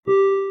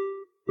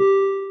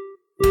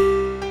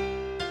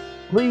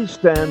please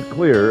stand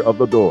clear of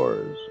the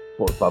doors.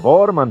 Por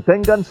favor,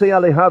 manténganse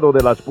alejado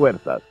de las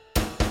puertas.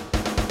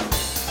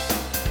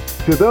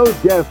 To those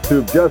guests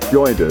who've just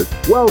joined us,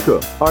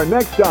 welcome. Our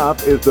next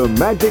stop is the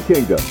Magic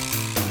Kingdom.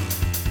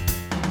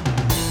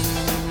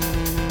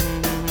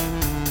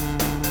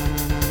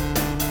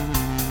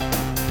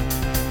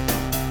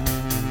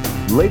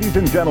 Ladies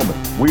and gentlemen,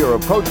 we are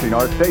approaching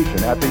our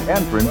station at the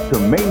entrance to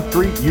Main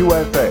Street,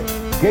 USA,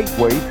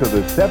 gateway to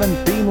the 7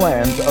 theme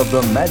lands of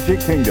the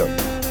Magic Kingdom.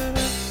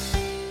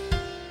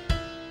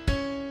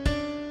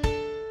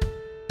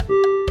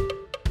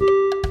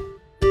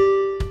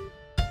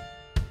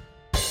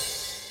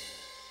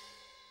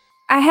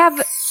 I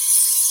have...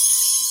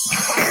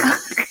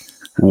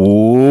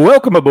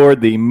 Welcome aboard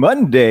the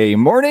Monday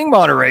Morning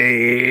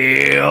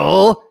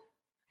Monorail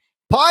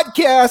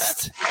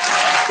podcast.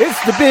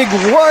 It's the big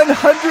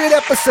 100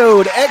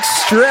 episode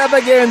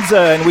extravaganza,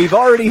 and we've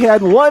already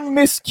had one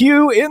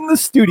miscue in the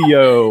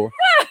studio.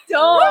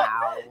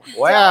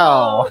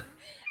 Wow.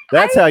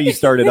 That's how you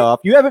started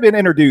off. You haven't been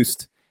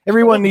introduced.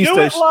 Everyone needs to...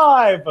 Do it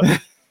live.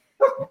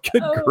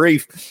 Good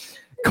grief.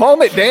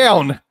 Calm it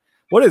down.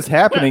 What is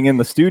happening in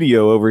the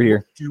studio over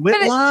here? Do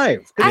it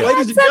live. I Ladies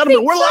had and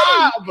gentlemen, we're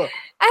something live.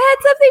 I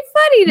had something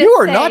funny to You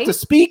are say. not to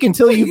speak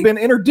until you've been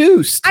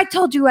introduced. I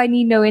told you I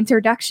need no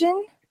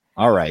introduction.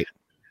 All right.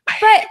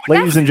 But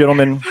Ladies and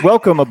gentlemen,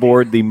 welcome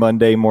aboard the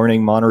Monday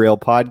Morning Monorail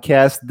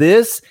podcast.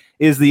 This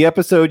is the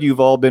episode you've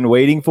all been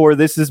waiting for.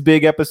 This is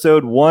big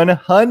episode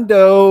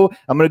 100.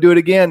 I'm going to do it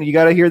again. You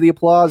got to hear the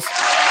applause.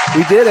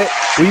 We did it.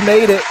 We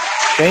made it.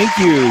 Thank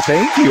you.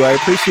 Thank you. I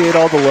appreciate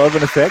all the love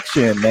and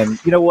affection. And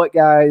you know what,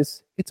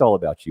 guys? It's all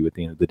about you at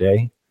the end of the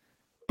day.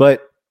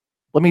 But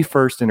let me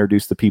first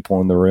introduce the people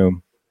in the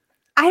room.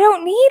 I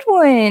don't need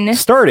one.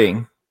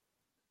 Starting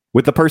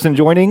with the person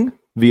joining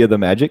via the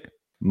Magic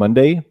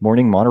Monday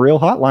Morning Monorail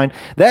hotline.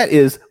 That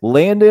is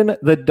Landon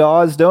the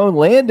Dawsdone.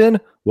 Landon,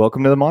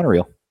 welcome to the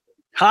monorail.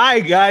 Hi,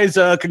 guys.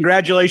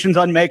 Congratulations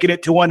on making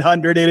it to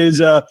 100. It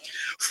is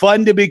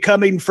fun to be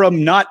coming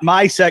from not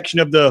my section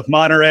of the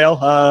monorail.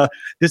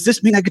 Does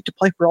this mean I get to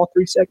play for all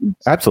 3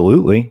 segments?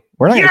 Absolutely.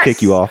 We're not going to Yes!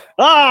 kick you off.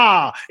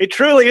 It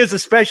truly is a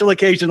special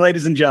occasion,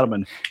 ladies and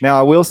gentlemen. Now,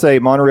 I will say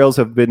monorails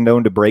have been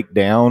known to break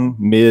down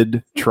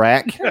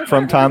mid-track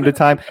from time to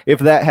time. If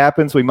that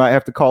happens, we might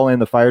have to call in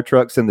the fire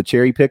trucks and the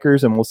cherry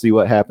pickers, and we'll see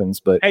what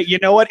happens. But Hey, you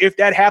know what? If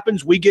that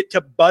happens, we get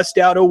to bust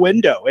out a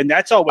window, and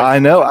that's always I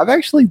know. I've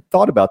actually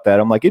thought about that.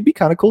 I'm like, it'd be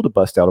kind of cool to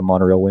bust out a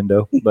monorail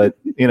window. But,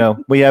 you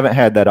know, we haven't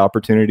had that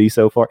opportunity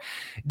so far.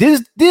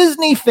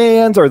 Disney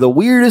fans are the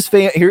weirdest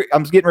fan. Here,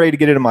 I'm getting ready to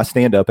get into my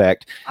stand-up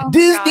act. Oh,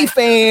 Disney God.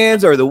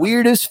 fans are the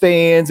weirdest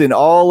fans in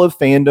all of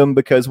fandom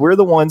because we're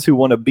the ones who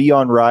want to be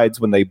on rides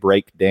when they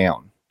break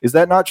down. Is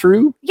that not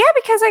true? Yeah,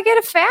 because I get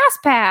a fast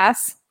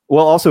pass.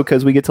 Well, also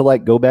because we get to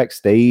like go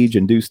backstage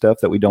and do stuff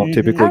that we don't Mhm.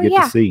 typically Oh, get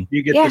yeah. to see.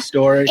 you get Yeah. the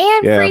story.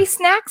 And Yeah. free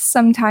snacks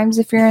sometimes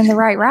if you're in the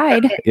right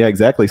ride. Yeah,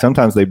 exactly.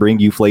 Sometimes they bring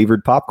you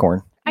flavored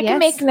popcorn. I Yes. can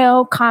make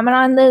no comment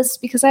on this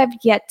because I have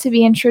yet to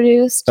be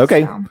introduced.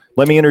 Okay. so.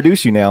 Let me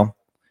introduce you now.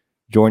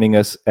 Joining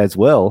us as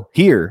well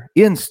here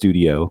in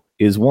studio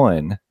is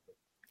one.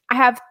 I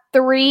have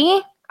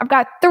 3. I've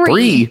got 3.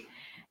 3.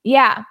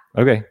 Yeah.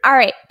 Okay. All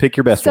right. Pick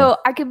your best So one.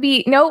 I could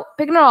be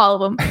picking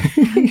all of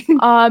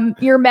them.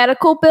 Your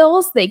medical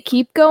bills, they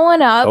keep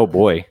going up. Oh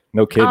boy.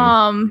 No kidding.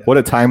 Um, What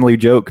a timely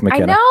joke, I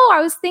McKenna. know.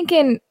 I was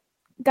thinking,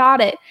 got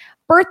it.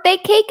 Birthday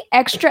cake,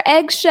 extra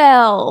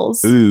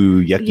eggshells.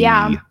 Ooh, yucky.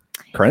 Yeah.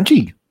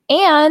 Crunchy.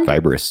 And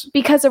Fibrous.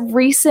 because of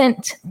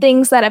recent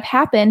things that have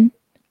happened,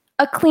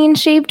 a clean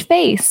shaved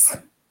face.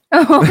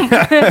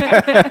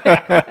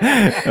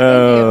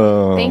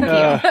 Oh. Thank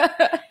you.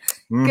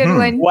 Good Mhm.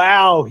 one.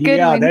 Wow. Good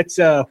Yeah, one. that's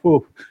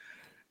whew.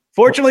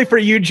 Fortunately for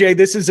you, Jay,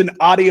 this is an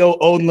audio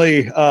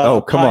only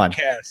Oh, come on.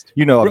 podcast.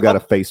 You know I've got a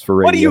face for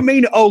radio. What do you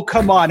mean? Oh,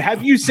 come on.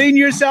 Have you seen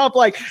yourself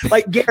like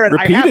Garrett?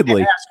 I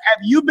Repeatedly. have to ask, have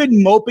you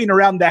been moping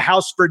around the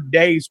house for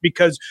days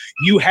because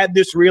you had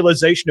this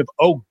realization of,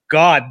 oh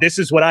God, this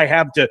is what I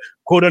have to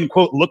quote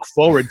unquote look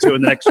forward to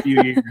in the next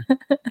few years?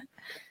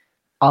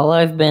 All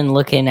I've been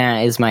looking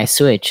at is my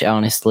Switch,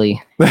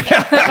 honestly.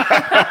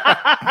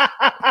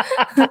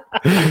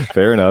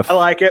 Fair enough. I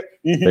like it.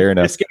 Mhm. Fair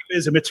enough.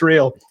 Escapism, it's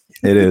real.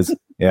 It is.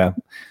 Yeah.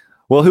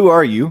 Well, who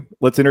are you?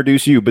 Let's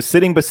introduce you. But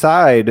sitting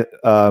beside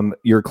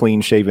your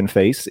clean shaven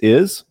face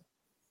is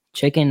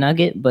Chicken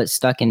nugget, but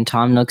stuck in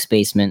Tom Nook's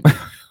basement.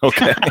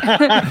 okay.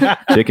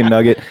 Chicken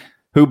Nugget,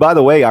 who, by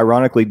the way,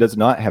 ironically does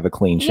not have a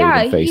clean shaven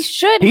Yeah, he face.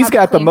 should. He's have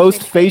got the clean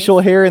most shaved facial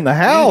face. hair in the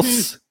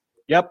house.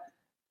 Yep.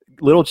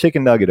 Little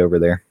Chicken Nugget over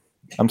there.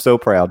 I'm so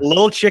proud.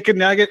 Little chicken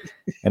nugget.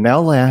 And now,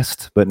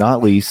 last but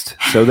not least,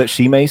 so that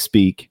she may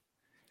speak,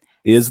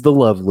 is the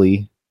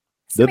lovely,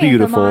 the Samantha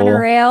beautiful.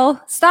 Monorail.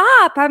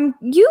 Stop.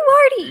 You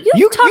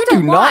You talked do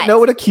a not lot. know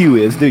what a Q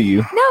is, do you?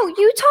 No,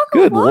 you talk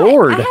Good a lot.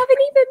 Lord. I haven't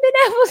even been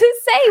able to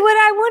say what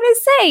I want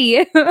to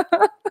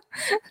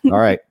say. All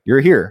right,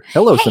 you're here.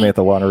 Hello, Hey.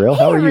 Samantha Wannerell.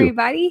 Hey, How are you?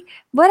 everybody.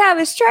 What I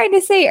was trying to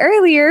say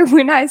earlier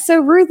when I so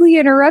rudely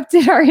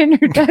interrupted our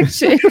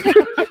introduction.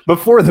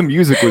 Before the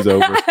music was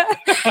over.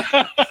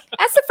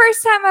 That's the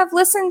first time I've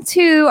listened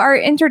to our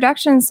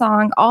introduction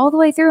song all the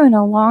way through in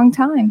a long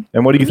time.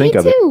 And what do you think Me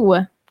of it? too.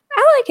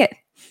 I like it.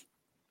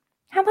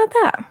 How about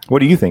that? What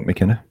do you think,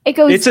 McKenna? It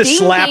goes. It's a ding,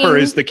 slapper,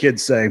 ding, as the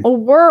kids say. a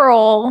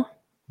whirl.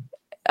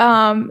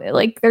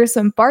 Like there's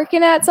some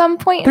barking at some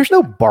point. There's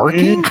no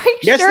barking. Are you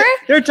Yes, sure?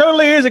 there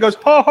totally is. It goes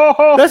ho ho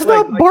ho. That's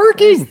not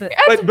barking. That's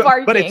but it's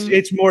barking.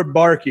 it's more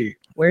barky.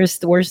 Where's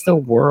the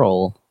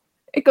whirl?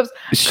 It goes.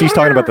 She's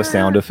talking about the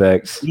sound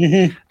effects.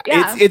 Mhm.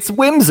 Yeah, It's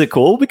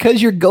whimsical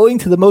because you're going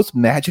to the most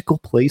magical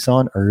place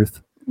on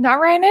earth not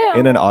right now.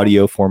 in an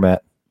audio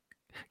format.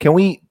 Can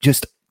we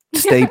just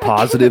stay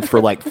positive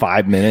for like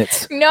 5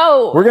 minutes?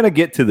 No, We're gonna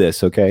get to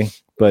this, okay?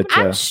 But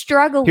I'm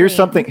struggling. here's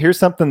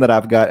something that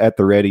I've got at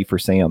the ready for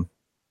Sam.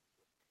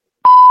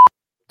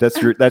 That's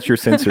your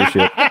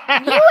censorship.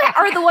 you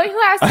are the one who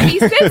has to be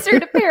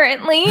censored,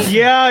 apparently.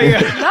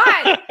 Yeah.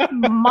 Not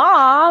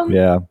mom.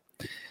 Yeah.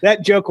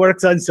 That joke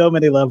works on so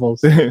many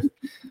levels.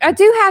 I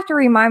do have to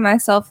remind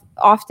myself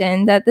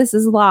often that this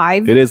is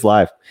live. It is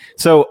live.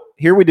 So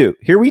here's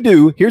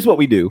what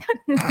we do.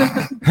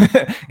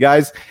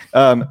 Guys,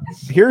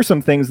 here are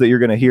some things that you're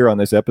going to hear on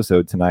this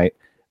episode tonight.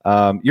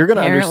 You're going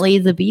to Apparently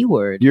the B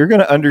word. You're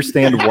going to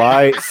understand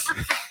why.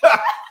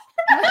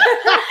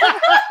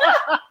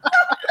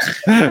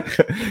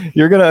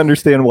 You're going to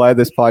understand why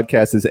this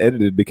podcast is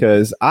edited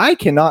because I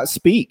cannot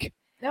speak.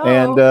 No.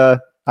 And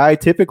I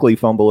typically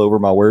fumble over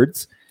my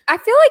words. I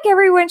feel like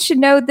everyone should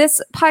know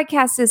this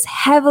podcast is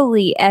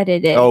heavily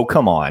edited. Oh,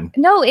 come on.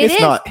 no, it It's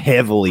is not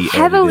heavily edited.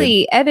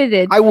 heavily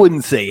edited. I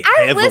wouldn't say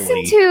I heavily.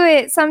 listen to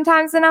it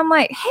sometimes and I'm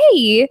like,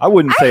 hey, I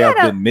wouldn't say had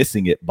I've a- been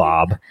missing it,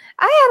 Bob.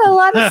 I had a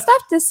lot of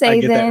stuff to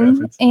say get that then.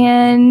 reference.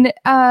 And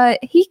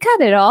he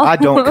cut it all. I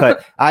don't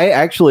cut. I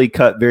actually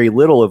cut very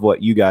little of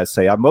what you guys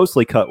say. I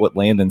mostly cut what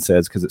Landon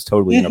says because it's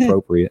totally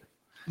inappropriate.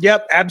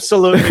 Yep,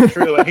 absolutely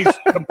true. And he's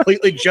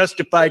completely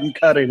justified in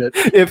cutting it.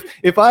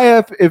 If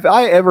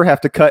I ever have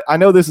to cut, I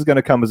know this is going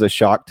to come as a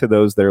shock to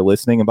those that are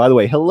listening. And by the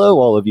way, hello,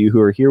 all of you who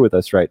are here with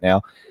us right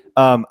now.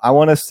 I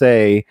want to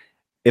say,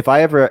 if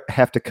I ever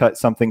have to cut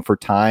something for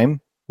time,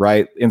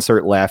 right?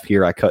 Insert laugh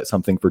here. I cut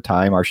something for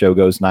time. Our show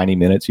goes 90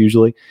 minutes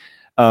usually.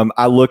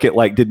 I look at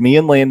like, did me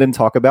and Landon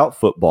talk about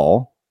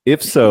football?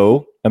 If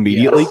so,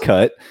 immediately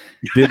cut.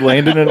 Did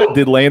Landon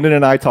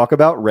and I talk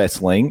about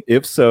wrestling?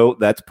 If so,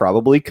 that's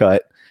probably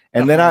cut.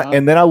 And then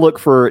I look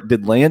for,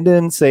 did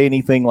Landon say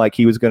anything like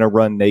he was going to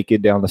run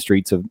naked down the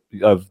streets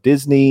of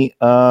Disney?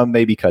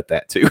 Maybe cut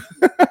that too.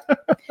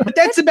 But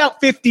that's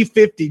about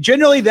 50-50.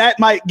 Generally, that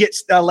might get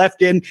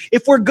left in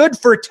if we're good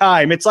for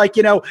time. It's like,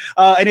 an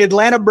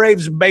Atlanta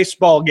Braves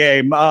baseball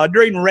game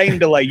during rain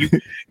delay.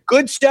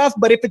 Good stuff,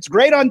 but if it's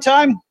great on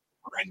time,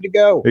 we're ready to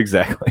go.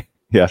 Exactly.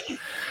 Yeah.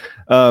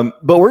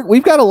 But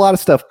we've got a lot of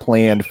stuff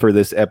planned for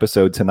this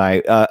episode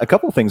tonight. A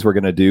couple of things we're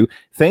going to do.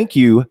 Thank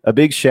you. A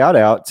big shout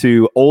out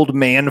to Old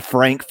Man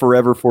Frank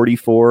Forever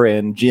 44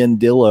 and Jen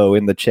Dillo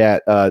in the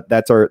chat.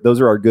 Those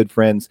are our good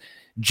friends,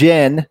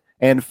 Jen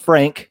and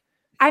Frank.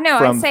 I know, I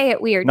from- say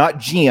it weird. Not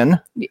Jen.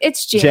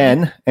 It's Jen.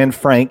 Jen and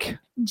Frank,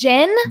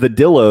 Jen. the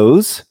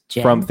Dillos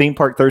Jen. from Theme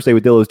Park Thursday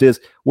with Dillos Diz.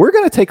 We're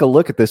going to take a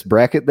look at this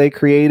bracket they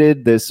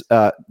created. This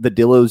the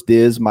Dillos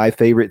Diz, my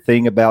favorite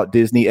thing about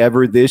Disney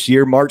ever this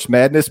year, March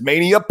Madness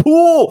Mania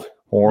Pool.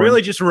 Horn.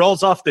 Really just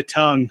rolls off the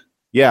tongue.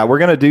 Yeah, we're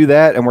going to do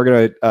that. And we're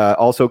going to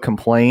also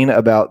complain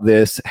about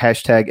this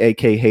hashtag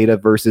AK Hata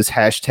versus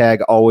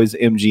hashtag always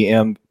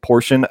MGM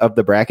portion of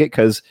the bracket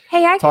because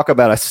Hey, I talk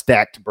about a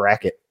stacked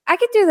bracket.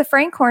 could do the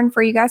Frank horn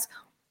for you guys.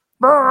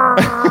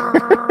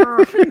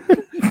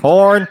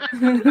 Horn.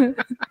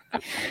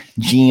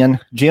 Jen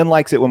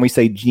likes it when we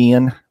say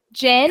Jen.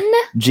 Jen.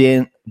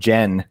 Jen.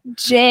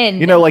 Jen.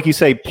 Like you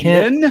say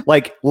pen. Jen?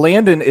 Like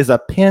Landon is a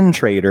pen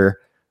trader,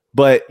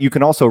 but you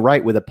can also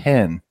write with a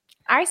pen.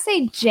 I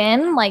say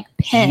Jen like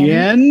pen.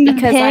 Jen?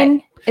 Because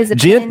Pen is a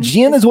pen.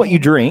 Gin is what you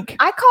drink.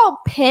 I call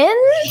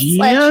pins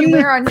like Jen? you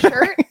wear on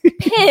shirt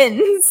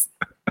pins.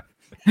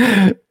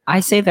 I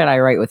say that I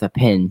write with a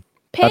pin.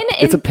 Pin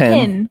It's a and pen.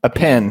 pin. A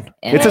pen.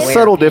 And It's a I wear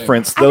subtle a pen.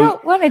 difference. I Those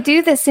don't want to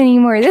do this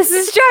anymore. This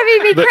is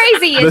driving me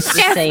crazy. It's the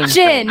same just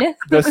thing. Jen.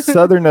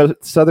 the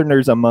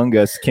Southerners among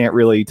us can't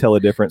really tell a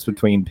difference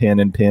between pen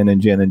and gin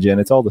and gin.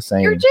 It's all the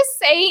same. You're just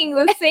saying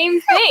the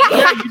same thing.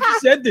 Yeah, you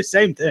just said the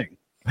same thing.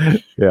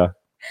 Yeah.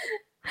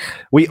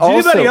 We Does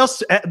also anybody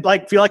else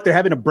feel like they're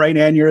having a brain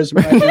aneurysm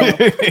right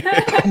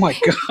now? Oh my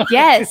god.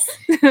 Yes.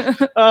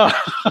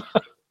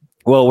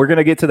 Well, we're going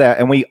to get to that.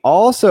 And we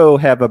also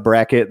have a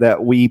bracket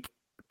that we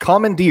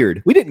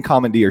commandeered. We didn't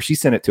commandeer. She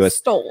sent it to us.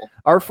 Stole.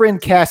 Our friend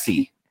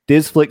Cassie,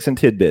 Dizflix and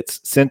Tidbits,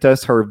 sent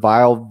us her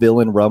Vile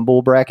Villain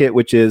Rumble bracket,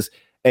 which is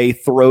a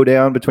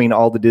throwdown between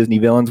all the Disney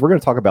villains. We're going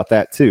to talk about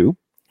that too.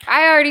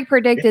 I already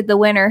predicted the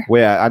winner.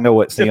 Well, yeah, I know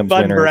what It's a Sam's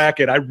fun winner is.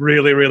 bracket. I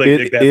really, really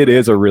dig that. It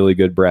is a really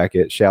good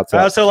bracket. Shouts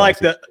out. I also to like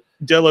Cassie.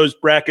 the Dillo's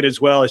bracket as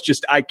well. It's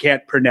just I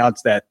can't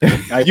pronounce that.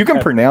 You can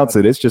pronounce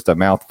it. It's just a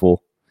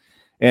mouthful.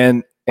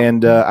 And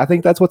I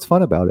think that's what's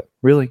fun about it,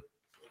 really.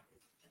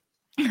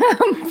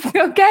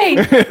 Okay.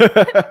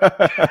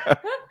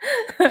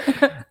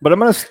 But I'm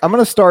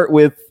gonna start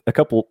with a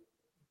couple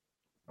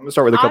I'm gonna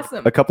start with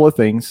Awesome. a couple of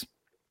things.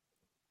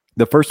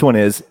 The first one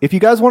is, if you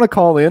guys want to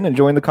call in and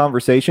join the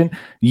conversation,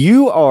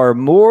 you are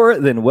more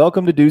than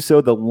welcome to do so.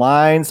 The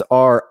lines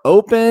are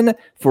open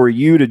for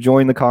you to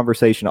join the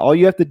conversation. All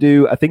you have to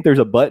do, I think there's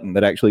a button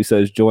that actually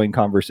says join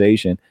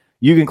conversation.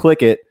 You can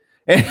click it.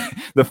 And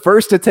the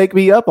first to take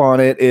me up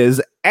on it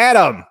is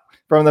Adam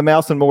from the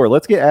Mouse and More.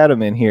 Let's get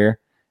Adam in here.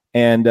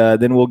 And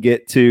then we'll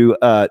get to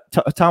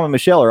Tom and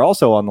Michelle are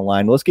also on the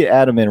line. Let's get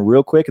Adam in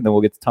real quick, and then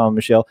we'll get to Tom and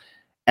Michelle.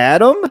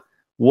 Adam,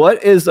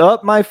 what is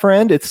up, my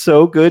friend? It's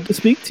so good to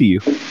speak to you.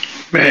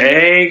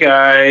 Hey,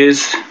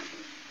 guys.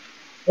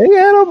 Hey,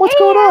 Adam, what's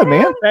going on,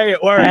 man? Hey,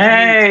 it works.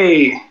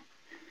 Hey.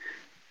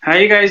 How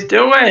you guys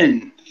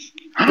doing?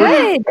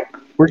 Good.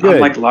 We're good.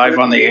 I'm like live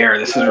on the air.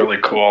 This is really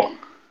cool.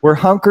 We're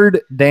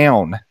hunkered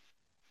down.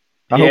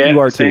 I hope you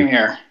are same too.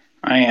 here.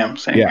 I am.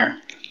 Same Yeah.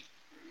 here.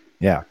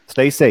 Yeah.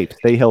 Stay safe.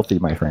 Stay healthy,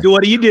 my friend. So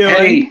what are you doing?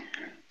 Hey.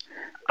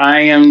 I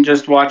am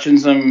just watching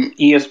some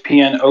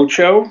ESPN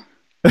Ocho.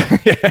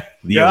 The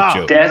Yeah.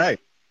 Ocho. Death, Right.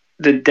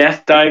 The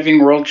Death Diving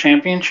World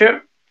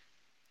Championship.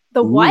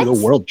 The what? Ooh,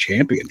 the world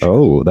champion.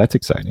 Oh, that's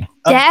exciting.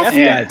 Death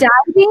Yeah.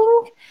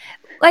 diving?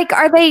 Like,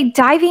 are they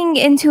diving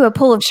into a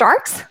pool of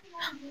sharks?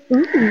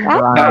 Ooh,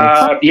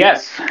 that's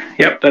Yes.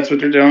 Yep, that's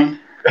what they're doing.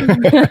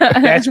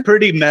 That's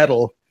pretty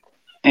metal.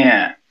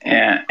 Yeah.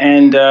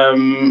 And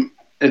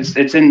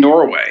it's in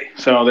Norway,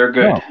 so they're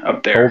good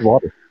up there. Cold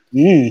water.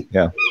 Mm.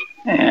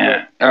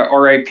 Yeah.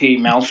 R.I.P.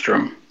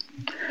 Maelstrom.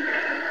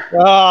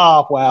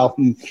 Oh, wow.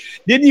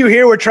 Didn't you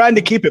hear we're trying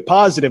to keep it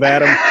positive,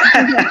 Adam?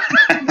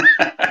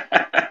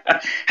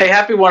 Hey,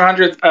 happy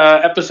 100th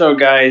episode,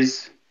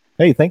 guys.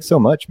 Hey, thanks so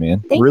much, man.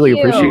 Thank really you.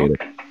 appreciate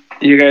it.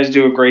 You guys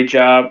do a great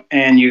job,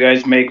 and you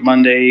guys make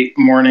Monday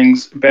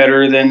mornings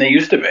better than they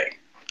used to be.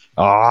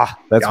 Ah,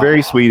 that's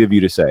very sweet of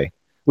you to say.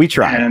 We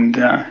try. And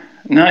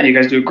no, you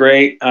guys do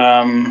great.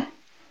 I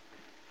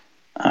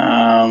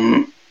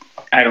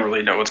don't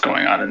really know what's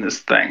going on in this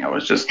thing. I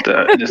was just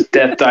this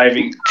death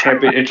diving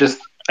champion.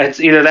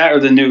 It's either that or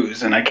the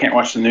news, and I can't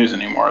watch the news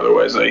anymore.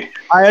 Otherwise, I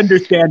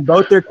understand.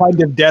 Both are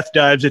kind of death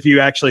dives if you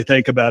actually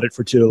think about it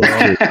for too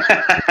long.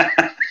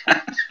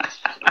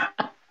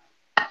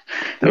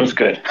 That was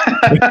good.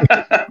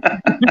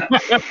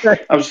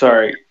 I'm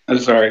sorry.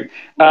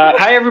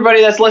 Hi,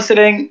 everybody that's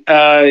listening.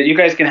 You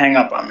guys can hang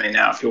up on me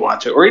now if you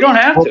want to, or you don't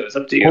have to. It's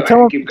up to you. Well, I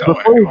can keep going.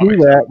 before we do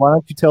that, why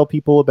don't you tell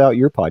people about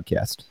your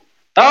podcast?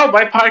 Oh,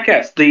 my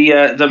podcast,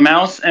 the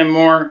Mouse and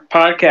More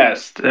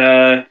podcast.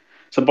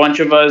 It's a bunch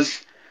of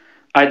us.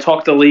 I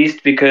talk the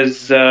least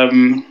because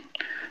I'm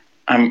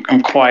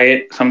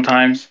quiet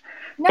sometimes.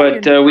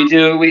 But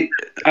we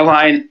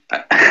align.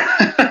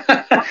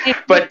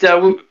 But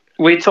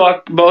we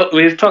talk both.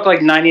 We talk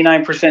like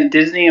 99%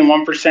 Disney and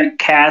 1%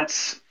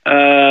 Cats.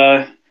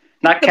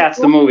 Not Cats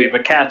the movie,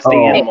 but Cats the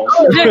animals.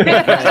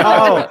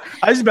 Oh,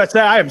 I was about to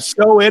say, I am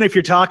so in if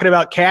you're talking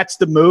about Cats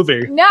the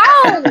movie.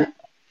 No.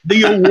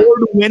 The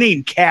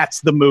award-winning Cats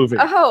the movie.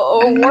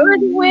 Oh,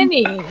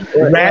 award-winning.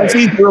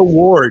 Razzies are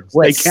awards.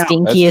 What, They count.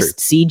 stinkiest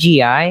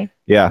CGI?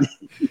 Yeah.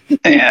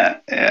 Yeah.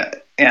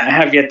 I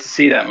have yet to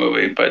see that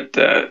movie, but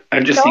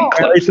I've just seen It's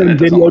clips in and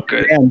it doesn't video look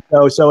good. command.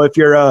 So if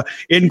you're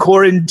in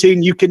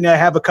quarantine, you can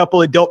have a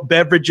couple adult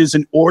beverages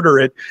and order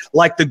it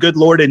like the good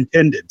Lord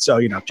intended.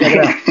 So check it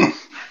out.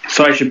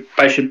 So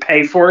I should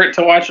pay for it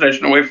to watch it. I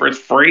shouldn't wait for it's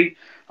free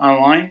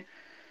online.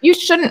 You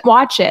shouldn't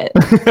watch it.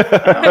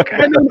 Okay.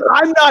 I mean,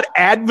 I'm not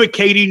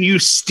advocating you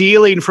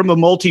stealing from a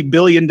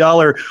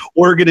multi-billion-dollar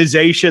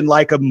organization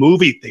like a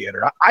movie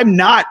theater. I'm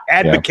not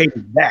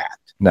advocating that.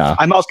 No.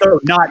 I'm also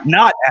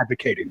not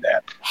advocating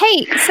that.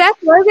 Hey, Seth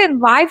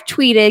Rogen live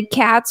tweeted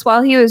Cats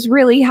while he was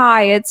really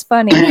high. It's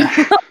funny.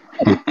 It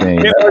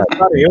was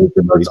funny. It was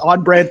the most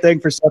on-brand thing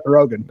for Seth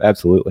Rogen.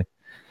 Absolutely.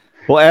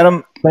 Well,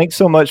 Adam, thanks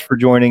so much for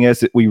joining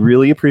us. We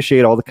really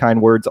appreciate all the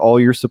kind words, all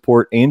your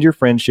support, and your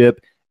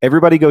friendship.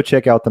 Everybody go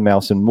check out The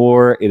Mouse and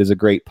More. It is a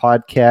great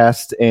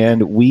podcast,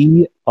 and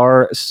we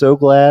are so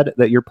glad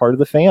that you're part of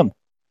the fam.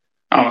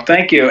 Oh,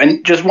 thank you.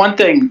 And just one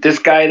thing, this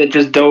guy that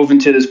just dove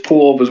into this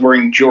pool was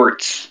wearing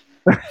jorts.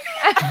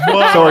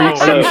 So are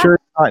you sure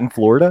it's not in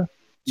Florida?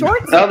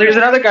 Jorts? Oh, there's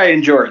another guy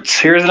in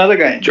jorts. Here's another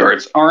guy in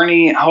jorts.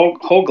 Arnie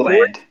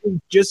Hoagland.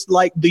 Just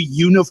like the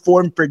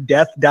uniform for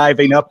death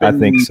diving up in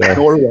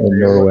Norway. In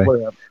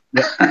Norway.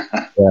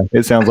 Yeah,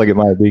 it sounds like it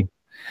might be.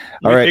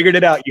 All right. Figured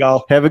it out,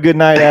 y'all. Have a good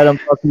night, Adam.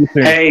 Talk to you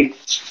soon. Hey.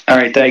 All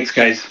right. Thanks,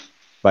 guys.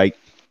 Bye.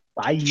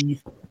 Bye.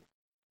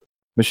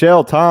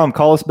 Michelle, Tom,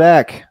 call us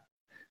back.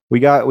 We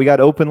got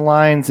open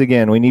lines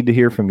again. We need to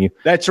hear from you.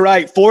 That's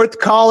right. Fourth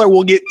caller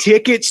will get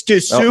tickets to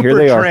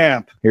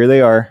Supertramp. Here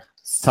they are.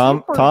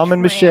 Tom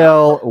and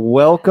Michelle,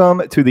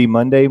 welcome to the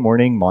Monday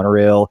Morning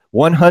Monorail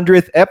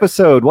 100th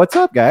episode. What's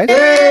up, guys?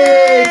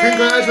 Hey,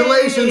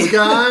 congratulations,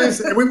 guys.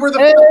 And we were the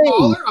fourth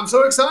caller. I'm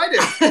so excited.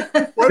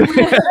 What did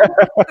we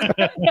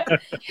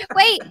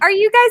Wait, are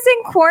you guys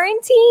in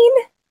quarantine?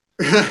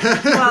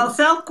 Well,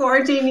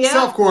 self-quarantine, yeah.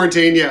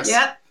 Self-quarantine, yes.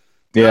 Yep.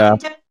 Yeah.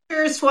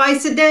 Temperatures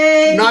twice a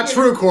day. Not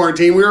true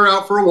quarantine. We were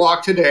out for a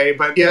walk today,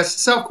 but yes,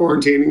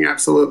 self-quarantining,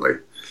 absolutely.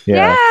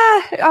 Yeah.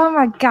 Oh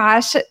my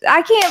gosh.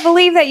 I can't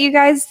believe that you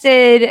guys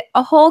did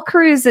a whole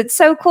cruise. It's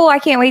so cool. I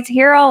can't wait to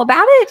hear all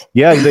about it.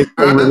 Yeah, they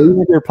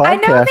released their podcast. I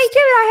know they do.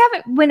 I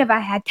haven't. When have I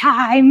had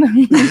time?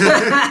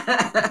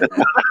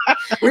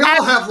 We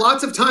all have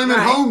lots of time at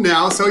home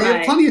now, so you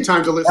have plenty of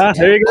time to listen.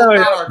 There you go.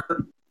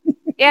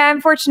 Yeah,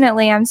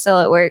 unfortunately, I'm still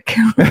at work.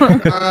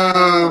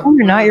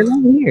 You're not. You're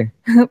right here.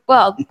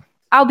 Well,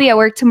 I'll be at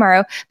work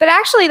tomorrow. But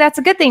actually, that's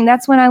a good thing.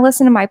 That's when I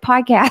listen to my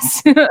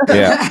podcast.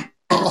 Yeah.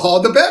 All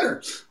the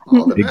better.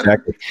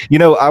 Exactly. You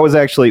know,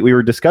 we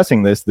were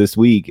discussing this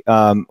week.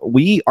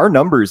 Our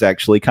numbers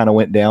actually kind of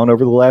went down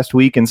over the last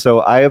week. And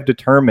so I have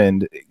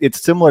determined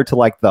it's similar to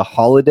like the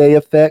holiday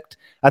effect.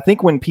 I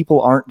think when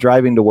people aren't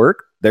driving to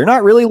work, they're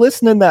not really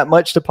listening that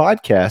much to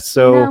podcasts.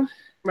 So No.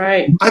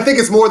 Right. I think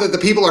it's more that the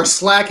people are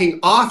slacking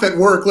off at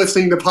work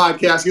listening to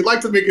podcasts. You'd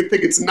like to make it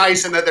think it's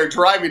nice and that they're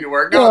driving to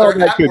work. No, Well, they're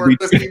that at could work be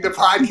listening to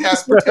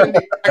podcasts,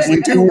 pretending to actually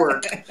do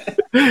work.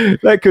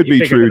 that could be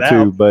true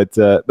too. But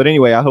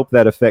anyway, I hope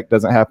that effect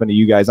doesn't happen to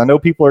you guys. I know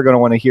people are going to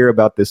want to hear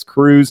about this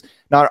cruise.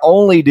 Not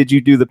only did you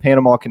do the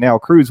Panama Canal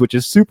cruise, which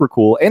is super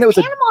cool, and it was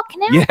Panama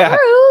Canal yeah,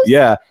 cruise.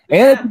 yeah,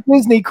 and it's a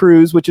Disney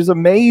cruise, which is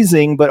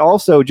amazing, but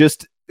also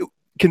just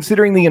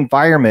considering the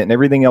environment and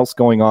everything else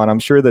going on, I'm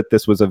sure that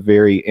this was a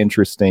very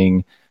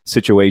interesting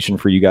situation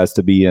for you guys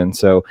to be in.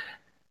 So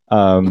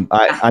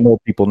I know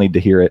people need to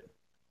hear it.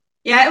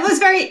 Yeah,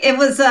 it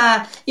was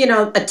a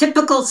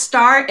typical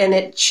start, and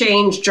it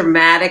changed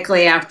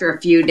dramatically after a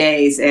few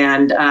days.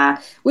 And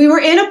we were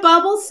in a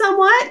bubble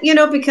somewhat,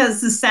 because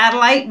the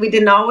satellite, we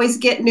didn't always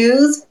get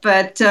news,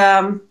 but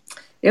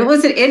it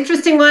was an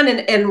interesting one.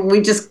 And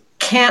we just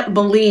can't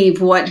believe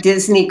what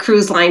Disney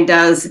Cruise Line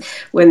does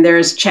when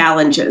there's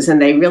challenges,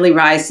 and they really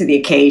rise to the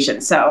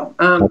occasion. So,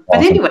 but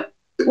anyway,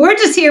 we're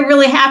just here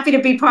really happy to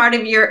be part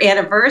of your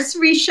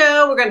anniversary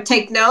show. We're going to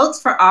take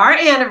notes for our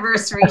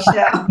anniversry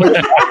show.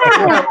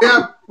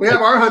 we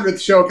have our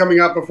 100th show coming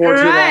up before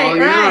too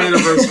long. Our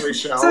anniversary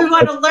show. So we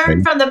want to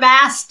learn from the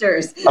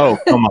masters. Oh,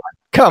 come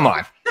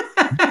on.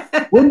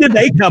 When did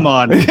they come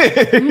on? But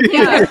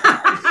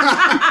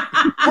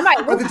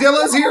the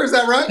Dillos here, is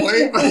that right?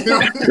 Wait.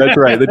 That's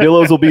right. The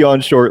Dillos will be on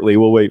shortly.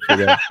 We'll wait for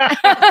that.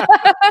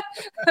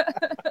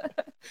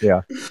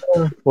 Yeah.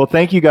 Well,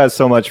 thank you guys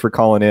so much for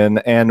calling in.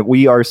 And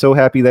we are so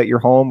happy that you're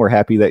home. We're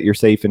happy that you're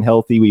safe and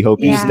healthy. We hope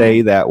you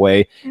stay that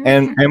way.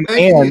 And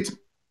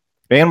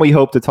we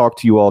hope to talk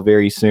to you all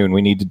very soon.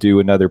 We need to do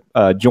another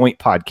joint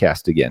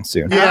podcast again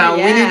soon. Yeah,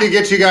 we need to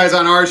get you guys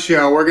on our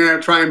show. We're going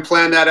to try and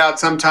plan that out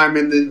sometime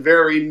in the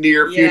very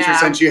near future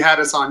since you had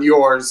us on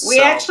yours.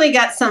 We actually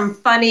got some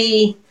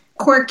funny,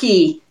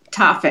 quirky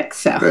topics.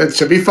 So it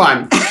should be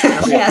fun.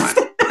 Yes.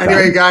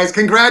 Anyway, guys,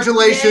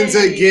 congratulations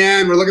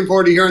again. We're looking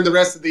forward to hearing the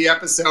rest of the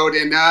episode.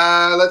 And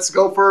let's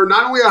go for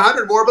not only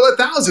 100 more, but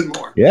 1,000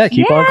 more. Yeah,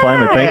 keep on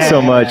climbing. Thanks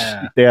so much.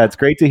 Yeah, it's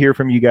great to hear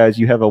from you guys.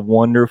 You have a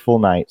wonderful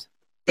night.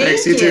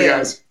 Thanks, you too,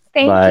 guys.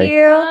 Thank Bye.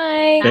 you.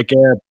 Bye. Take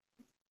care.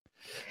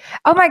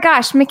 Oh my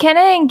gosh, McKenna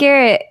and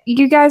Garrett,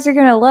 you guys are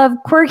going to love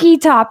quirky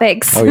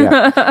topics. Oh,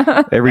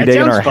 yeah. Every That day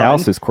in sounds our fun.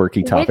 house is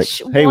quirky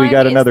topics. Which Hey, we one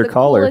got is another the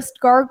caller. coolest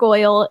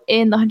gargoyle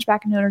in the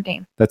Hunchback of Notre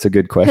Dame? That's a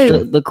good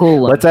question. The cool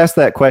one. Let's ask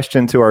that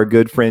question to our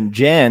good friend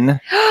Jen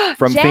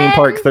from Jen? Theme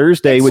Park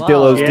Thursday with Wow.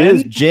 Dillo's Jen?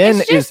 Diz. Jen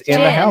It's is just in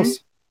the Jen. house.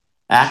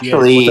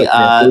 Actually, What's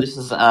up, Jen? this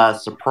is a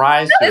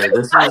surprise here.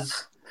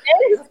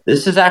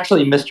 This is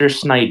actually Mr.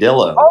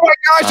 Snidillo. Oh my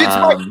gosh, it's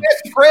my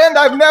best friend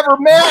I've never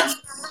met.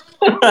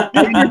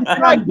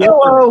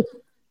 Dillo.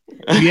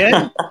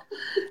 Yeah.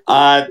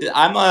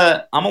 I'm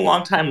a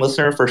long-time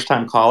listener,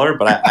 first-time caller,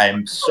 but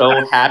I'm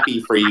so happy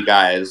for you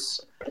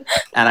guys.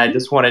 And I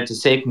just wanted to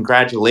say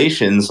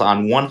congratulations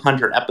on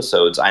 100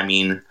 episodes. I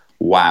mean,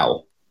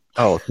 wow.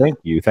 Oh, thank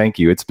you. Thank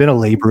you. It's been a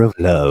labor of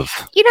love.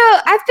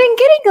 I've been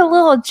getting a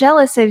little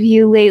jealous of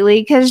you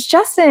lately because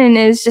Justin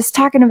is just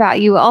talking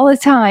about you all the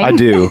time. I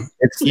do.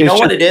 You know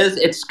what it is?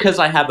 It's because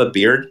I have a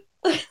beard.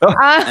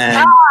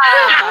 And,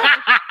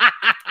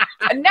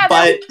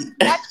 but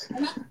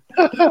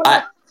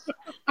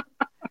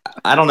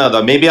I don't know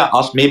though. Maybe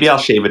I'll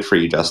shave it for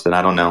you, Justin.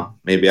 I don't know.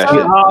 Maybe I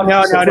should. Oh,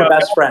 no. We're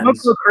best friends.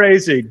 Don't go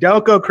crazy.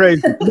 Don't go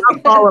crazy. Do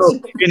not follow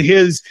in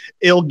his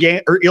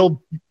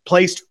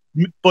ill-placed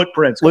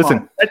footprints. Come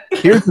Listen, on.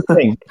 here's the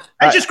thing.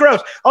 That's just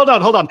gross. Hold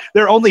on.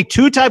 There are only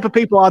two type of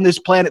people on this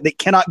planet that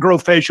cannot grow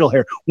facial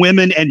hair: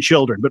 women and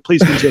children. But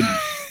please continue.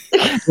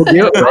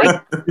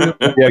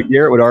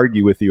 Garrett would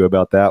argue with you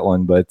about that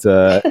one, but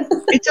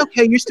It's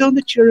okay. You're still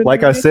mature.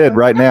 like I said,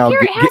 right now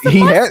Garrett has a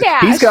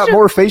mustache. he's got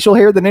more facial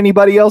hair than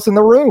anybody else in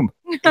the room.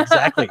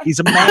 Exactly. He's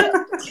a man.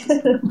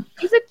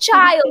 He's a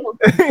child.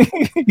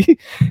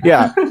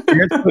 Yeah,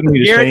 Garrett's putting me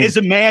to Garrett shame. is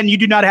a man. You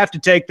do not have to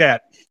take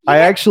that. I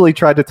actually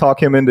tried to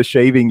talk him into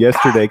shaving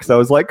yesterday because I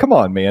was like, "Come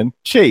on, man,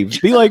 shave,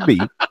 be like me,"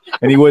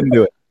 and he wouldn't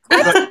do it.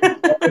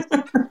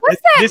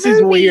 What's that This movie?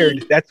 is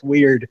weird. That's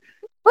weird.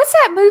 What's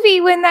that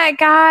movie when that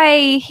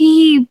guy,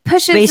 he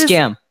pushes Space his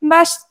Jam.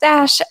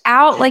 mustache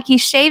out like he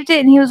shaved it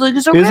and he was like,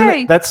 it's okay. Isn't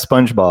it? That's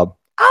SpongeBob.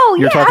 Oh,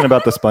 You're yeah. talking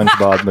about the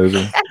SpongeBob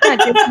movie.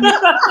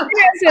 not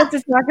supposed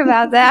to talk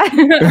about that.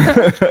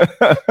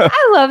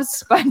 I love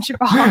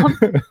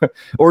SpongeBob.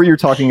 Or you're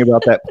talking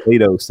about that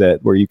Play-Doh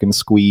set where you can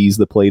squeeze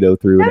the Play-Doh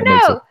through.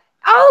 No.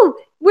 Oh,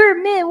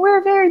 we're men.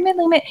 We're very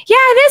manly men. Yeah,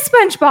 it is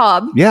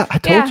SpongeBob. Yeah, I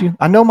told you.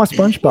 I know my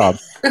SpongeBob.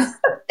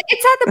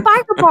 It's at the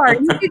biker bar.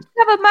 You could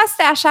shove a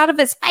mustache out of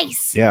his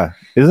face. Yeah.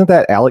 Isn't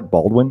that Alec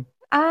Baldwin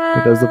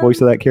who does the voice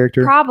of that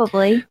character?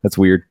 Probably. That's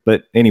weird.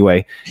 But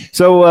anyway,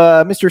 so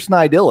Mr.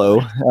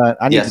 Snidillo,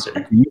 I need to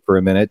talk to you for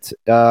a minute.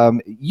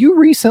 You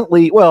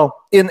recently,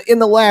 in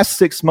the last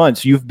 6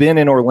 months, you've been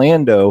in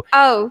Orlando.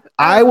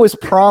 I was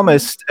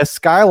promised a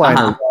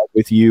Skyliner ride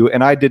with you,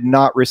 and I did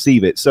not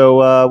receive it.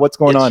 So what's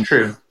going on?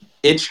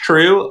 It's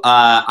true.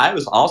 I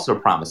was also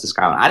promised the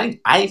Skyliner.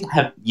 I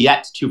have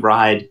yet to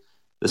ride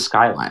the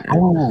Skyliner.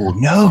 Oh,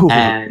 no.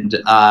 And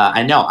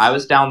I know. I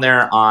was down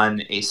there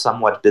on a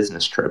somewhat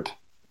business trip,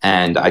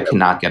 and I could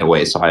not get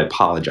away, so I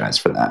apologize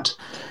for that.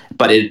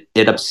 But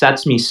it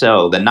upsets me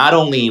so that not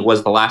only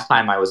was the last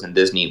time I was in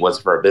Disney was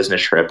for a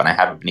business trip, and I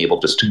haven't been able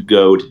just to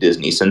go to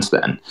Disney since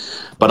then,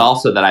 but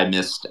also that I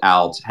missed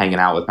out hanging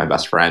out with my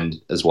best friend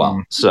as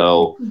well.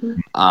 So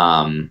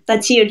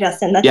that's you,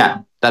 Justin.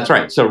 That's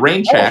right. So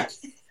rain check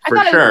for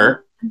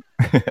sure.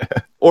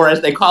 Or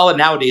as they call it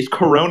nowadays,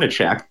 Corona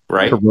check,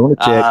 right? Corona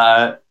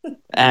check.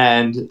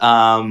 And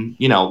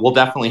we'll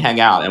definitely hang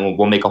out and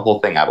we'll make a whole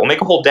thing out. We'll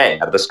make a whole day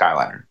out of the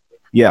Skyliner.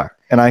 Yeah.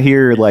 And I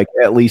hear like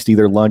at least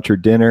either lunch or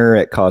dinner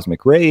at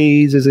Cosmic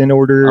Rays is in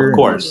order. Of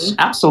course.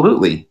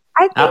 Absolutely.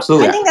 I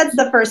think that's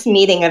the first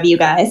meeting of you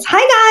guys. Hi,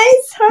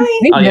 guys.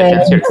 Hi. Oh, yeah,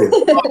 Jen's here too.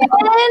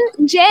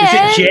 Jen. Is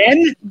it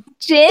Jen?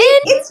 Jen?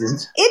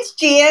 It's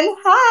Jen.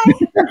 Hi.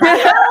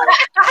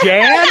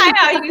 Jen? That's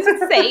how you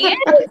say it.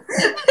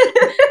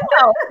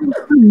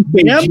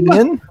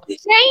 Jen?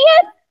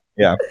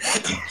 Yeah.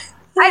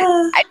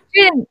 I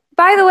Jen.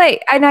 By the way,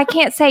 and I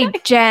can't say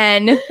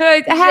Jen.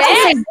 I have to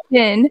say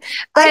Jen.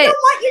 But I don't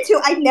want you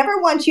to. I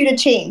never want you to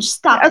change.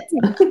 Stop it.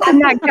 I'm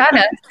not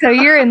gonna. So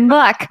you're in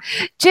luck.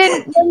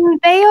 Jen,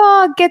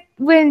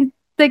 when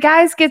the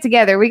guys get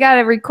together, we got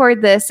to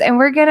record this, and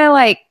we're gonna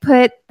like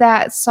put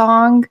that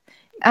song.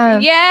 I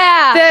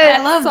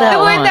love that the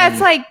one one.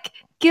 that's like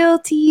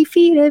guilty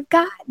feet have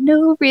got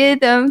no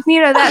rhythm.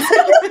 You know that's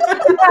that's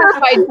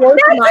it.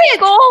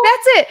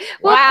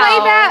 We'll play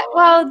that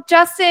while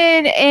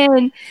Justin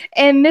and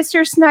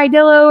Mr.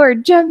 Snidillo are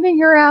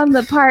jumping around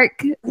the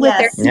park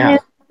with their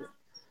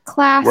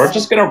class. We're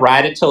just gonna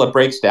ride it till it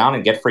breaks down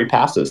and get free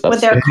passes. With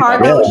their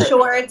cargo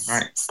shorts,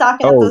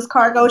 stocking up those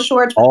cargo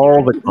shorts with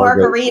all the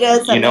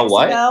margaritas. You know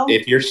what? Mexico.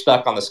 If you're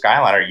stuck on the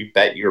Skyliner, you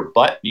bet your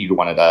butt you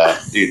wanted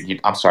to.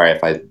 I'm sorry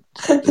if I.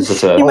 Is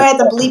this a? You might have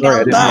to bleep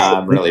out butt.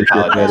 I'm really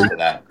apologize for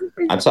that.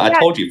 I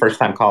told you, first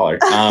time caller.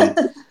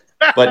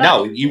 But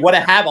no, you want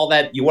to have all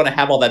that. You want to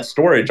have all that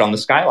storage on the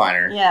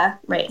Skyliner. Yeah,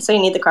 right. So you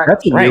need the cargo.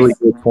 That's a really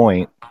good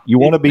point. You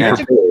want to be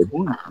prepared.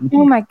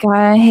 Oh my god,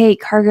 I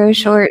hate cargo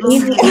shorts.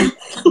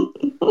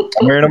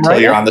 Wearing them So right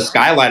you're now. on the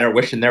Skyliner,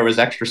 wishing there was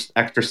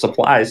extra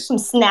supplies. Some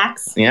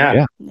snacks.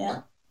 Yeah.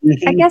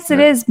 I guess it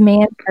is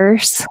man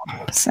purse.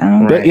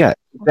 So But yeah,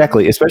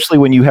 exactly. Especially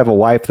when you have a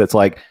wife that's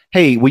like,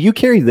 hey, will you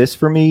carry this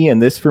for me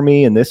and this for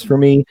me and this for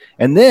me?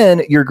 And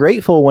then you're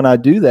grateful when I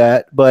do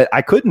that, but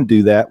I couldn't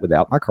do that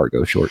without my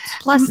cargo shorts.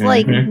 Plus,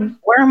 like,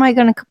 where am I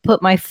going to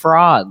put my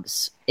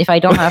frogs if I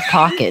don't have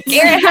pockets?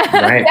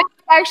 Right. That's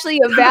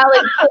actually a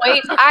valid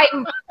point.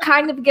 I'm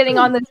kind of getting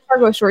on this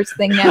cargo shorts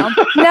thing now.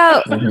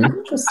 No,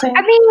 Interesting.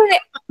 I mean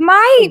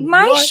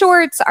my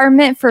shorts are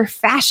meant for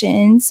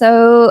fashion,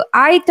 so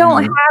I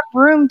don't have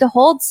room to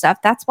hold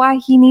stuff. That's why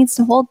he needs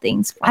to hold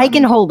things. I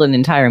can hold an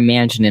entire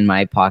mansion in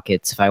my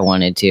pockets if I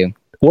wanted to.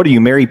 What are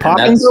you, Mary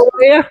Poppins over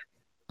there?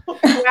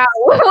 Wow,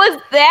 what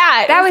was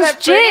that? That was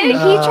Jen. Jen.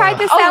 He tried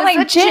to sound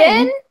like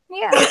Jen.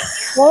 Yeah.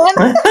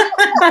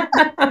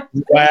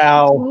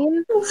 Wow.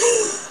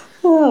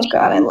 Oh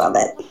God, I love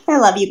it. I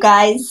love you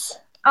guys.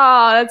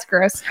 Oh, that's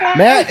gross.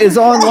 Matt is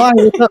online.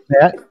 What's up,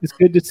 Matt? It's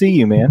good to see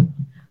you, man.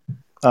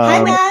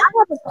 Hi, Matt. I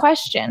have a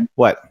question.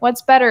 What?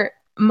 What's better,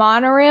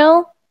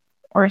 monorail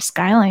or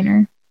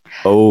Skyliner?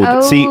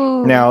 See,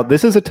 now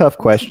this is a tough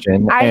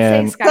question.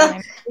 I'd say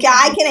Skyliner. Yeah,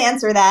 I can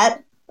answer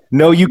that.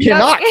 No, you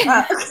cannot. Wait,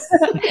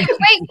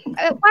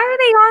 why are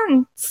they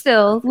on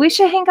still? We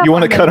should hang up. You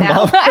want to cut them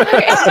off?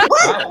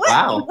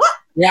 Wow.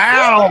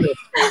 Wow.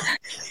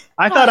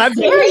 I thought I'd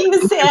be Sorry,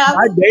 Miss Sam.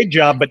 my day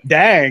job, but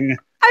dang.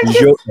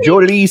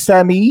 Jolie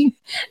Sammy.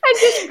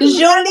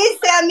 Jolie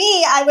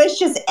Sammy, I was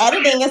just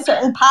editing a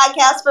certain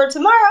podcast for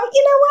tomorrow.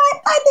 You know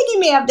what? I think you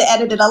may have to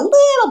edit it a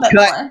little bit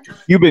more.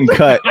 You've been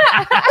cut.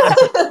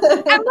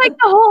 I'm like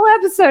the whole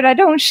episode. I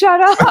don't shut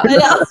up.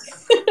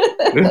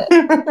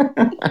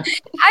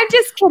 I'm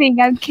just kidding.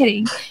 I'm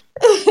kidding.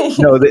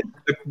 No,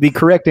 the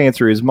correct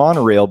answer is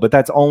monorail, but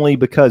that's only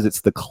because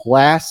it's the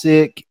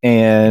classic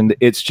and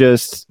it's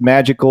just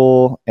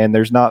magical, and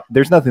there's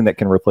nothing that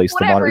can replace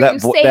Whatever the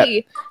monorail.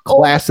 That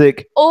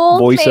classic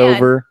old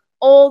voiceover. Man,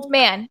 old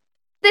man.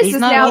 This He's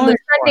is not now old the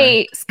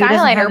Sunday doesn't have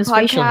Skyliner his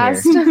facial hair.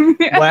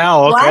 podcast.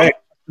 Wow. Okay.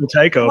 What? The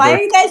takeover. Why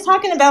are you guys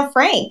talking about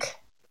Frank?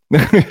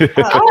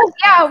 Oh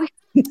yeah.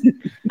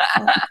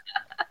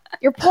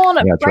 You're pulling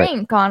a Yeah, that's right.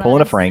 Frank on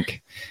Pulling a us.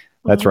 Frank.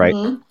 That's right.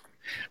 By the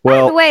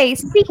Well, way,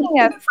 speaking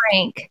of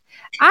Frank,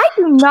 I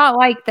do not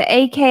like the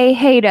AK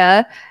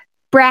Haida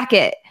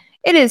bracket.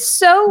 It is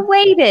so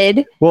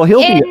weighted. well, he'll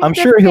be. in I'm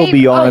the sure he'll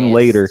be favor- on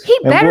later. He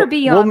And better we'll,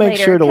 be We'll on make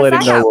later, sure to let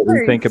 'cause him I know got what we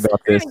words. think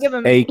about We're this gonna give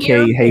him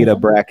AK Haida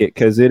bracket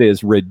because it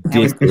is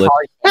ridiculous.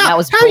 That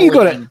was How are you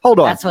bullying. gonna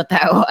hold on? That's what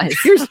that was.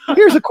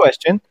 Here's a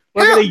question.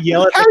 We're gonna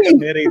yell at how the you-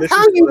 committee. This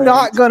How is are you great.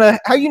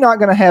 not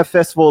gonna have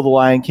Festival of the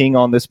Lion King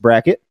on this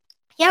bracket?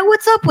 Yeah,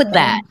 what's up with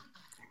that?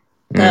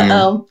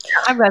 Uh-oh.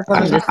 I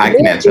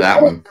can answer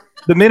that one.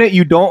 The minute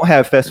you don't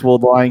have Festival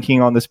of the Lion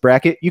King on this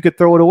bracket, you could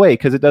throw it away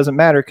because it doesn't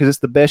matter because it's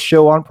the best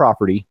show on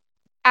property.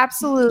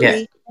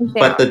 Absolutely.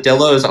 But the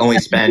Dillos only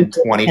spend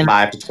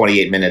 25 to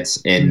 28 minutes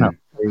in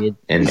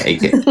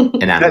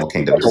Animal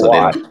Kingdom. That's a So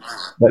lot.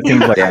 That seems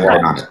like they a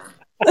aren't lot. on it.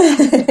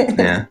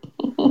 Yeah.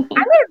 I'm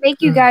gonna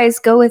make you guys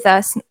go with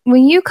us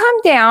when you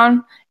come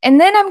down, and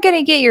then I'm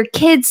gonna get your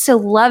kids to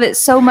love it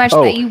so much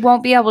Oh. that you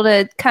won't be able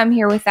to come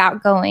here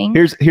without going.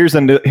 Here's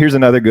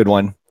another good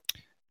one.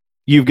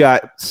 You've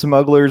got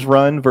Smuggler's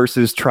Run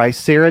versus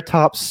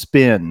Triceratops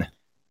Spin.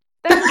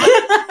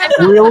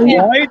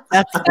 Really?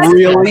 That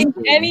Really? doesn't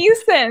make any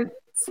sense.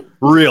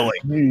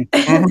 Really?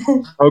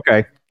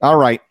 Okay. All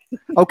right.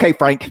 Okay,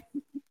 Frank.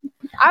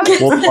 I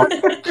was Well,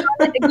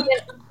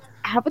 against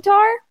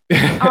Avatar.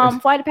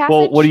 Flight of Passage.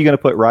 well, what are you going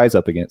to put Rise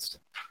up against?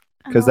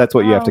 Because that's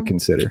what you have to know.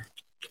 consider.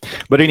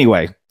 But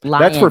anyway,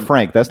 that's for Lion.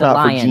 Frank. That's The not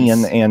Lions. for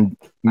Gian and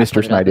Mr.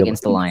 Put it up Snidely.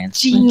 against the Lions.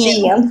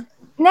 GM.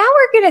 Now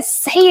we're gonna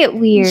say it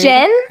weird.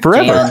 Jen.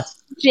 Forever.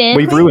 Jen.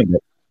 We've ruined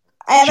it.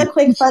 I have a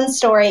quick fun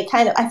story.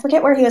 I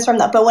forget where he was from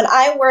though, but when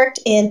I worked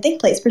in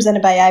Think Place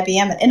presented by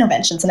IBM at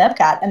Innoventions in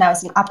Epcot, and I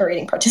was an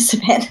operating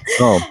participant.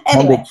 Oh,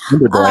 Anyway,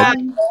 Underdog.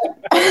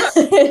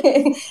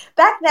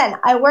 back then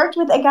I worked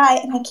with a guy,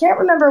 and I can't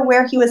remember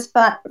where he was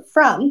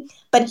from,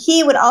 but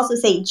he would also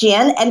say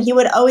Jan, and he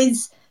would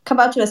always come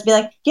up to us and be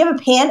like, do you have a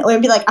pen? Or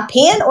we'd be like, a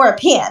pen or a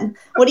pen?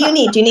 What do you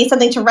need? Do you need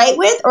something to write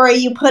with, or are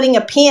you putting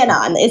a pen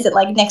on? Is it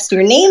like next to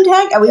your name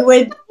tag? And we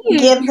would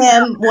give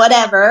him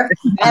whatever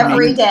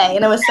every day,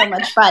 and it was so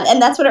much fun. And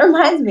that's what it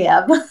reminds me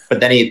of. But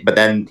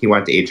then he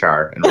went to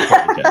HR and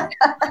reported Jen.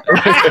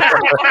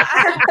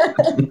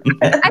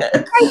 I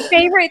think my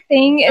favorite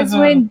thing is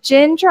when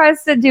Jen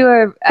tries to do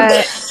a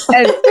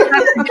accident.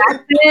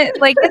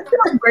 Like, it's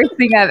the worst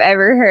thing I've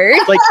ever heard.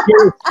 Like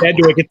Gary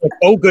Sedgwick, it's like,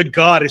 oh good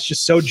God, it's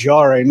just so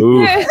jarring.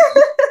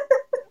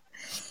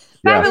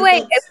 By the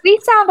way, we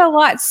sound a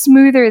lot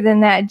smoother than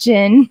that,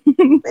 Jen.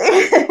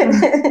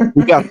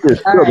 We got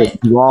this sort of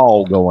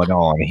drawl going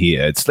on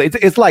here.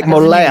 It's like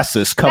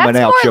molasses coming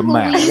out your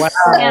mouth.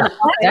 That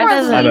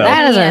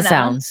doesn't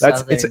sound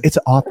It's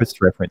an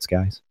Office reference,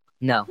 guys.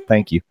 No.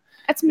 Thank you.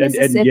 That's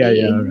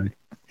Mississippi. all right.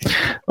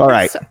 All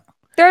right.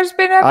 There's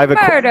been I have a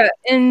a murder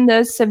in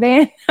the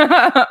savannah.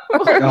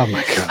 Oh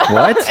my God.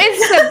 What?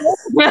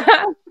 It's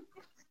savannah.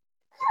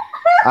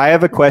 I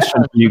have a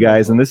question for you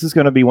guys, and this is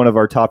going to be one of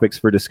our topics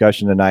for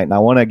discussion tonight, and I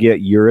want to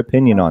get your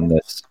opinion on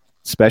this.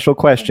 Special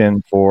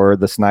question for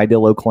the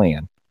Snidillo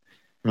clan.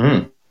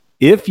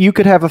 If you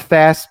could have a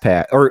fast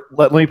pass, or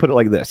let me put it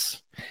like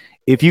this.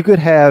 If you could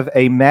have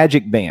a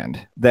magic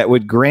band that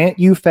would grant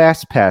you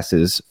fast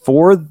passes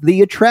for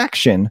the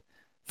attraction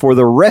for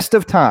the rest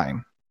of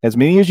time, as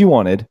many as you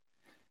wanted,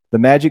 the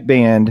magic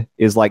band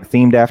is like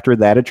themed after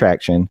that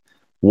attraction.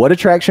 What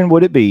attraction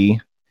would it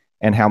be,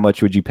 and how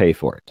much would you pay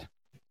for it?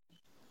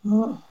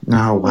 Oh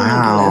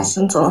wow, that's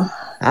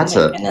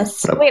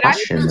a Wait,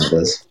 question. That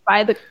is.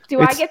 Do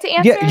I get to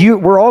answer? Yeah,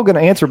 we're all going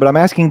to answer, but I'm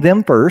asking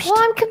them first. Well,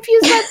 I'm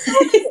confused.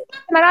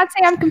 Can I not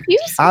say I'm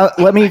confused?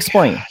 Let me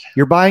explain.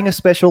 You're buying a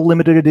special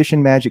limited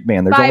edition magic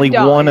band. There's only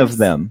one of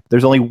them.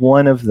 There's only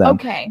one of them.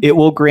 Okay. It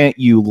will grant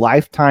you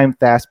lifetime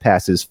fast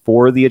passes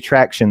for the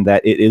attraction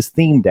that it is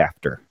themed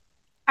after.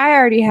 I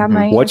already have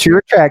my What's your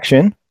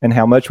attraction, and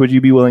how much would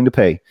you be willing to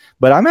pay?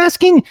 But I'm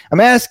asking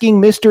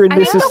Mr. and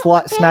Mrs.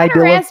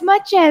 Snidillo. As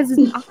much as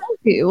I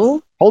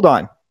do. Hold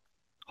on.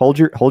 Hold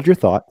your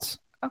thoughts.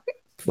 Okay.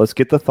 Let's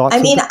get the thoughts.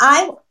 I mean,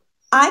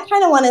 I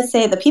kind of want to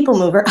say the People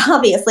Mover,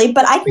 obviously,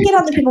 but I can get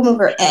on the People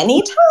Mover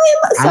anytime.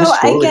 So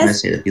I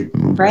guess,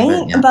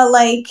 right? Yeah. But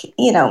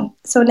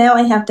so now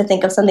I have to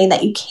think of something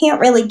that you can't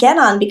really get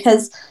on,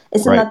 because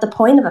isn't that the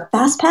point of a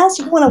fast pass?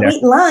 You want to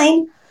wait in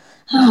line.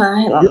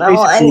 I don't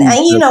know.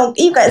 And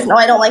you guys know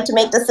I don't like to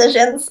make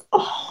decisions.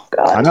 Oh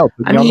God. I know.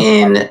 I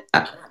mean,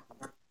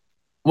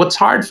 what's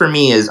hard for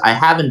me is I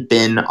haven't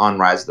been on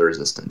Rise of the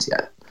Resistance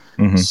yet.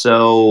 Mm-hmm.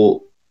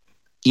 So,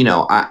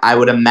 I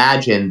would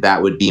imagine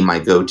that would be my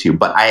go-to.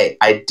 But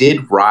I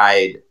did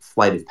ride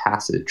Flight of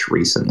Passage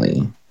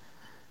recently,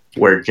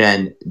 where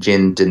Jen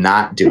did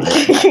not do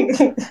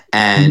it.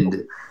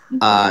 And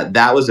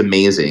that was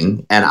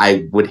amazing. And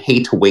I would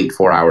hate to wait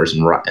 4 hours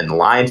in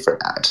line for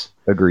that.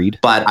 Agreed.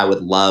 But I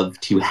would love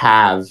to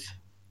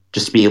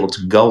just be able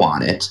to go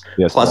on it.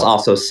 Yes, Plus,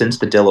 also, since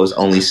the Dillos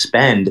only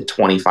spend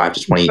 25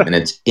 to 28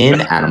 minutes in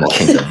Animal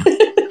Kingdom,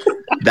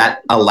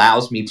 that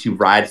allows me to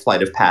ride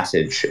Flight of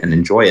Passage and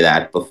enjoy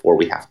that before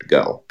we have to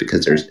go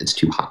because it's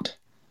too hot.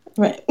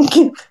 Right.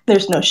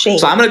 There's no shame.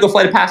 So I'm going to go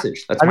Flight of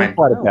Passage. That's mine.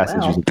 Flight of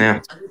Passage. wow. Yeah.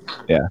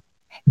 Yeah.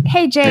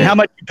 Hey, Jay. And how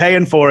much you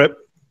paying for it?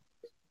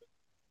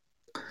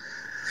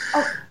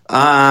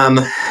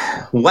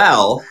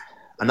 Well,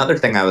 another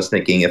thing I was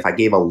thinking, if I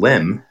gave a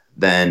limb,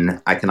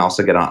 then I can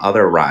also get on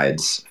other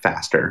rides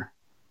faster.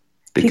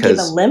 If you give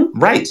a limb?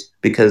 Right.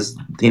 Because,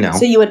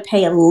 So you would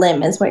pay a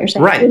limb, is what you're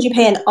saying. Right. Would you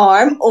pay an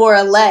arm or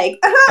a leg?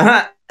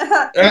 because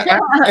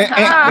if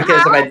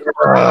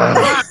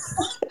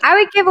I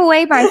would give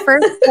away my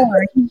first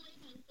board.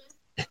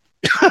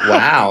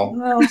 Wow.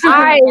 Well,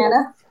 I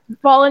Anna.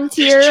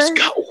 volunteer.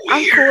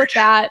 I'm cool with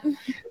that.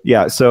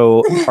 Yeah.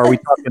 So are we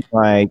talking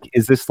like,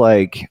 is this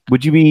like,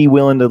 would you be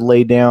willing to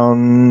lay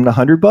down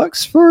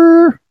 $100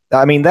 for,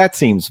 I mean, that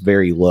seems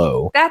very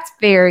low. That's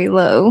very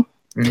low.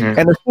 Mhm.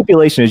 And the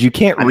stipulation is you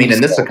can't I mean,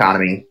 in this resell.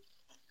 economy.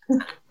 Yeah,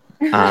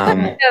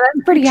 that's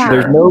pretty high.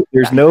 There's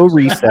no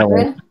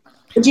reselling.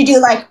 Would you do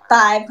like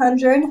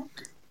 500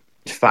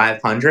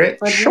 500?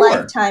 for Sure.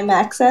 lifetime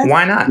access?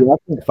 Why not? Yeah, I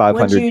think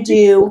 500. Would you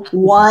do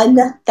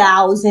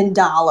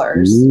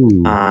 $1,000?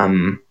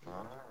 Ooh.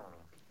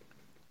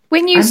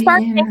 When you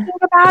start thinking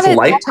about It's a it,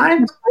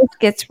 lifetime? it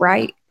gets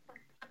right.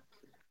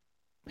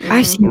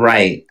 I see.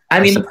 Right. I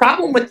mean, the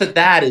problem with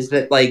that is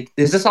that, like,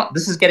 this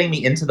is getting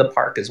me into the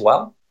park as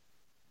well?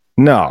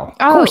 No,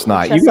 of course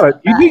not. You just got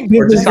on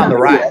Or just on the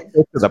ride?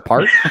 to the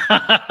park.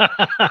 Yeah,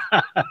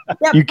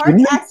 You park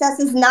kidding? access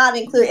is not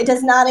included. It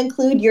does not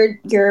include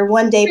your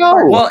 1 day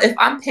park. Well, if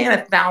I'm paying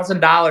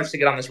 $1,000 to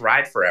get on this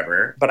ride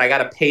forever, but I got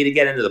to pay to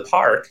get into the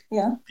park,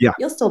 Yeah. Yeah.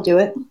 You'll still do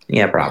it.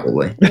 yeah,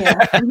 probably. Yeah.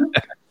 All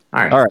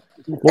right. All right.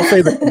 We'll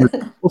say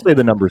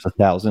the number's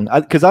 1,000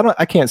 because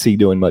I can't see you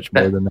doing much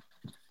more than that.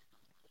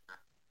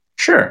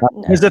 Sure.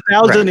 Because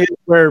 1,000 is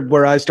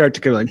where I start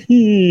to go like,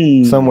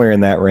 Somewhere in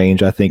that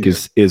range, I think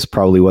is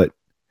probably what.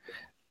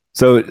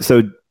 So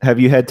have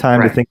you had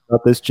time to think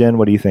about this, Jen?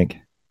 What do you think?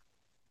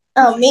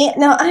 Oh, me?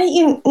 No,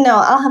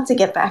 I'll have to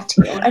get back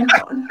to you. I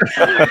don't.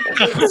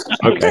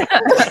 Okay.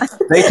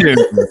 Stay tuned.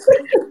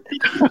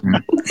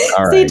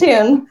 All Stay right.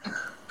 tuned.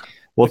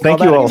 Well, thank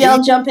you all. Maybe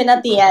I'll jump in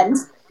at the end.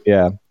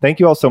 Yeah.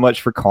 Thank you all so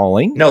much for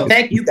calling. No,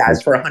 thank you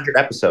guys for 100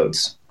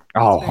 episodes.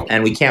 Oh,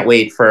 And we can't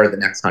wait for the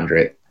next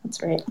 100. That's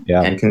right.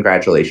 yeah. And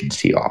congratulations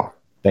to you all.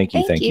 Thank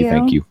you. Thank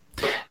Thank you.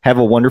 you. Have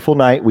a wonderful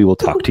night. We will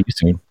talk to you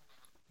soon. You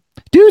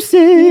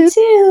Deuces.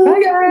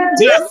 too.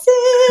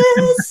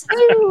 Deuces.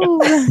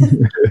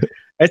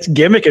 That's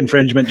gimmick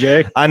infringement,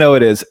 Jay. I know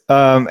it is.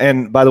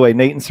 And by the way,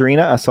 Nate and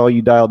Serena, I saw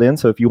you dialed in.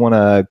 So if you want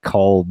to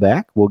call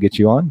back, we'll get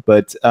you on.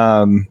 But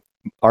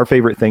our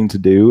favorite thing to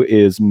do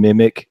is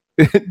mimic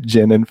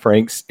Jen and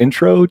Frank's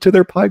intro to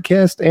their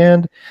podcast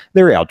and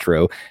their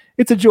outro.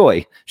 It's a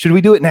joy. Should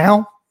we do it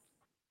now?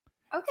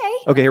 Okay.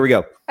 Okay, here we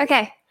go.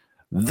 Okay.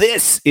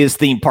 This is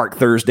Theme Park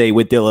Thursday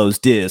with Dillo's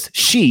Diz.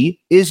 She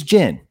is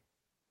Jen.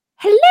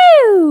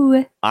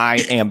 Hello. I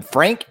am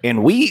Frank,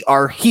 and we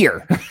are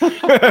here.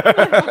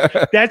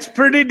 That's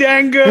pretty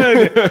dang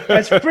good.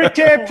 That's pretty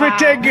good.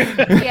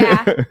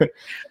 Yeah.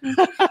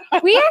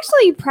 We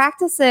actually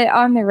practice it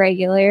on the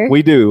regular.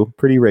 We do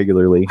pretty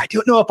regularly. I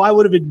don't know if I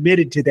would have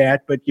admitted to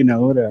that, but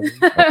whatever.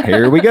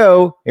 Here we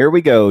go.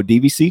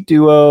 DVC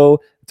duo.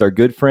 It's our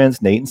good friends,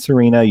 Nate and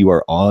Serena. You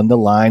are on the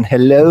line.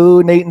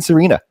 Hello, Nate and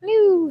Serena.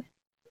 Hello.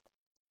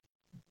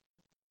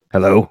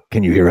 Hello.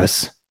 Can you hear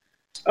us?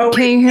 Oh,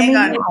 Can wait, you hear hang me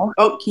on. now?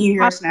 Oh, can you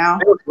hear us now?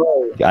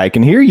 I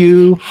can hear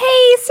you.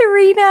 Hey,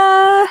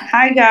 Serena.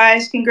 Hi,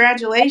 guys.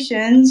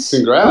 Congratulations.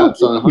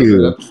 Congrats on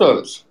 100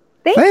 episodes.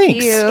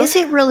 Thank you. Is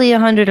it really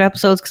 100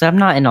 episodes? Because I'm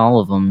not in all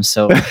of them.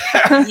 So You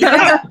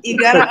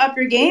gotta up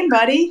your game,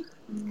 buddy.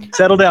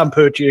 Settle down,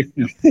 Poochie.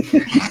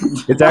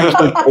 It's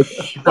actually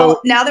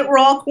Well, now that we're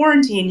all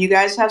quarantined, you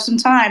guys have some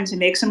time to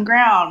make some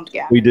ground.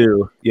 Yeah. we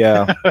do.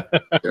 Yeah.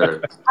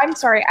 I'm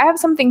sorry. I have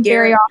something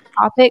very Garrett.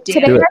 off topic. Do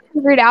Today it. I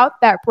figured out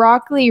that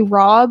broccoli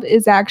Rob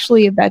is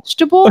actually a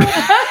vegetable.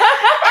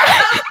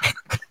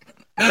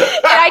 And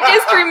I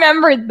just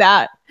remembered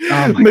that.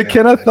 Oh my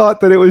McKenna thought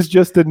that it was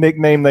just a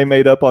nickname they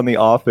made up on The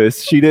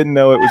Office. She didn't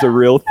know it was a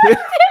real thing.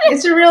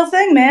 It's a real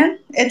thing, man.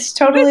 It's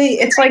totally,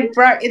 it's like,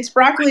 it's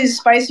broccoli's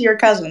spicier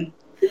cousin.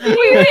 We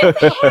had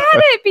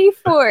it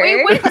before.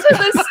 We went to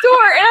the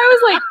store and I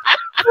was like,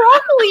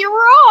 broccoli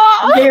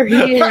Rob. There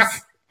he is.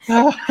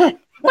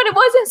 But it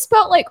wasn't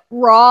spelled like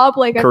Rob,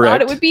 like I Correct.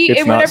 thought it would be. It's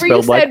and not whenever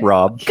spelled you like said,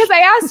 Rob. because I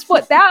asked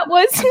what that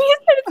was, and you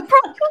said it's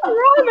broccoli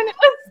Rob, and it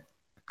was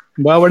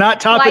Well, we're not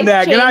topping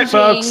that. Good night,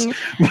 folks.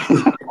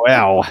 life-changing.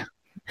 Wow.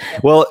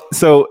 Well,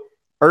 so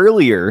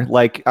earlier,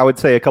 like I would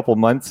say a couple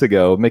months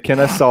ago,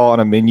 McKenna saw on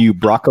a menu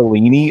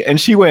broccolini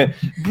and she went,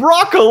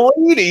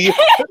 broccolini?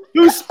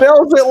 Who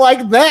spells it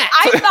like that?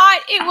 I thought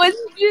it was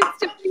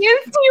just a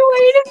fancy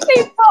way to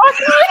say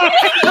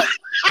broccoli.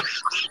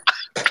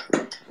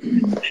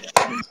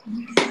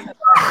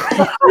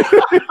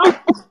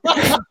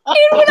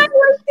 And when I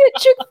worked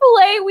at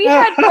Chick-fil-A, we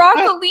had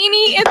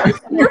broccolini in the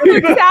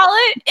superfood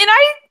salad, and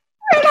I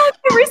read out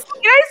the receipt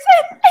and I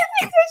said, I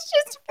think that's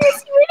just a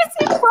fancy way to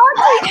say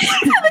broccoli.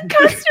 the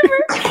customer.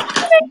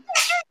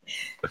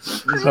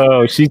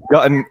 Oh, she's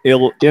gotten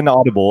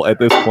inaudible at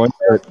this point.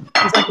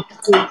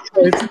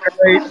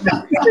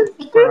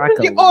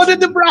 You ordered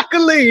the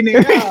broccolini.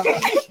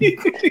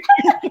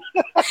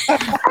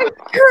 I'm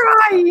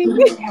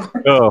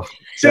crying. Oh,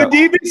 So yeah.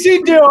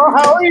 DBC Duo,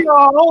 how are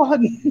y'all?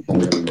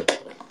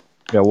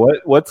 Yeah,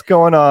 what's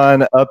going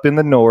on up in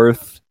the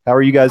north? How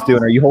are you guys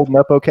doing? Are you holding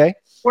up okay?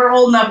 We're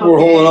holding up. We're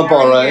okay. holding up How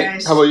all are you right.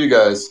 guys? How about you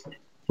guys?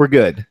 We're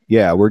good.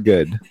 Yeah, we're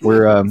good.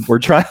 We're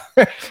trying.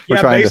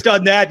 Yeah, based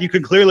on that, you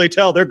can clearly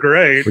tell they're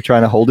great. We're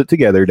trying to hold it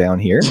together down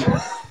here.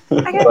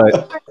 I got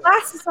But- my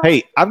glasses on.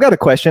 Hey, I've got a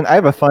question. I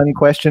have a fun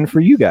question for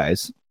you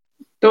guys.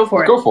 Go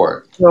for it. Go for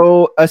it.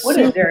 So, What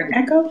is there, an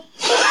echo?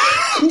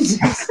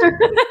 Jesus.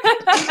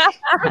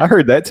 I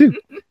heard that too.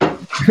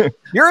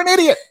 You're an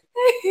idiot.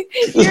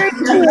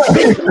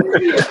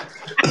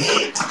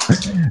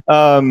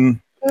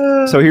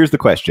 So here's the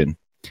question.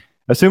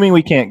 Assuming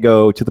we can't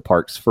go to the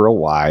parks for a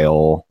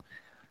while,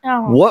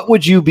 what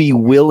would you be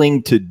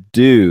willing to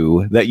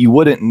do that you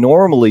wouldn't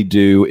normally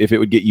do if it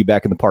would get you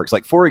back in the parks?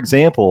 Like, for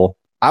example,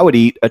 I would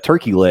eat a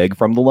turkey leg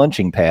from the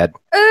lunching pad.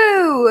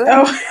 Ooh.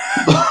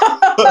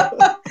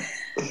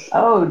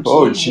 Oh,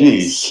 Oh,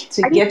 jeez.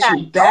 To get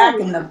you back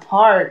in the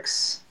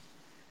parks.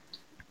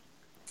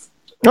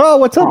 Oh,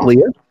 what's up,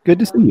 Leah? Good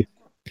to see you.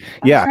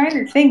 Yeah. I'm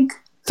trying to think.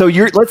 So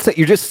let's say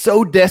you're just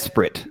so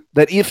desperate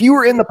that if you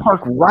were in the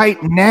park right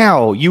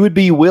now, you would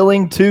be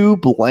willing to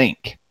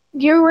blank.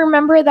 Do you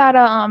remember that?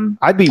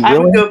 I'd be I would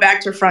willing. go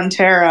back to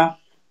Frontera.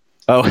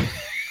 Oh,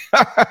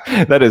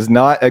 that is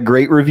not a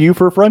great review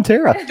for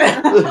Frontera.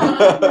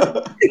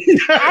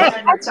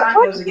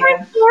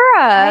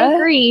 I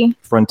agree.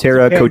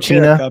 Frontera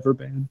Cochina. Cover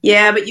band.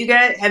 Yeah, but you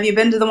guys, have you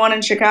been to the one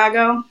in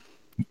Chicago?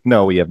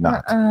 No, we have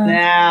not.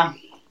 Nah.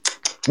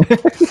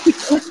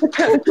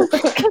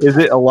 Is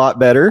it a lot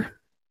better?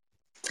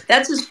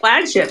 That's his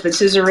flagship. It's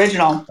his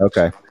original.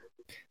 Okay.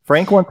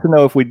 Frank wants to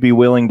know if we'd be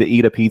willing to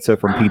eat a pizza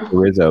from Pizza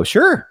Rizzo.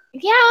 Sure.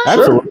 Yeah.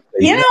 Absolutely.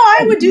 You know,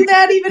 I would do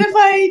that even if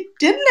I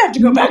didn't have to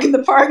go back in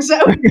the parks.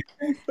 I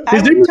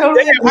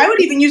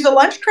would even use a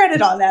lunch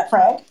credit on that,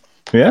 Frank.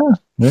 Yeah.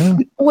 Yeah.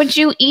 Would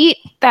you eat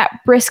that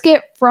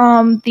brisket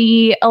from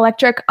the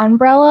electric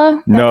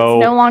umbrella? No.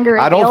 No longer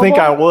I don't think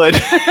I would.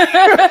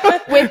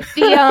 With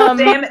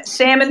the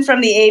salmon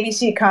from the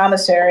ABC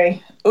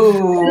commissary.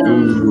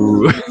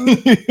 Ooh.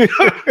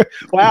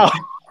 Wow.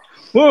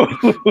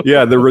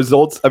 Yeah, the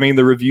results,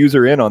 the reviews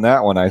are in on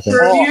that one, I think.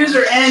 The reviews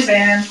are in,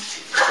 man.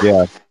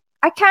 Yeah.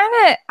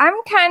 I'm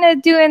kind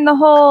of doing the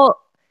whole,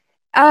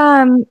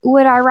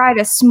 would I ride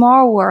a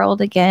Small World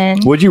again?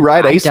 Would you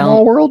ride I a Small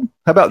don't. World?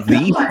 How about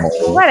the Small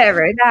World?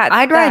 Whatever.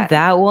 I'd ride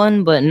that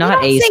one, but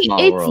not They a say small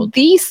it's world.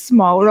 the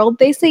small world.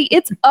 They say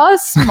it's a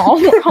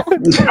small world.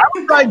 I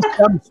would ride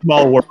some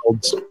small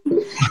worlds.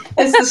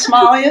 It's the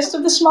smallest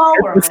of the small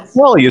The worlds.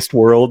 smallest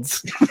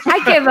worlds.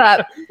 I give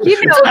up. You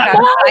know what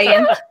I'm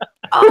saying.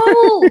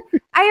 Oh,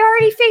 I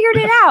already figured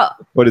it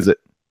out. What is it?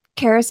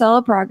 Carousel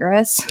of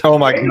Progress. Oh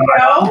my There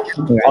God.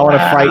 you go. I want to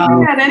fight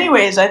you. And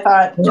anyways, I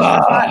thought. just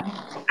for fun.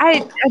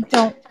 I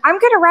don't. I'm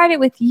gonna ride it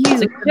with you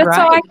just so ride.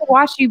 I can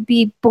watch you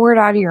be bored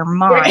out of your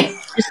mind.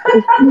 It's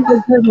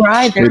a good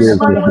ride. It is.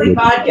 Lovely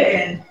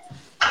vodka in.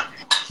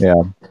 Yeah.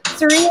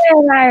 Serena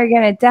and I are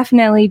gonna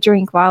definitely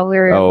drink while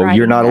we're. Oh, riding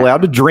you're not that.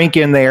 allowed to drink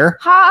in there.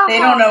 Ha, They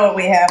ha. don't know what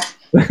we have.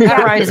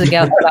 That ride is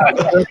against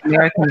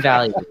American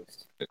values,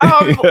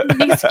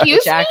 Excuse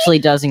which me. actually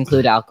does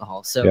include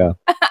alcohol. So Yeah.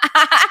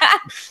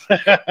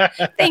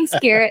 Thanks,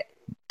 Garrett.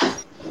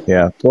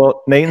 Yeah.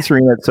 Well, Nate and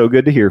Serena, it's so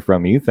good to hear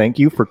from you. Thank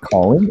you for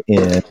calling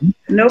in.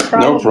 No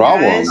problem. No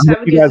problem. Guys. I Have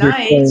hope a you good guys are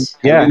night.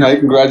 staying- Yeah. Yeah.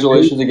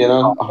 Congratulations again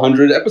on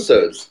 100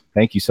 episodes.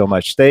 Thank you so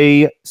much.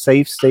 Stay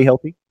safe, stay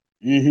healthy.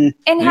 Mm-hmm.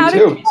 And You how did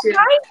too. people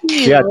find you?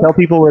 Yeah. Tell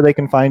people where they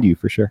can find you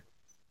for sure.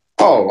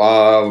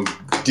 Oh,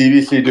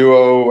 DBC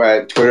Duo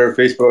at Twitter,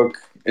 Facebook,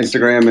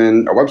 Instagram,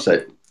 and our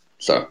website.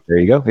 So There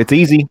you go. It's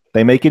easy.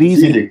 They make it it's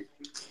easy. easy.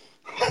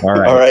 All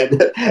right. All right.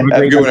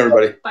 Have a good one,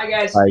 everybody. Bye,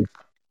 guys. Bye.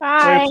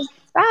 Bye.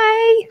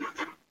 Bye.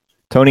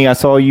 Tony, I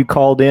saw you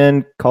called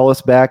in. Call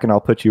us back, and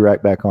I'll put you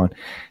right back on.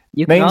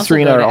 you Nate can and also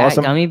Serena go are to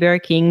awesome. Gummy Bear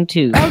King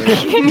too.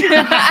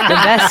 The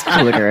best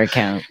Twitter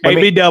account. Let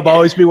me- AB Dub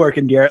always be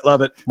working, Garrett.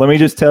 Love it. Let me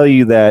just tell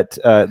you that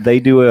they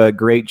do a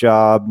great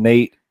job.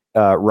 Nate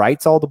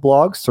writes all the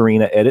blogs.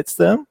 Serena edits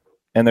them,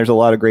 and there's a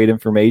lot of great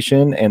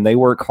information. And they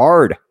work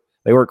hard.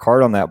 They work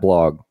hard on that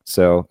blog.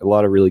 So a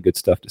lot of really good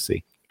stuff to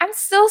see. I'm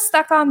still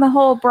stuck on the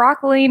whole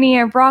broccolini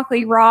and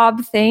broccoli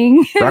Rob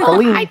thing.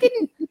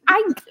 Broccolini.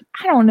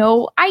 I don't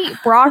know. I eat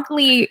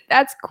broccoli.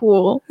 That's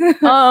cool.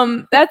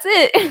 That's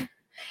it.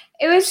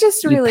 It was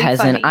just You really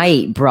peasant, funny. I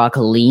eat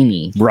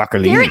broccolini. Garrett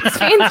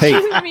Broccolini.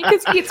 changes me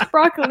because he eats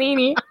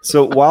broccolini.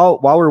 So while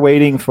we're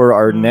waiting for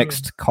our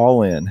next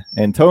call in,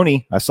 and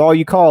Tony, I saw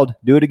you called.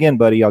 Do it again,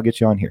 buddy. I'll get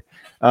you on here.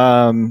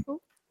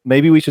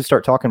 Maybe we should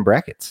start talking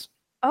brackets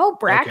Oh,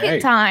 bracket Okay.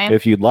 time.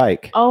 if you'd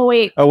like. Oh,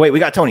 wait. Oh, wait, we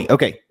got Tony.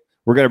 Okay.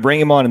 We're going to bring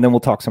him on and then we'll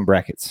talk some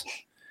brackets.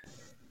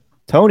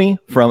 Tony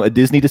from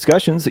Disney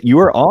Discussions, you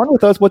are on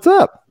with us. What's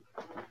up?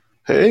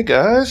 Hey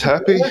guys,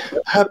 happy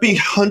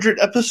 100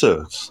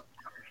 episodes.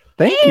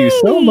 Thank you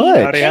so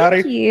much.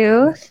 Thank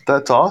you.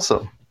 That's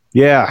awesome.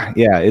 Yeah,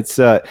 it's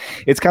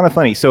kind of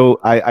funny. So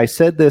I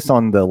said this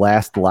on the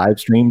last live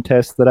stream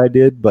test that I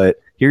did, but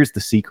here's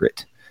the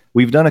secret.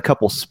 We've done a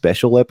couple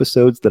special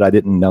episodes that I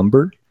didn't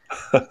number.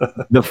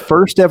 The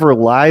first ever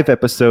live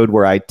episode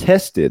where I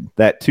tested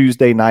that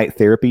Tuesday night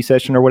therapy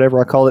session or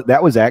whatever I call it,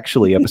 that was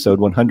actually episode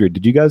 100.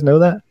 Did you guys know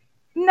that?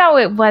 No,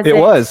 it wasn't. It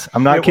was.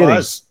 I'm not kidding.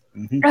 Was.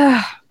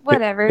 Ugh,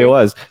 whatever. It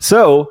was.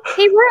 So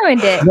He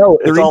ruined it. no,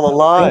 It's all a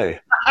lie.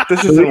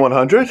 This isn't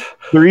 100.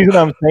 The reason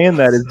I'm saying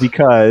that is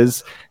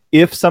because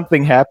if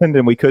something happened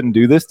and we couldn't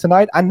do this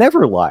tonight, I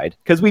never lied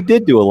because we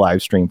did do a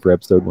live stream for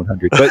episode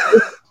 100. But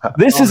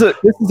this is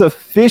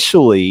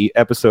officially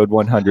episode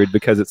 100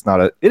 because it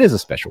is a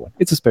special one.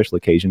 It's a special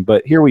occasion.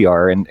 But here we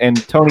are,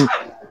 and Tony,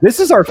 this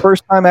is our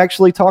first time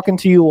actually talking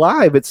to you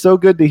live. It's so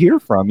good to hear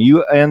from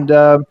you, and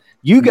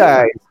you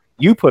guys.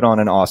 You put on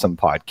an awesome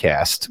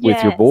podcast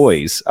with your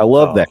boys. I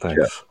love that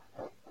show.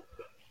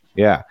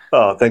 Yeah.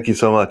 Oh, thank you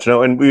so much.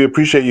 No, and we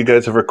appreciate you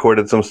guys have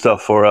recorded some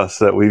stuff for us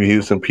that we've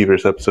used in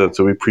Peter's episode.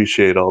 So we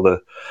appreciate all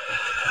the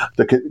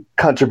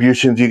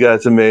contributions you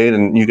guys have made,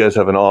 and you guys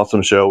have an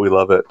awesome show. We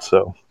love it.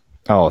 So.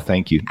 Oh,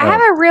 thank you. I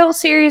have a real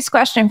serious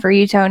question for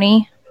you,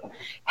 Tony.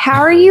 How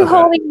are you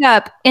holding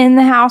up in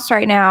the house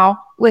right now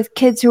with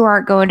kids who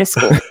aren't going to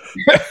school?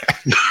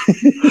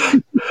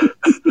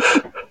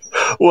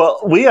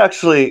 Well, we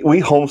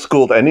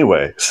homeschooled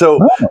anyway, so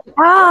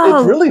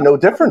it's really no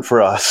different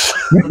for us.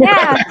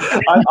 Yeah.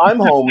 I'm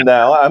home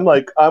now.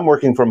 I'm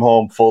working from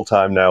home full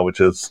time now, which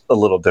is a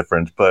little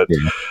different. But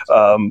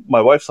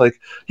my wife's like,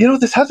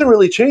 this hasn't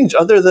really changed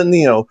other than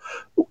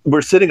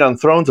we're sitting on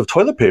thrones of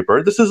toilet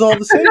paper. This is all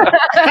the same.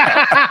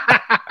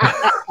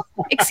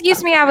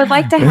 Excuse me, I would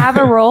like to have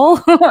a roll.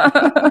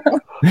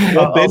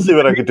 I'll see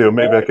what I could do.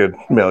 Maybe I could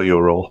mail you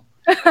a roll.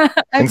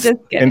 I'm just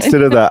kidding.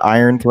 Instead of the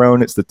iron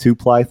throne, it's the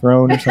 2-ply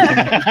throne or something.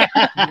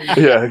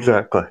 Yeah,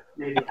 exactly.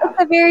 That's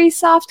a very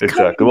soft.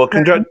 Exactly. Well,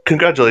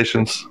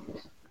 congratulations.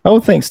 Oh,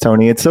 thanks,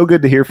 Tony. It's so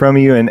good to hear from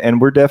you,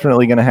 and we're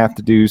definitely going to have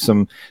to do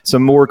some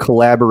more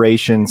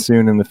collaboration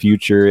soon in the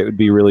future. It would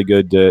be really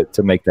good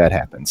to make that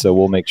happen. So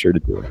we'll make sure to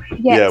do it.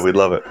 Yes. Yeah, we'd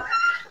love it.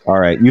 All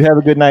right. You have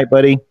a good night,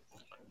 buddy.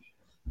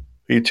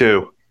 You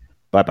too.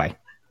 Bye-bye.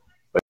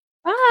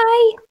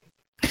 Bye.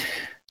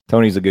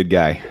 Tony's a good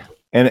guy.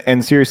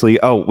 And seriously,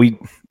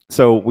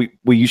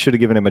 you should have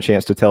given him a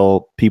chance to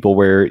tell people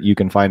where you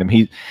can find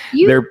him.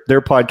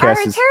 Their podcast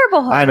are a is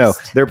terrible host. I know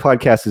their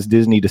podcast is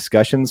Disney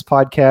Discussions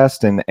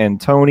Podcast, and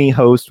Tony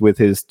hosts with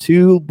his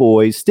two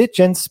boys, Stitch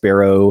and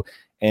Sparrow,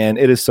 and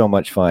it is so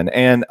much fun.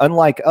 And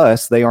unlike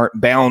us, they aren't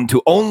bound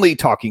to only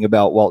talking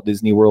about Walt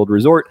Disney World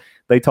Resort.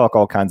 They talk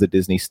all kinds of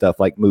Disney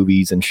stuff like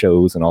movies and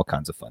shows and all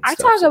kinds of fun I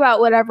stuff. talk about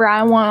whatever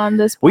I want on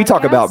this podcast. We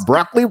talk about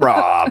Broccoli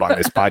Rob on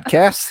this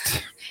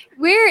podcast.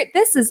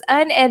 This is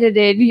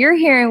unedited. You're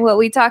hearing what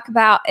we talk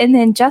about, and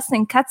then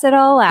Justin cuts it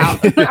all out.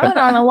 I went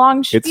on a long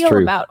It's spiel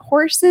true. about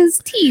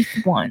horses' teeth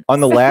once. On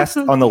the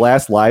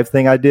last live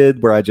thing I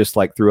did, where I just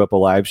threw up a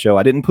live show,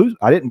 I didn't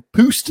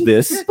post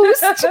this.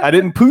 I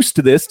didn't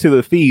post this to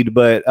the feed,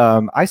 but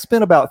I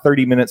spent about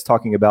 30 minutes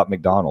talking about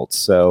McDonald's.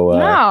 So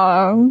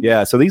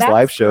yeah, so these that's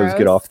live shows get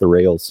gross. off the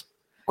rails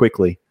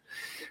quickly.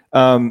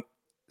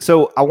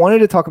 So I wanted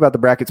to talk about the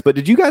brackets, but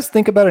did you guys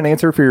think about an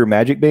answer for your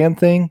Magic Band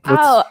thing?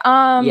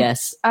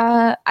 Yes.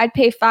 I'd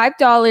pay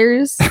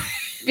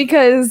 $5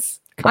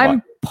 because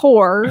I'm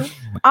poor.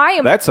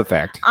 That's a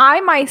fact. I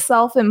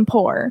myself am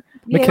poor.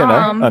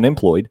 McKenna,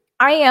 unemployed.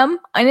 I am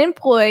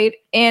unemployed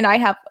and I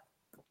have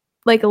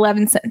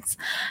 11 cents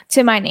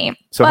to my name.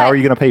 So how are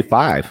you going to pay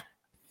 $5?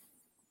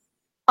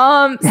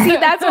 See,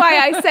 that's why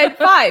I said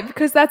 5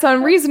 because that's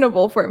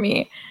unreasonable for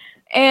me.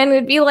 And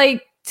it'd be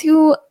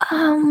to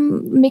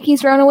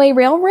Mickey's Runaway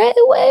Railway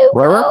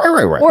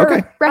Right. or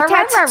Okay.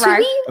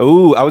 Ratatouille.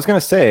 Oh, I was going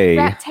to say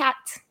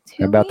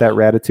Ratatouille. about that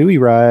Ratatouille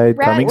ride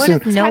coming What soon.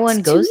 if no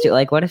one goes to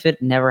it? What if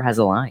it never has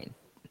a line?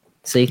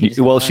 So you can just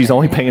go she's on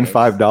only it. paying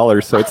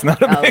 $5, so it's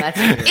not a Oh, big. that's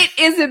It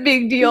is a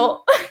big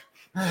deal.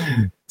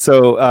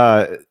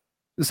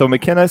 So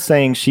McKenna's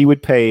saying she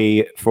would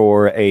pay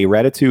for a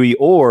Ratatouille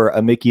or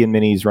a Mickey and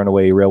Minnie's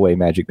Runaway Railway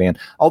Magic Band.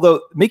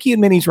 Although Mickey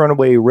and Minnie's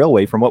Runaway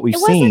Railway, from what we've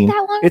seen,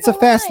 it's a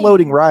fast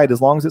loading ride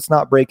as long as it's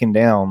not breaking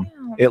down.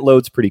 It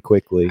loads pretty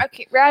quickly.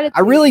 Okay, Ratatouille.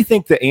 I really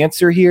think the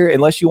answer here,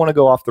 unless you want to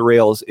go off the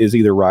rails, is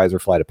either Rise or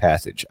Flight of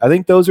Passage. I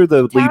think those are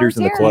the leaders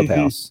in the Terror.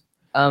 clubhouse.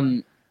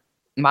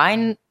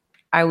 Mine,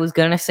 I was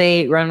gonna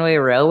say Runaway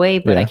Railway,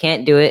 but Yeah. I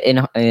can't do it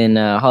in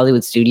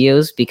Hollywood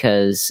Studios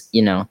because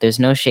there's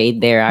no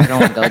shade there. I don't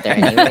want to go there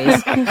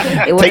anyways.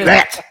 Take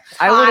that.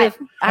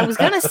 I was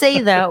gonna say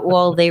that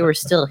while they were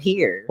still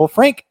here. Well,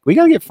 Frank, we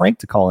got to get Frank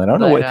to call in. I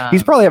don't know But, what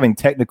he's probably having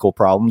technical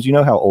problems. You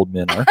know how old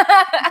men are.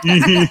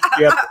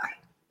 Yep.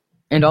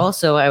 And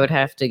also, I would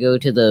have to go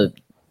to the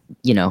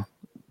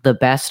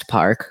best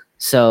park.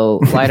 So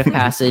Flight of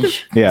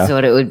Passage Yeah. is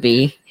what it would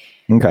be.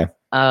 Okay.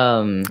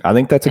 I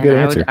think that's a good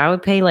answer. I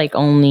would pay like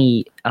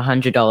only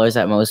 $100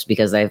 at most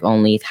because I've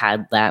only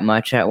had that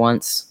much at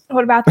once.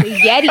 What about the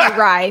Yeti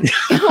ride?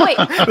 Wait,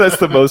 That's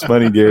the most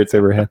money Garrett's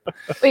ever had.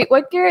 wait,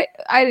 what, Garrett?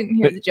 I didn't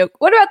hear the joke.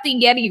 What about the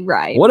Yeti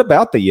ride? What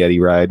about the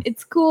Yeti ride?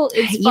 It's cool.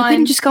 It's You fun.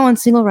 can just go on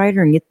single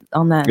rider and get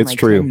on that in It's like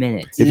true. 10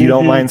 minutes. If you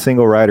don't mind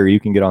single rider, you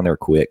can get on there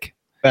quick.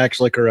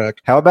 Actually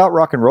correct. How about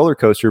Rock and Roller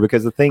Coaster?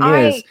 Because the thing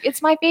is,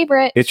 It's my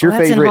favorite. it's your Well,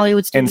 that's in favorite.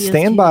 Hollywood And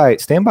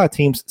Studios, standby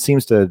teams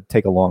seems to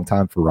take a long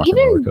time for Rock and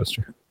Even- Roller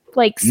Coaster.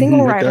 Like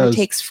single it rider does.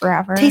 takes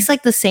forever. It takes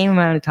like the same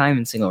amount of time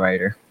in single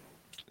rider.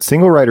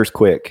 Single rider's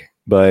quick,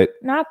 but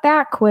Not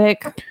that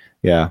quick.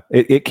 yeah,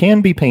 it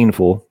can be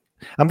painful.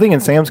 I'm thinking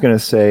Sam's going to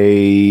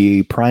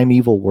say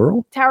Primeval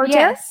World. Tower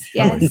Yes,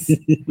 yes.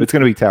 It's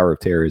going to be Tower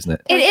of Terror, isn't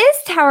it? It is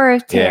Tower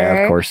of Terror.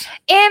 Yeah, of course.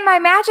 And my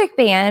magic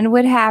band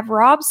would have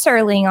Rob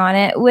Serling on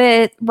it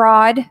with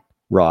Rod.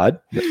 Rod.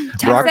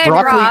 said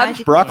Rob.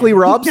 Broccoli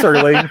Rob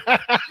Serling.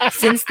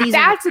 Since these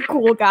That's a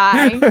cool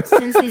guy.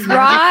 since these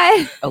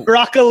Rod.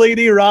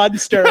 Broccolini Rod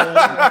Sterling.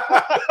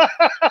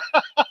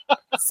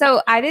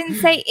 So I didn't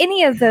say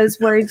any of those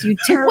words, you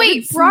turds.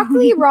 Wait,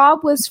 Broccoli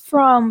Rob was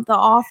from The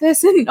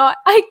Office and not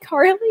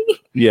iCarly?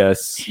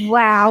 Yes.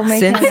 Wow.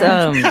 since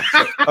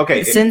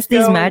Okay. since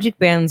these magic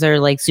bands are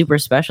like super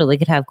special, they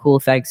could have cool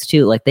effects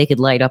too. Like they could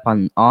light up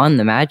on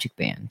the magic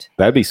band.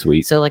 That'd be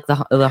sweet. So like the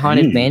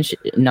haunted mansion,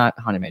 not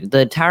haunted mansion,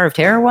 the Tower of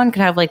Terror one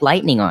could have like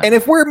lightning on it. And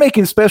if we're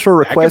making special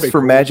requests be for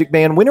cool. Magic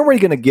Band, when are we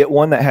going to get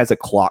one that has a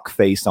clock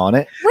face on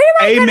it? When am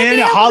I gonna Amen.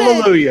 be able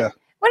Hallelujah.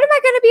 When am I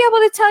going to be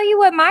able to tell you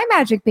what my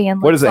magic band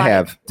looks What does it like?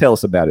 have? Tell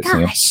us about it,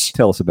 Gosh. Sam.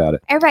 Tell us about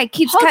it. Everybody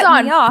keeps Hold cutting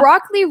on. me off.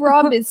 Broccoli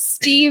Rob is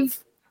Stephen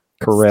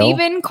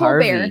Colbert.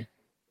 Harvey.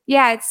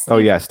 Yeah, it's. Oh,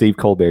 yeah. Steve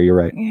Colbert. You're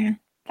right. Yeah,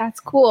 That's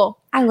cool.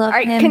 I love All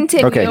right, him.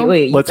 continue. Okay.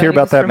 Wait, you Let's thought hear he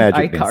about was that from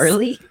magic band.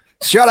 iCarly?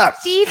 Shut up.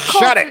 Steve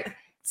Shut Colbert. it.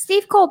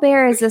 Steve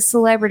Colbert is a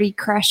celebrity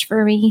crush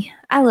for me.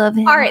 I love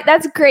him. All right,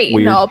 that's great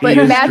Weird. and all, but He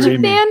is Magic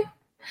dreamy. Band?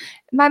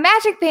 My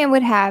magic band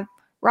would have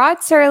Rod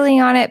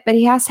Serling on it, but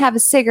he has to have a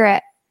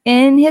cigarette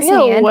in his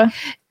hand. Ew.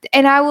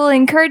 And I will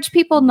encourage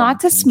people not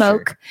to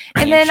smoke.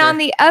 And then on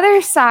the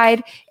other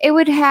side, it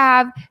would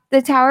have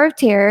the Tower of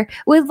Terror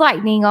with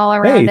lightning all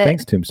around Hey, it.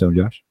 thanks, Tombstone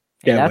Josh.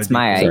 Yeah, Yeah, that's but-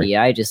 my sorry.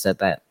 idea. I just said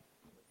that.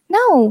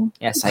 No.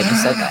 Yes, I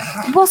just said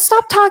that. Well,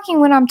 stop talking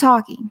when I'm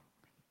talking.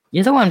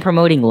 You're the one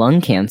promoting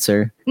lung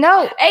cancer.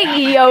 No.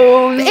 Hey,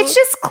 yo. It's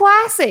just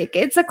classic.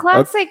 It's a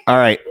classic. All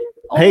right.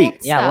 old Hey.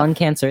 Yeah, stuff. lung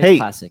cancer is Hey.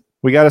 classic.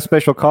 We got a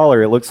special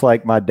caller. It looks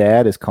like my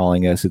dad is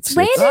calling us. It's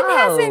Landon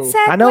hasn't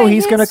said. I know what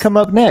he's going to his- come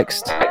up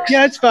next.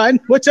 Yeah, it's fine.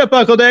 What's up,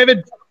 Uncle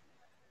David?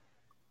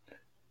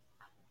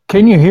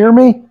 Can you hear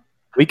me?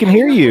 We can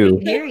hear you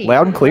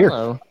loud and clear.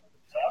 Hello.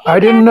 I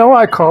didn't know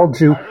I called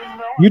you.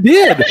 You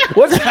did.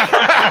 What's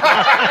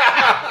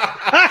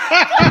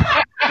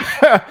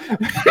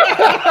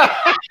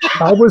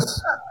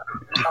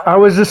I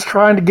was just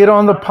trying to get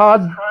on the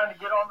podcast,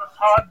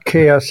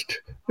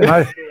 and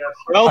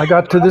I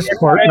got to this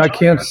part and I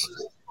can't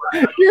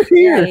You're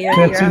here.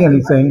 can't see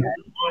anything.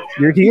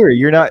 You're here.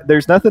 You're not.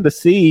 There's nothing to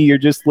see. You're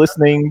just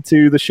listening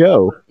to the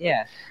show.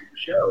 Yeah.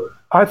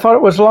 I thought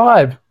it was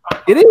live.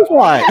 It is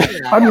live.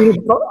 I mean,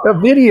 a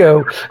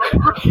video.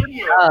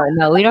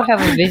 No, we don't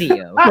have a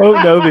video.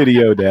 No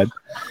video, Dad.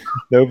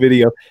 No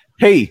video.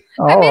 Hey,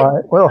 All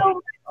right.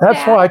 Well,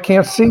 that's why I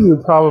can't see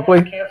you.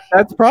 Probably.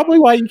 that's probably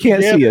why you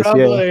can't see us.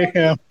 probably,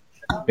 yeah.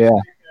 Yeah.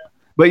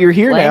 But you're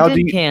here now. Landon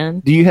Do you, can.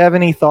 do you have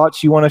any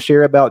thoughts you want to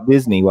share about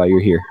Disney while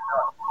you're here?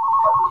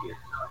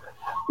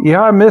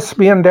 Yeah, I miss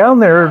being down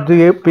there. Do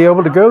you be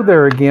able to go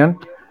there again?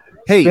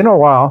 Hey, Been a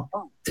while.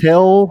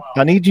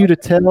 I need you to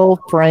tell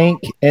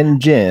Frank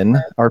and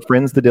Jen, our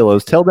friends the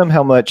Dillos, tell them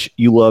how much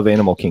you love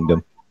Animal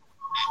Kingdom.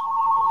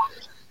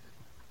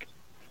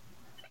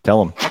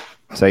 Tell them.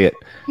 Say it.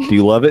 Do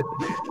you love it?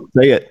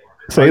 Say it.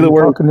 Say Are the you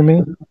word. talking to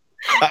me?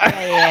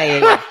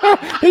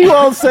 He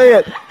won't say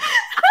it.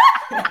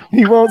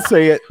 He won't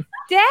say it.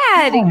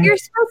 Dad, you're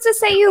supposed to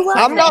say you love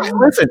I'm not. it.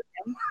 Listen,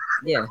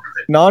 Yeah.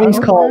 Nani's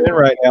calling in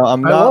right now.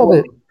 I'm I not. love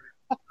it.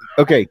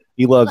 Okay,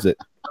 he loves it.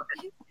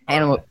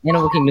 Animal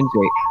Kingdom's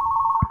great.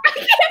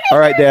 All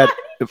right, Dad.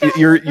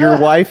 Your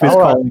wife is All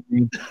right. calling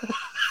me.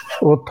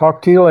 We'll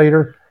talk to you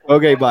later.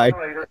 Okay, bye.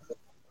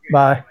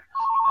 Bye.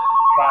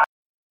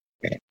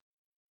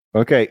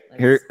 Okay,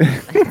 here.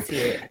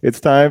 It's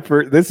time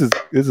for this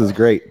is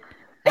great.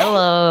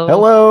 Hello.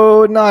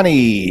 Hello,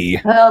 Nani.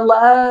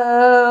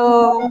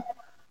 Hello,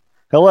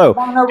 Hello.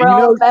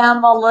 Monorail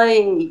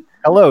family.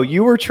 Hello.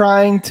 You were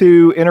trying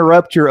to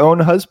interrupt your own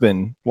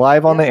husband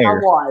live on the Yes, I air.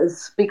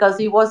 was because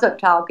he wasn't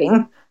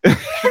talking.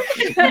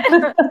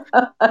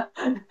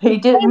 He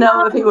didn't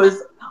know if he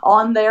was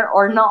on there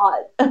or not.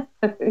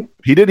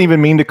 He didn't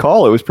even mean to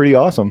call. It was pretty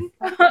awesome.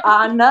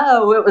 I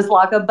know it was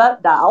like a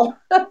butt dial.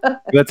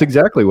 That's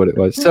exactly what it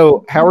was.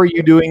 So, how are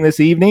you doing this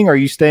evening? Are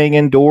you staying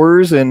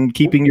indoors and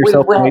keeping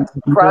yourself we away went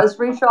from people?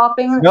 grocery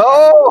shopping.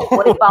 No!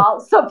 We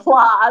bought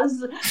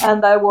supplies,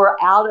 and they were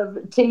out of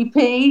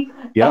TP.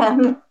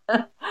 Yep.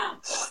 And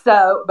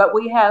so, but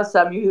we have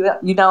some. You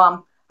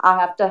know, I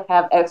have to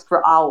have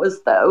extra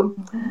hours, though.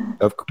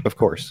 Of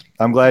course.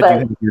 I'm glad But- you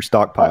have your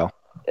stockpile.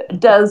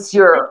 Does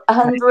your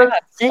 100th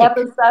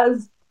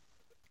episodes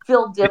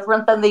feel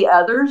different than the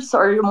others?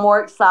 Are you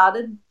more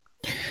excited?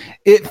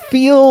 It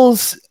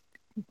feels,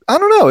 I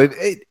don't know.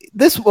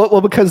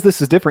 Because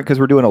this is different because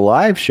we're doing a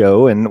live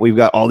show and we've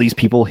got all these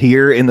people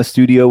here in the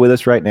studio with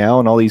us right now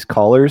and all these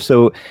callers.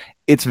 So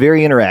it's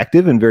very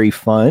interactive and very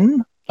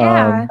fun.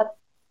 Yeah.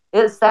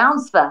 It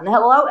sounds fun.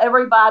 Hello,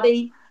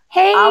 everybody.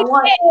 Hey.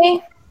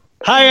 Hey.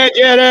 Hi, Aunt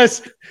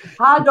Janice.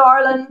 Hi,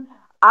 darling.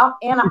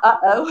 And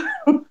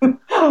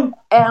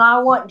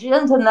I want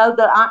Jen to know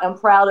that I am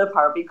proud of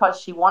her because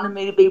she wanted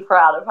me to be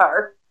proud of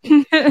her.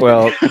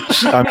 Well,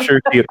 I'm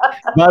sure you.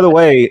 By the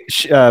way,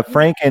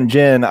 Frank and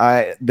Jen,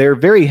 they're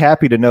very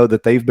happy to know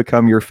that they've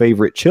become your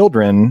favorite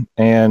children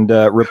and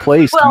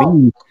replaced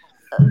me.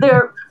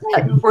 They're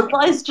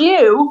replaced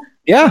you.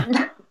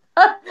 Yeah.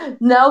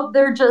 No,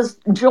 they're just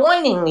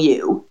joining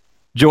you.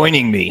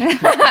 Joining me.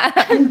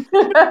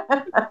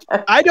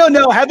 I don't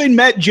know. Having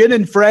met Jen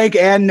and Frank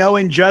and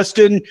knowing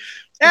Justin,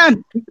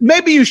 and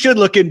maybe you should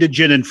look into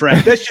Jen and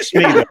Frank. That's just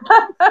me. Though.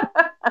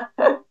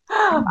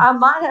 I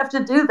might have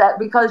to do that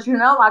because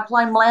I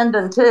claim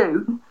Landon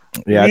too.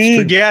 Yeah,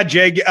 yeah,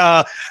 Jay.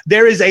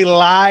 There is a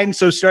line,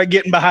 so start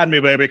getting behind me,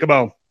 baby. Come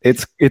on.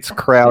 It's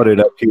crowded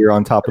up here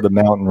on top of the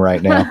mountain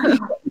right now.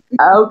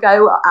 Okay,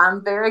 well,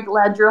 I'm very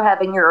glad you're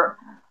having your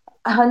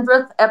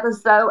 100th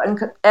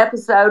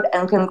episode,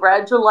 and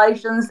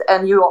congratulations!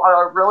 And you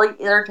are really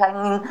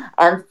entertaining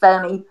and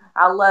funny.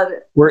 I love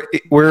it. We're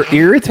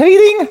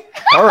irritating.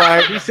 All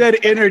right, he said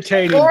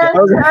entertaining.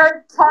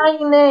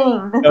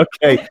 Entertaining.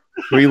 Okay,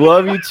 we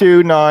love you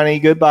too, Nani.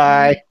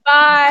 Goodbye.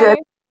 Bye.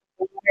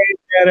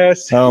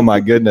 Oh my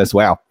goodness!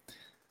 Wow.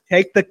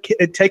 Take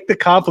the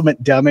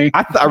compliment, dummy.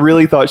 I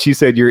really thought she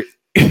said you're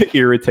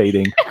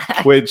irritating,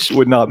 which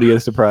would not be a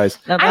surprise.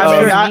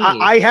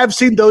 I have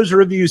seen those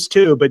reviews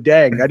too, but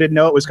dang, I didn't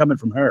know it was coming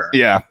from her.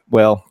 Yeah,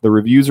 well, the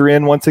reviews are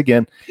in once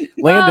again.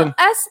 Landon,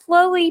 Well, us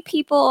lowly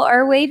people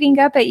are waving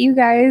up at you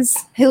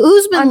guys.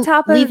 Who's been on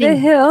top of the leaving-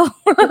 hill?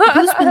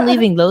 Who's been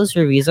leaving those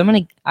reviews?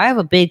 I have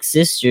a big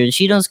sister and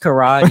she knows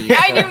karate.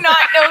 I do not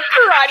know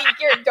karate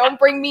gear. Don't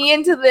bring me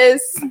into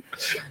this.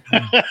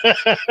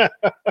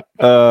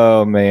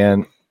 oh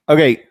man.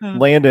 Okay,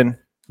 Landon,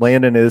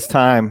 it is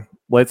time.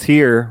 Let's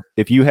hear,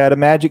 if you had a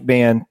magic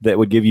band that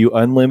would give you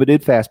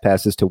unlimited fast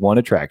passes to one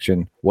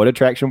attraction, what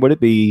attraction would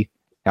it be?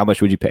 How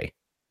much would you pay?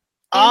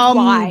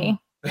 Why?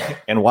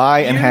 And why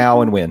and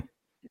how and when?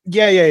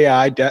 Yeah.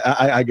 I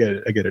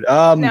get it.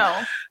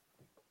 No.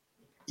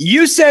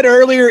 You said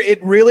earlier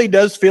it really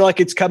does feel like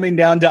it's coming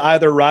down to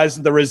either Rise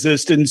of the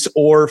Resistance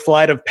or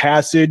Flight of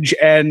Passage.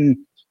 And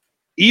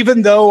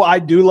even though I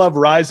do love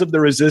Rise of the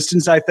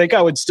Resistance, I think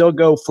I would still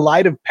go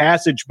Flight of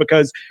Passage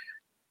because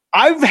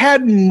I've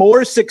had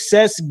more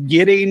success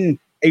getting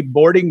a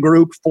boarding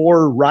group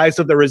for Rise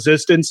of the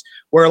Resistance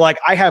where like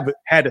I have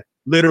had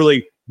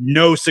literally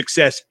no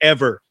success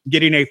ever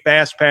getting a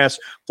fast pass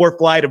for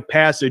Flight of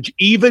Passage,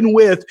 even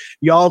with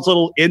y'all's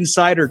little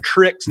insider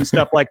tricks and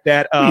stuff like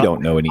that. You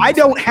don't know any. I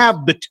don't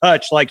have the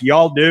touch like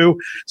y'all do.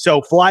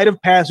 So Flight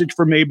of Passage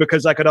for me,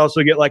 because I could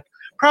also get like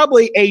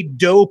probably a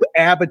dope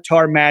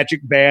Avatar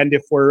magic band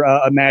if we're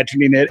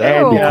imagining it.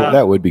 That would be cool.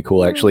 That would be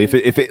cool, actually.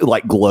 If it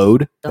like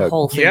glowed, the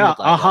whole thing.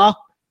 Yeah,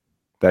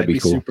 that'd be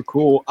cool. Super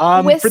cool.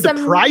 With for the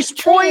some price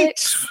point.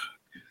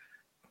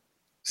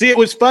 See, it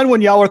was fun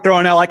when y'all were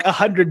throwing out like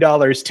 $100,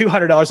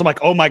 $200. I'm like,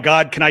 oh my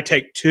God, can I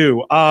take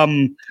two?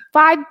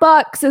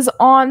 $5 is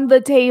on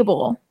the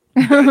table.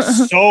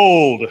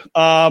 Sold.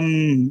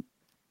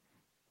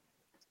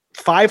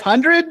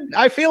 500,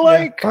 I feel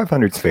like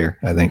 500's fair,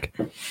 I think.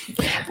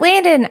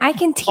 Landon, I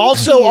can teach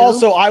also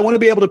you. I want to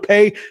be able to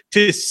pay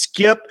to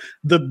skip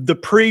the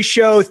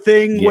pre-show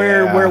thing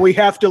where we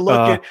have to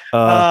look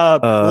at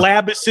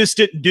lab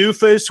assistant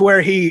Doofus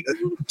where he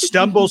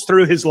stumbles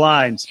through his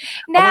lines.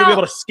 I want to be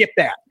able to skip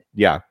that.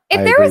 Yeah.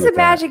 If there was a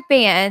magic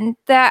band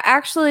that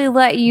actually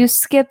let you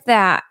skip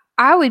that,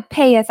 I would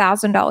pay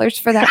 $1,000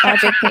 for that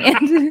magic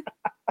band.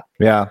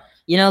 Yeah.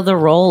 You know, the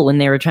role when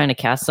they were trying to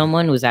cast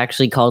someone was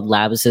actually called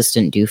Lab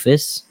Assistant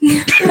Doofus.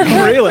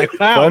 Really?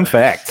 Wow. Fun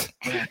fact.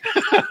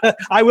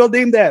 I will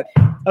deem that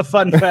a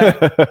fun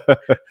fact.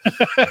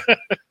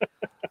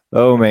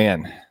 Oh,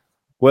 man.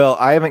 Well,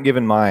 I haven't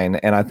given mine,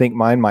 and I think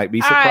mine might be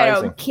surprising.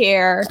 I don't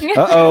care.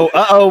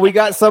 Uh-oh. We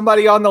got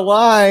somebody on the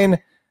line.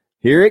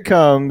 Here it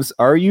comes.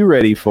 Are you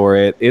ready for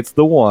it? It's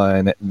the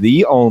one,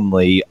 the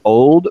only,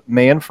 Old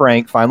Man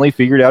Frank finally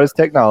figured out his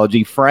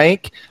technology.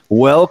 Frank,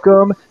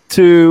 welcome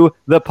to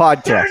the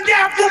podcast.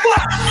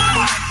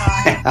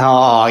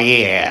 Oh,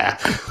 yeah.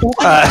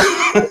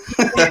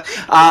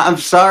 I'm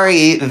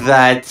sorry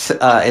that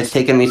it's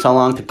taken me so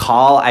long to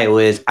call. I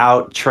was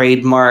out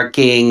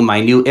trademarking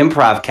my new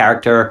improv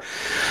character,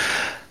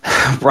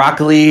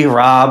 Broccoli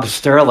Rob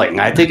Sterling.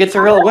 I think it's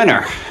a real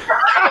winner.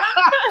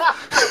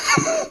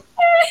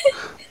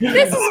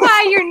 This is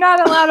why you're not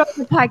allowed on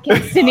the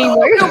podcast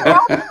anymore.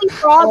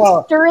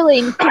 Rob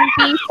Sterling can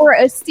be for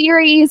a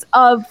series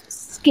of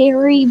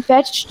scary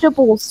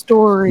vegetable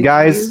stories.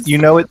 Guys, you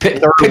know it's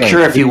Sterling. Picture,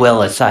 if you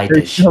will, a side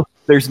dish.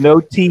 There's no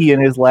T in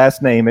his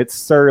last name. It's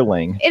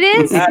Sterling. It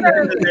is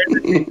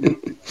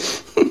Sterling.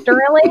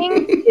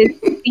 Sterling is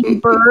the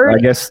bird. I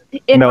guess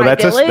in no. my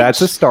That's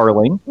village. a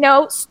starling.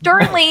 No,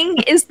 Sterling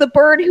is the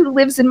bird who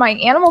lives in my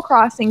Animal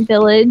Crossing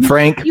village.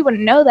 Frank, you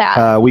wouldn't know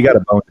that. We got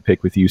a bone to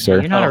pick with you, sir.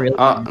 You're not a real.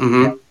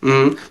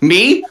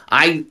 Me?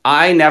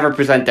 I never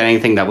present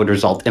anything that would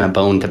result in a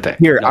bone to pick.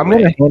 Here, No I'm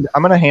way.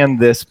 gonna hand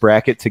this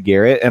bracket to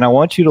Garrett, and I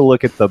want you to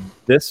look at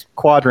this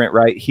quadrant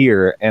right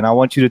here, and I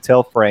want you to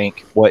tell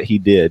Frank what he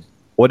did.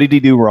 What did he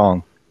do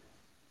wrong?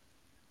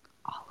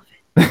 All of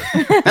it.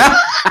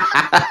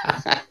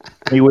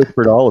 He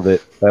whispered all of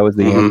it. That was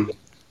the answer.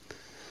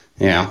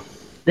 Yeah.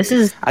 This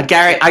is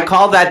Garrett. I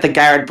call that the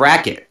Garrett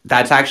bracket.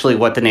 That's actually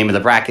what the name of the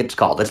bracket's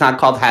called. It's not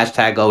called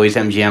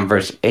 #AlwaysMGM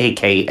versus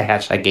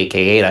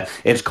 #AKAda.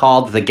 It's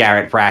called the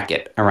Garrett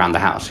bracket around the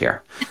house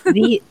here.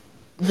 the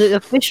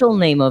official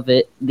name of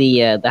it, the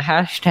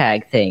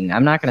hashtag thing.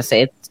 I'm not gonna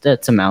say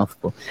it's a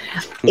mouthful.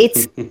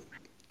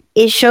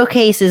 It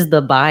showcases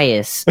the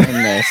bias in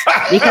this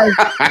because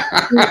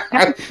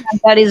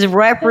that is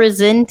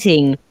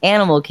representing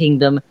Animal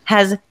Kingdom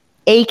is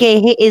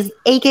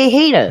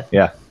AKAda.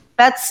 Yeah,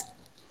 that's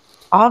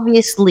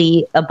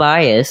obviously a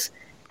bias.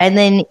 And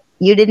then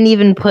you didn't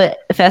even put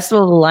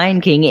Festival of the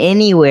Lion King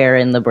anywhere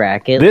in the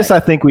bracket. This I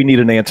think we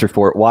need an answer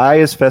for it. Why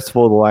is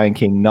Festival of the Lion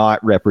King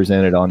not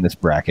represented on this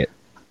bracket?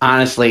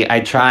 Honestly, I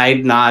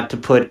tried not to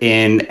put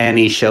in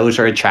any shows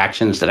or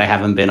attractions that I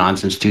haven't been on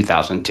since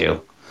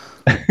 2002.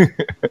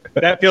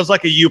 That feels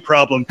like a you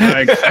problem,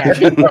 Frank.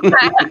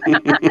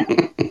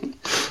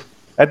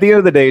 At the end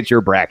of the day, it's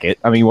your bracket.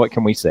 I mean, what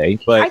can we say?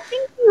 But I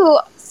think you.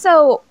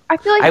 So I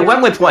feel like I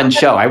went with one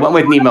show. I went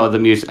with Nemo the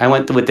music. I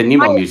went with the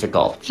Nemo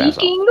musical.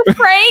 Speaking of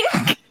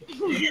Frank,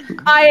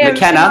 I am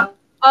McKenna.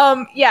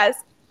 Yes.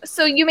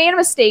 So you made a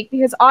mistake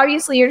because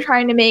obviously you're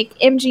trying to make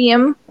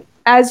MGM,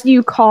 as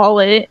you call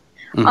it,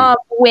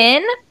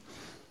 win,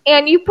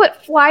 and you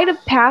put Flight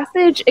of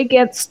Passage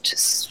against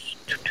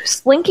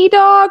Slinky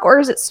Dog, or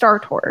is it Star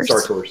Tours?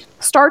 Star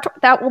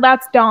Tours.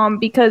 That's dumb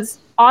because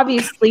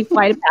obviously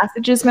Flight of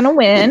Passage is gonna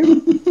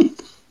win.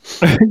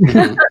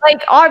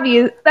 Like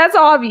obvious. That's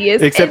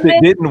obvious. except And it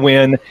then- didn't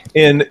win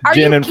in Are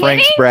Jen you and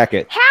Frank's kidding?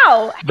 bracket.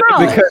 How?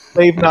 Because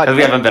they've not.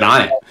 We haven't been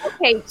on it.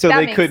 Okay, So that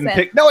they makes couldn't sense.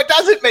 pick. No, it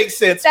doesn't make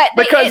sense That-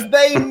 because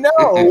they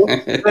know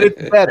that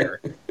it's better.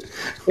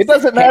 It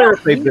doesn't matter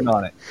if they've been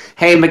on it.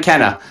 Hey,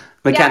 McKenna,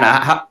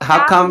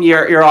 how come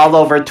you're all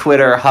over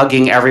Twitter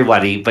hugging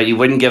everybody, but you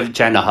wouldn't give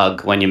Jen a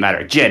hug when you met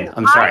her? Jen,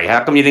 I'm sorry.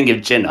 How come you didn't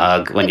give Jen a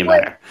hug when you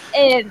met her?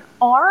 An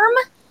arm.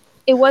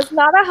 It was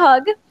not a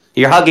hug.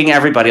 You're hugging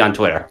everybody on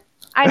Twitter.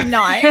 I'm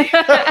not.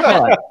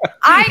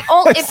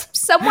 If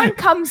someone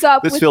comes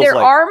up This with feels their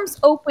like- arms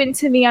open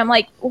to me, I'm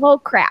like, well,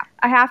 crap,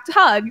 I have to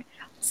hug.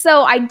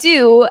 So I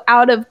do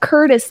out of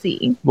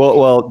courtesy.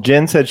 Well,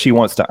 Jen said she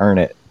wants to earn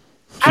it.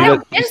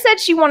 Jen said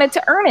she wanted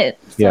to earn it.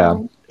 Yeah.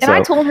 And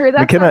I told her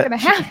that's McKenna- not going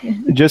to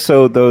happen. Just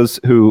so those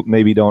who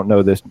maybe don't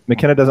know this,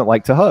 McKenna doesn't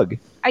like to hug,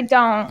 I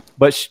don't.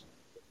 but she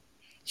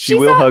She's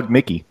will a- hug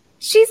Mickey.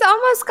 She's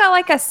almost got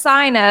like a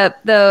sign up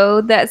though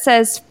that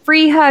says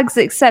free hugs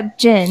except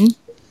Jen.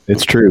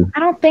 It's true. I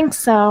don't think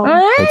so.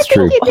 That's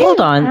true.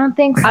 Hold on. I don't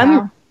think so.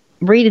 I'm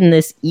reading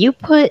this. You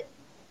put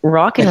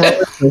Rock and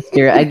Roller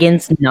Coaster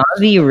against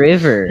Navi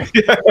River.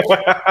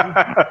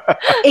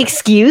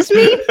 Excuse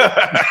me?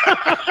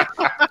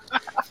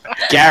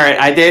 Garrett,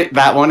 I did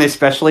that one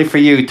especially for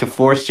you to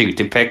force you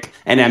to pick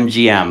an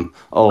MGM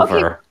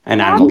over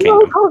an Animal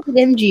Kingdom. Called it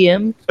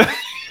MGM.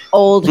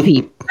 Old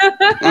people.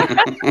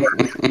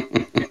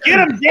 Get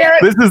him,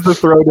 Garrett. This is the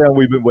throwdown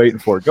we've been waiting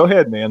for. Go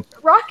ahead, man.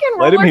 Rock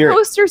and Let him Roller hear it.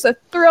 Coaster's a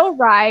thrill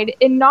ride,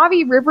 and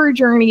Navi River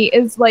Journey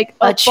is like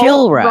A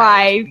chill boat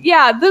ride.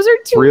 Yeah, those are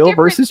two Thrill different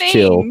versus things.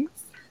 chill.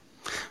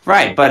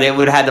 Right, but it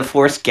would have had to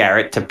force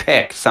Garrett to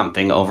pick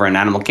something over an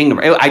Animal Kingdom.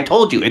 I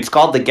told you, it's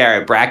called the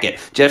Garrett bracket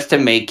just to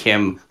make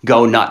him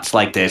go nuts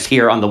like this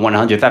here on the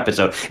 100th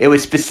episode. It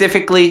was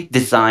specifically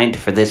designed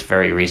for this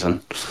very reason.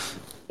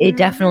 It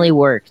definitely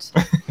worked.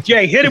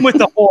 Jay, hit him with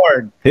the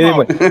horn. Hit him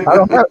with-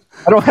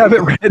 I don't have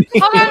it ready.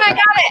 Hold on,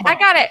 I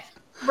got it.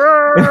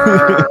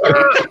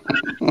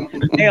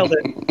 Nailed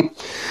it.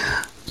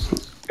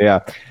 Yeah.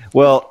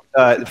 Well,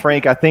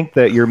 Frank, I think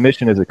that your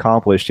mission is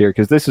accomplished here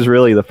because this is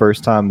really the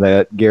first time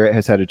that Garrett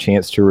has had a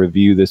chance to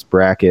review this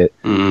bracket.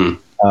 But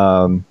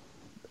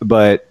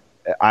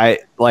I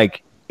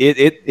like it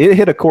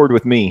hit a chord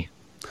with me.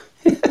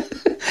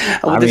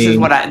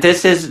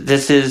 This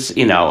is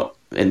you know,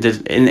 and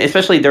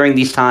especially during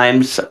these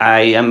times, I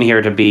am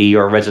here to be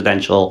your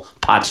residential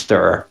pot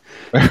stirrer.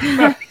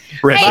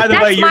 By the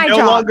way, you're no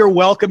longer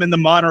welcome in the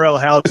Monorail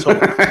household.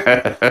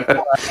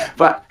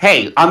 But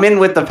hey, I'm in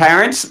with the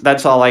parents.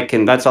 That's all I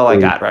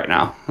got right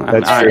now.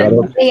 That's All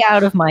true. right. Stay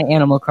out of my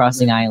Animal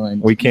Crossing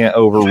island. We can't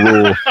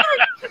overrule.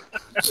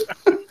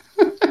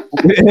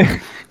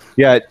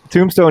 Yeah,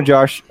 Tombstone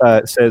Josh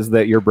says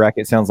that your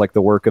bracket sounds like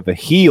the work of a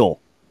heel.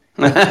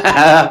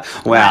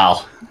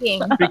 Well,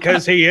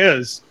 because he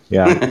is.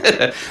 Yeah.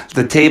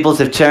 The tables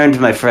have turned,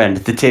 my friend.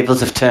 The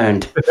tables have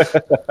turned.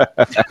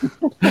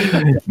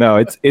 No,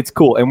 it's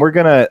cool. And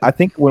I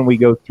think when we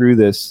go through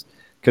this,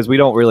 because we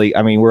don't really,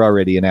 I mean, we're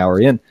already an hour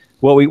in.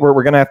 What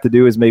we're going to have to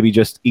do is maybe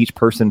just each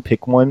person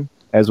pick one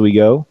as we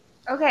go.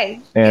 Okay.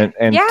 And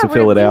yeah, to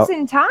fill we're it out.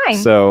 losing time.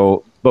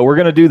 So, but we're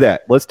going to do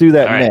that. Let's do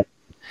that All right. next.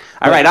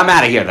 All right, I'm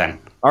out of here then.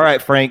 All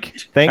right, Frank.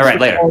 Thanks All right, for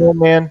later. calling,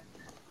 man.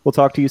 We'll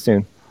talk to you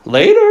soon.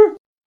 Later.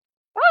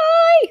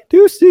 Bye.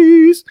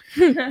 Deuces.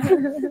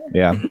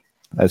 Yeah.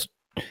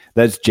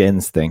 That's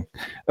Jen's thing.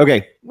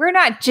 Okay. We're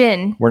not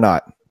Jen. We're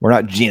not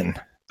Jen.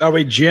 Are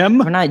we Jim?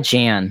 We're not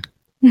Jan.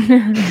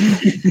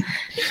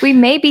 We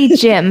may be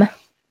Jim.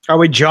 Are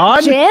we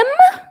John? Jim?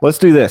 Let's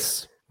do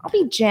this. I'll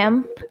be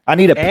Jim. I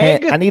need a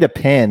Egg? pen. I need a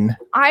pen.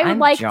 I would I'm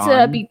like to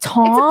John. be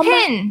Tom. It's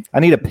a pin. I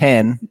need a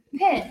pen.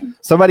 Pin.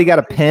 Somebody got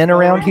a pen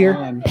around here?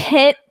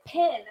 Pin.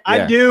 I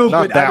Yeah, do,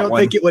 not but I that don't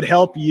one. think it would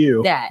help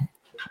you. That.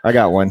 I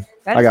got one.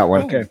 That I is got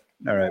one. Okay.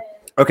 All right.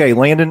 Okay,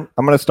 Landon,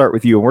 I'm going to start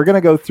with you. And we're going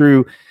to go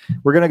through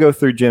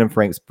Jen and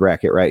Frank's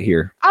bracket right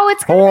here. Oh,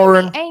 it's gonna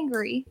Horn. make me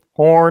angry.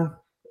 Horn.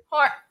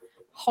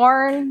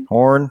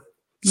 Horn.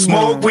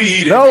 Smoke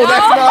weed. No,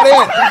 that's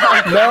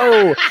not it.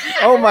 No.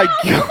 Oh my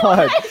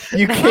God.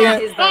 You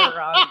can't. Is the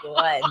wrong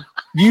one.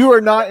 You are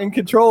not in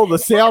control of the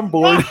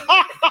soundboard.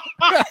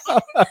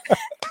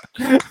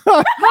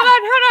 Hold on.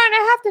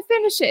 I have to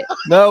finish it.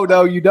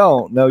 No, you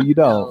don't. No, you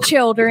don't.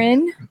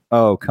 Children.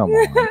 Oh, come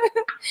on.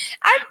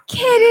 I'm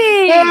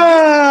kidding.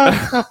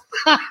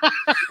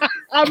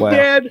 I'm Wow.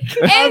 dead.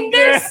 And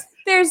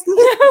there's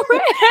no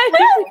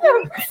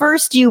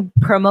First, you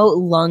promote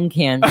lung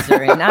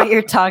cancer, and now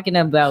you're talking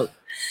about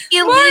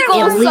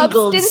Illegal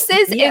Illegal-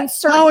 substances yeah. in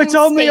certain Oh, it's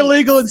only states.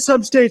 illegal in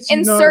some states.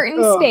 In No. certain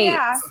Oh. states.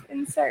 Yeah,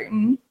 in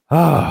certain.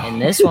 in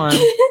this one,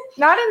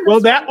 Not in Well,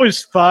 that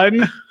was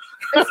fun.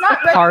 it's not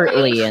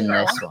partly in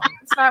recreational. this one.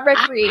 It's not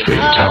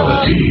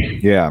recreational.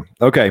 Yeah.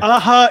 Okay.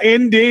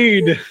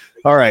 Indeed.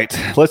 All right.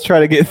 Let's try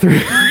to get through.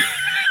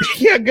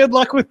 Yeah, good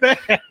luck with that.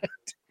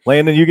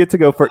 Landon, you get to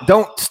go first.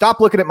 Don't stop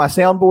looking at my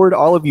soundboard.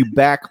 All of you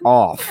back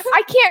off.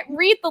 I can't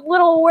read the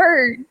little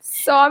words,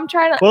 so I'm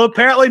trying to. Well,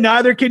 apparently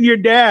neither can your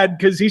dad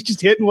because he's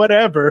just hitting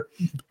whatever.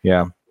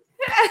 Yeah.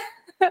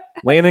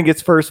 Landon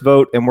gets first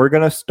vote, and we're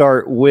going to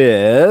start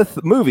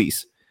with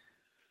movies.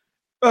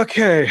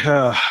 Okay.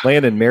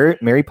 Landon,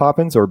 Mary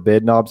Poppins or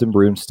Bed Knobs and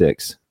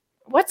Broomsticks?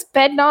 What's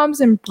bed knobs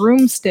and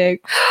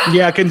broomstick?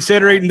 Yeah,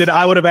 considering that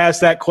I would have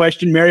asked that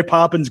question, Mary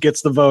Poppins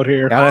gets the vote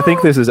here. And I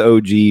think this is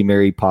OG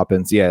Mary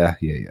Poppins. Yeah.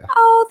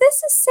 Oh, this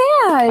is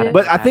sad.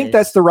 But I think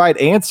that's the right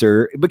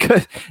answer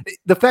because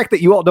the fact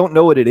that you all don't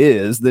know what it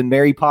is, then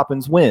Mary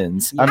Poppins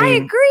wins. I I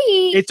mean,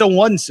 agree. It's a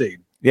one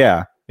seed.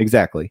 yeah,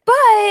 exactly.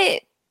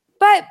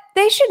 But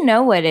they should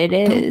know what it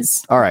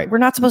is. All right. We're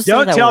not supposed to say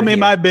Don't that tell word me here.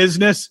 my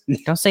business.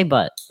 Don't say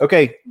but.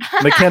 Okay,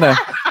 McKenna.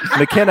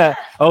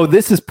 Oh,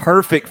 this is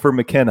perfect for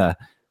McKenna.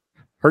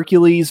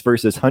 Hercules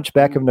versus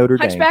Hunchback of Notre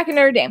Dame. Hunchback of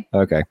Notre Dame.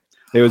 Okay,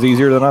 it was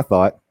easier than I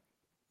thought.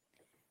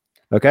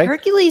 Okay.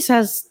 Hercules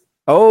has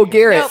Oh,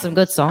 Garrett. some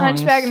good songs.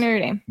 Hunchback of Notre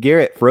Dame.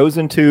 Garrett.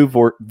 Frozen 2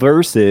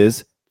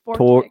 versus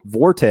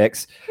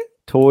Vortex.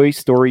 Toy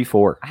Story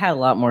 4. I had a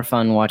lot more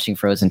fun watching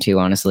Frozen 2,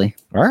 honestly.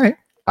 All right.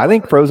 I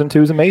think Frozen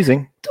 2 is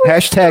amazing.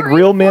 Hashtag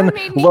real men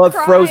love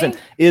Frozen.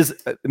 Is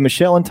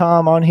Michelle and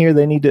Tom on here?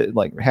 They need to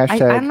like I hashtag.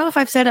 don't know if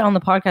I've said it on the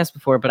podcast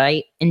before, but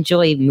I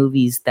enjoy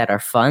movies that are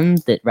fun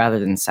rather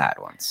than sad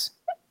ones.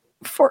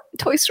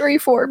 Toy Story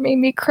 4 made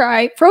me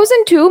cry.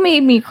 Frozen 2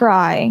 made me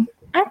cry.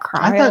 I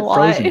cry a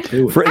lot.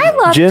 I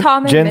love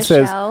Tom and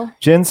Michelle.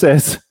 Jen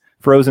says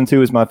Frozen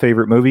 2 is my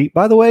favorite movie.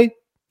 By the way,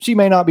 she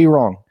may not be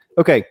wrong.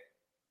 Okay.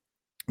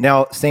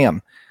 Now,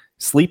 Sam,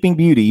 Sleeping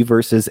Beauty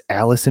versus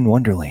Alice in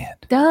Wonderland.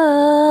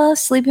 Duh,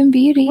 Sleeping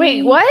Beauty.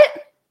 Wait, what?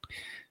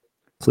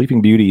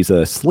 Sleeping Beauty is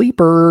a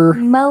sleeper.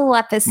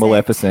 Maleficent.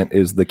 Maleficent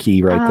is the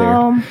key right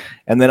Um, there.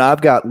 And then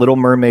I've got Little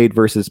Mermaid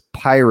versus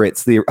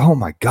Pirates. Oh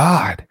my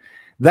God.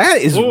 That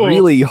is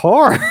really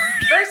hard.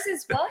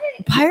 Versus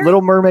what?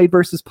 Little Mermaid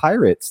versus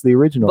Pirates, the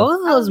original. Both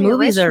of those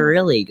movies are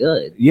really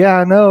good. Yeah,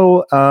 I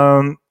know.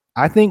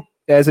 I think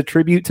as a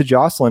tribute to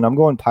Jocelyn, I'm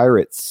going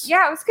Pirates.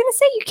 Yeah, I was gonna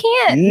say you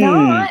can't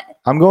not.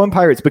 I'm going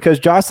Pirates because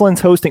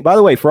Jocelyn's hosting. By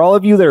the way, for all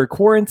of you that are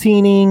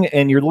quarantining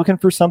and you're looking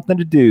for something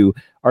to do,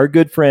 our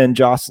good friend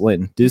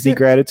Jocelyn, Disney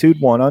Gratitude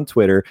 1 on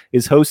Twitter,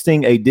 is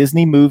hosting a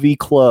Disney Movie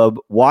Club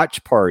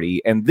watch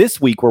party. And this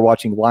week we're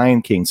watching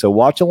Lion King. So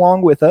watch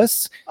along with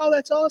us. Oh,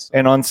 that's awesome.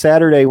 And on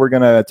Saturday, we're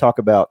going to talk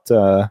about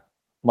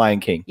Lion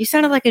King. You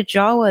sounded like a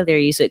Jawa there.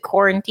 You said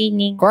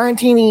quarantining.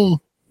 Quarantining.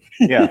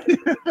 Yeah.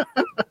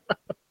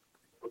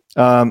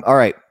 All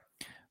right.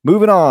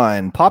 Moving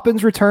on.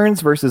 Poppins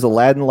Returns versus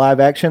Aladdin live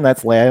action.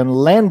 That's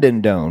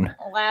Aladdin Dome.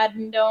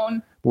 Aladdin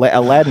Dome.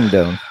 Aladdin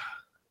Dome.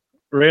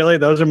 Really?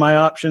 Those are my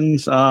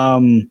options.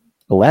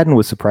 Aladdin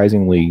was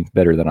surprisingly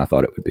better than I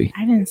thought it would be.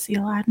 I didn't see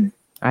Aladdin.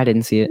 I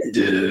didn't see it.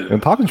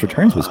 And Poppins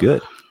Returns was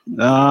good.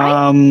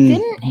 I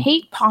didn't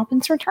hate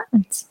Poppins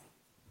Returns.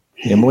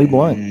 Emily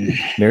Blunt,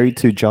 married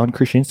to John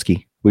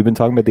Krasinski. We've been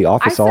talking about The I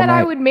Office all said night.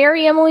 I would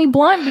marry Emily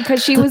Blunt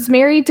because she was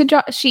married to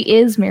John. She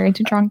is married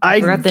to John. I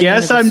forgot the name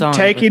guess of the I'm song,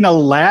 taking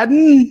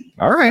Aladdin.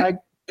 All right.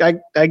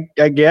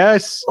 I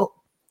guess.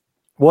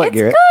 What, It's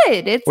Garrett?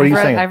 good. It's What are you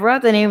I saying?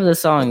 forgot the name of the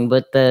song,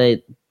 but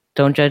the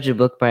 "Don't Judge a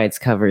Book by Its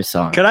Cover"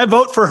 song. Can I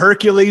vote for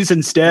Hercules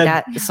instead?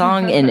 That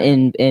song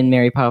in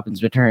Mary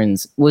Poppins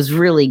Returns was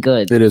really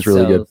good. It is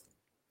really good.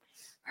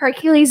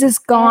 Hercules is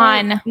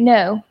gone.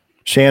 No.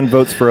 Shan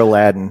votes for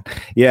Aladdin.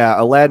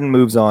 Yeah, Aladdin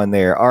moves on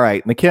there. All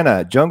right,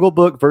 McKenna, Jungle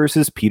Book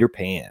versus Peter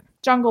Pan.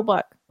 Jungle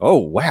Book. Oh,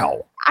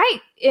 wow.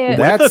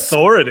 With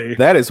authority.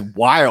 That is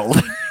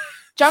wild.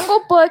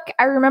 Jungle Book.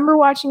 I remember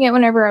watching it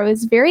whenever I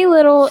was very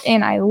little,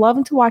 and I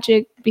love to watch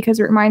it because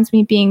it reminds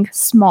me of being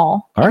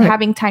small All and right.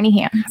 having tiny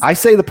hands. I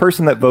say the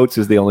person that votes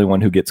is the only one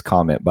who gets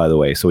comment, by the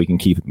way, so we can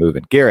keep it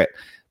moving. Garrett,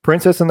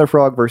 Princess and the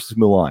Frog versus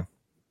Mulan.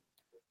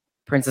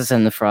 Princess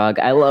and the Frog.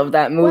 I love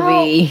that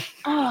movie.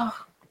 Oh.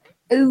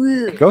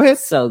 Go ahead.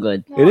 So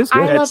good. It is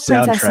good. I love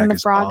Princess and the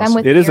Frog. I'm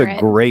with It is a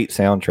Garrett. great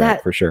soundtrack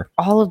That- for sure.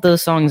 All of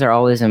those songs are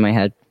always in my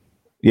head.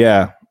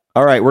 Yeah.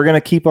 All right, we're going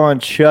to keep on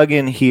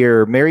chugging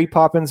here. Mary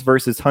Poppins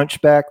versus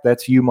Hunchback.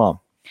 That's you, Mom.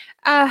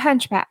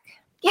 Hunchback.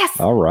 Yes.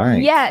 All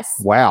right. Yes.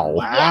 Wow.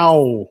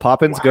 Wow.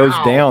 Poppins goes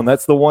down.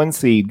 That's the 1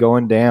 seed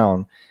going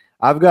down.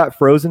 I've got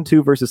Frozen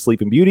 2 versus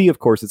Sleeping Beauty. Of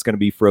course, it's going to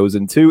be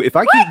Frozen 2. If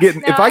I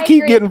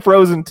keep getting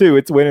Frozen 2,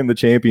 it's winning the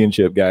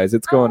championship, guys.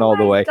 It's going all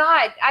the way.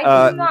 God,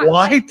 I do not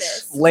like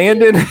this.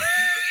 Landon.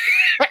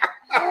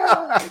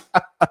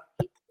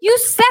 You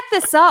set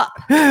this up.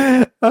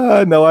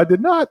 No, I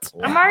did not.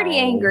 I'm already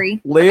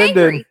angry.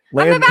 Landon.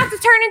 I'm about to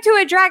turn into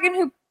a dragon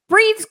who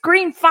breathes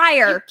green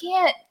fire. You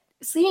can't.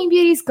 Sleeping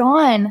Beauty's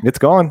gone. It's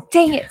gone.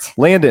 Dang it.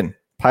 Landon.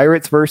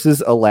 Pirates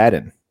versus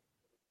Aladdin.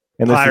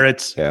 And this is-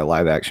 Pirates. yeah,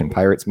 live action.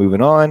 Pirates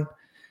moving on.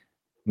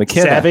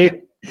 McKenna.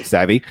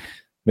 Savvy.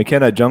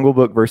 McKenna, Jungle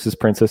Book versus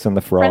Princess and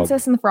the Frog.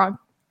 Princess and the Frog.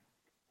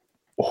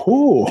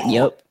 Oh.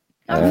 Yep.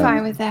 I'm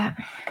fine with that.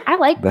 I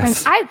like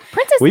That's-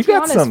 Princess We've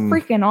got Tiana's some-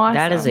 freaking awesome.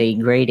 That is a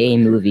grade A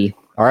movie.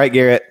 All right,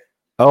 Garrett.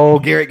 Oh,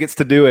 Garrett gets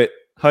to do it.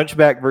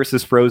 Hunchback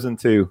versus Frozen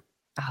 2.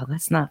 Oh,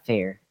 that's not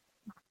fair.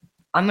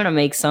 I'm gonna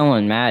make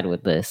someone mad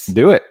with this.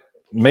 Do it.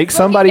 Make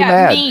somebody at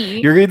mad.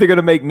 me. You're either going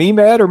to make me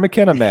mad or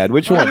McKenna mad.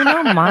 Which Well, one? you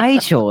know, my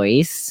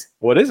choice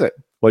What is it?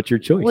 What's your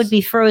choice? would be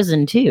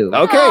Frozen 2.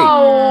 Okay.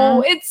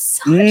 Oh, it's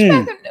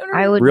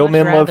I would Real much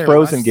men love rather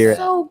Frozen, watch- Garrett.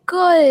 so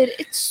good.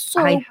 It's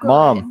so good.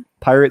 Mom,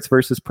 Pirates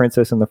versus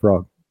Princess and the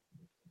Frog.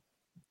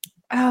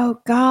 Oh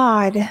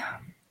God.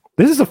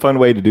 This is a fun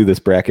way to do this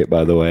bracket,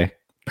 by the way.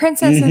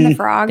 Princess and the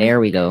Frog. There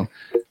we go.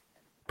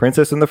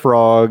 Princess and the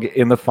Frog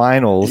in the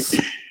finals.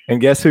 And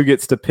guess who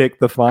gets to pick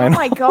the Oh final?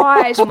 my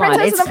gosh. Come on,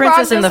 Princess it's and the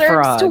Princess Frog and the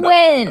deserves Frog. to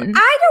win.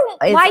 I don't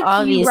It's like you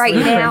obviously right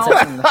now.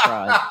 Princess and the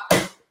Frog.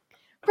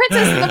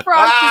 Princess and the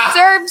Frog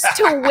deserves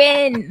to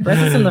win.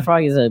 Princess and the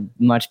Frog is a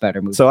much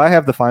better movie. So I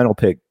have the final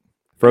pick.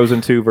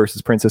 Frozen 2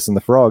 versus Princess and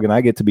the Frog, and I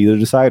get to be the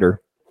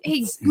decider.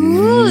 He's I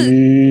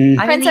mean,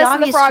 Princess the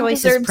and the obvious Frog choice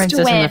is deserves to Princess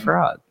and win. the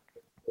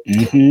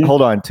Frog.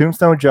 Hold on.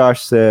 Tombstone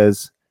Josh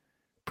says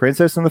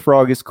Princess and the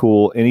Frog is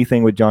cool.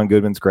 Anything with John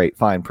Goodman's great.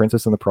 Fine.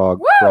 Princess and the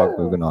Frog.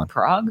 Moving on.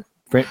 Prague?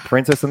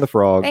 Princess and the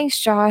Frog. Thanks,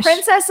 Josh.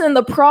 Princess and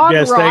the Prague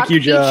Yes, Rock thank you,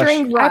 Josh.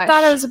 featuring Rush. I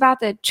thought I was about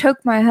to choke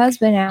my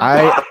husband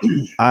out.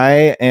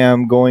 I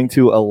am going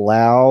to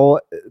allow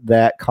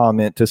that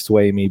comment to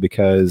sway me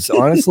because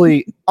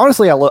honestly,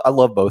 I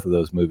love both of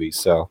those movies.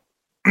 So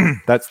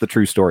that's the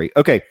true story.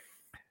 Okay.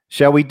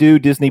 Shall we do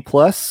Disney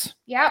Plus?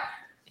 Yep.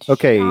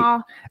 Okay.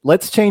 Aw.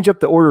 Let's change up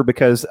the order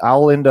because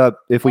I'll end up,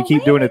 if we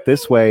keep doing it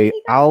this way,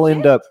 I'm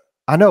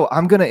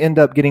going to end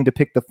up getting to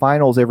pick the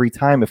finals every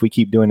time if we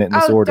keep doing it in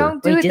this Oh, order.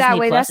 don't do it that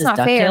way. That's not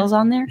fair. DuckTales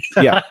on there?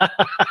 Yeah.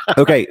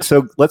 Okay.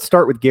 So let's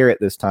start with Garrett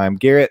this time.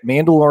 Garrett,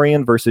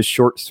 Mandalorian versus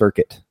Short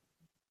Circuit.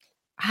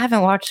 I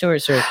haven't watched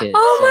Short Circuit.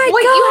 Oh my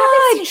Wait, God.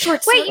 you haven't seen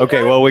Short Circuit?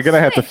 Okay. Well, we're going to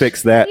have to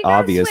fix that,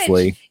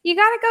 obviously. You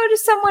got to go to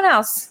someone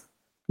else.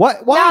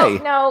 What? Why?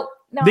 No.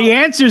 The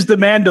answer's the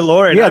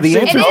Mandalorian. Yeah, I've the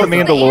seen answer's both the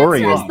of them.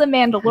 Mandalorian. It's the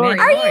Mandalorian.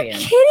 Are you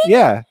kidding?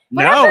 Yeah.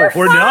 No,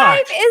 we're not.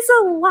 Five is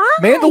a lie.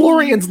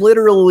 Mandalorian's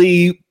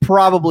literally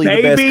probably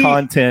the best Baby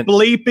content.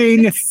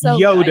 bleeping so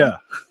Yoda.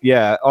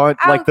 Yeah, on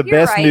like the you're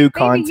best right. new Baby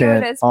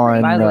content Yoda's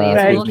on. By the way,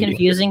 it's a little Disney.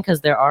 confusing because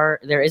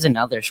there is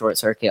another Short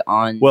Circuit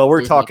on. Well,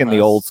 we're Disney talking the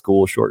Plus. old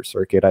school Short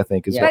Circuit. I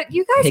think is Yeah. what. But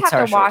you guys Pixar have to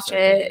Short watch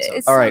Circuit, it. so-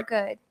 It's All so right.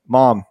 good.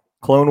 Mom,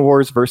 Clone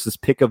Wars versus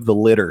Pick of the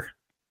Litter.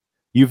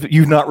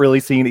 You've not really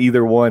seen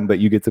either one, but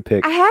you get to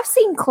pick. I have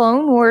seen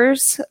Clone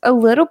Wars a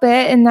little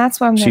bit, and that's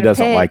what I'm going to She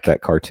doesn't pick. like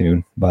that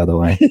cartoon, by the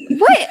way.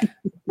 What?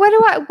 Why do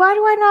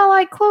I not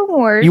like Clone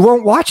Wars? You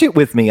won't watch it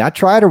with me. I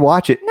try to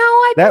watch it. No,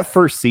 I That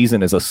first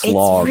season is a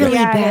slog. It's really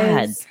Yeah, it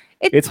bad. is.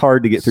 It's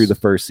hard to get through the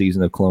first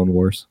season of Clone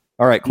Wars.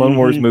 All right, Clone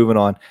Wars moving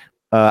on.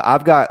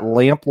 I've got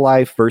Lamp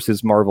Life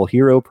versus Marvel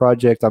Hero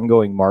Project. I'm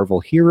going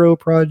Marvel Hero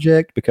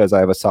Project because I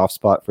have a soft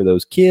spot for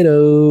those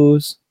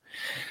kiddos.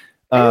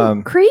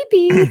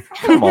 creepy.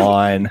 Come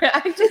on.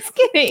 I'm just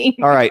kidding.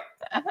 All right.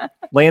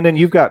 Landon,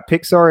 you've got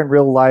Pixar in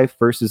Real Life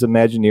versus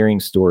Imagineering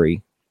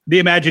Story. The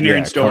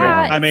Imagineering Yeah, story.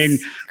 correct. I mean,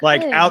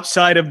 like good.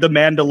 outside of the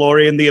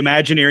Mandalorian, the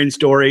Imagineering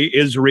story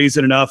is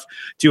reason enough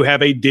to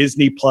have a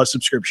Disney Plus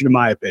subscription, in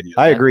my opinion.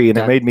 I agree, and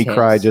it made me DuckTales.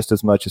 cry just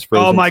as much as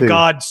Frozen. Oh my 2.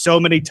 God, so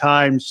many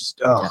times.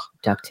 Oh.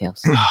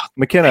 DuckTales.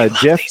 McKenna,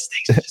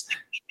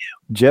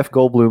 Jeff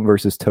Goldblum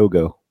versus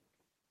Togo.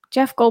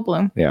 Jeff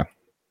Goldblum. Yeah,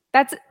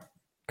 That's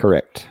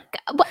correct.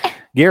 what?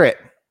 Garrett,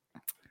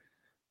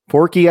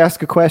 Forky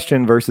Ask a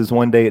Question versus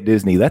One Day at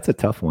Disney. That's a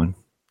tough one.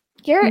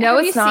 Garrett, No,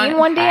 have you it's not. seen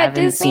One Day I at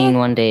haven't Disney? seen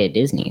One Day at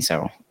Disney,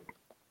 so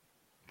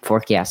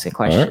Forky asked a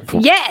question.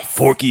 Yes.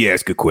 Forky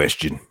Ask a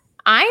Question.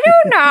 I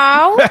don't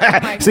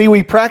know. See,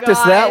 we practice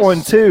that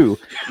one too.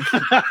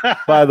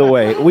 By the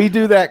way, we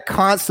do that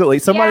constantly.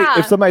 Yeah.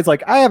 If somebody's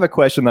like, I have a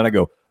question, then I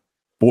go,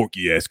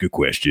 Forky Ask a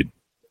Question.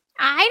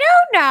 I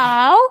don't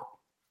know.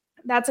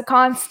 That's a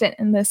constant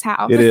in this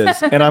house. It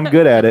is, and I'm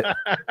good at it.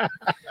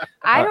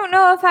 I don't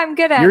know if I'm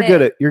good at You're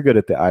it. You're good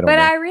at that. I don't but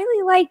know. I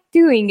really like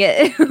doing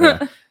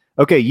it.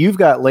 Okay, you've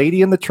got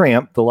Lady and the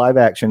Tramp, the live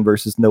action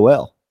versus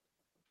Noelle.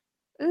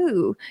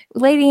 Ooh,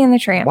 Lady and the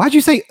Tramp. Why'd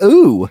you say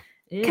ooh?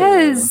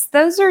 Because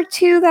those are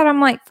two that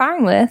I'm like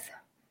fine with.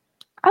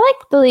 I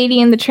like the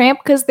Lady and the Tramp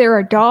because there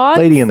are dogs.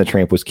 Lady and the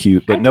Tramp was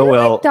cute, but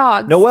Noelle,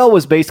 dogs. Noelle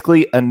was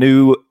basically a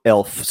new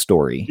elf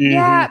story.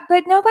 Yeah,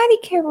 but nobody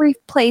can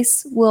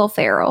replace Will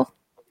Ferrell.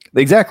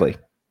 Exactly,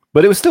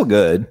 but it was still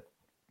good.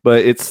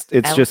 But it's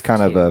Elf just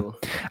kind of a.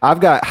 I've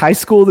got High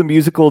School the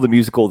musical,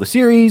 the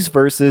series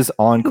versus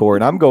Encore,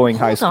 and I'm going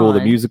High School the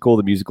on. musical,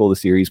 the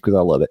series because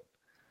I love it.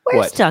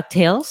 Where's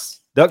DuckTales?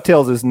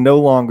 DuckTales is no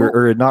longer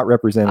or not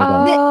represented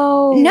on.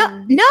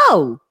 Oh.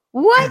 No.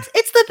 What?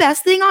 It's the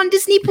best thing on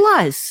Disney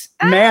Plus.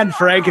 Man,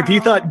 Frank, if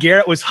you thought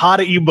Garrett was hot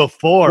at you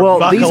before, Well,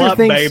 these buckle are up,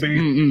 things-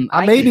 baby.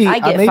 I may be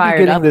fired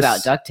getting up this,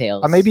 about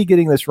DuckTales. I may be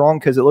getting this wrong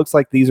because it looks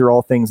like these are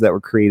all things that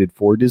were created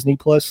for Disney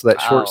Plus. So that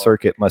Oh. Short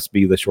Circuit must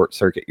be the Short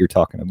Circuit you're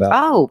talking about.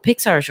 Oh,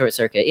 Pixar Short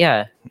Circuit.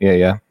 Yeah.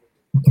 Yeah.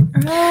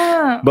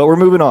 Ah. But we're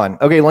moving on.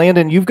 Okay,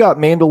 Landon, you've got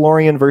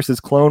Mandalorian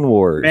versus Clone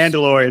Wars.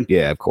 Mandalorian.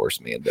 Yeah, of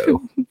course,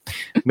 Mando.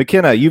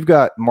 McKenna, you've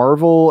got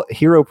Marvel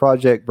Hero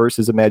Project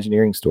versus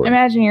Imagineering Story.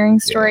 Imagineering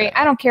story.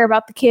 I don't care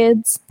about the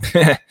kids.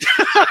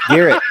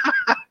 Garrett,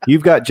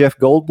 you've got Jeff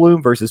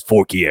Goldblum versus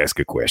Forky Ask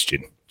a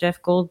Question.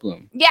 Jeff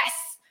Goldblum. Yes.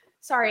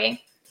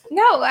 Sorry.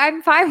 No,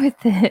 I'm fine with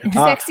it.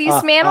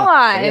 Sexiest man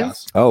alive.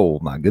 Oh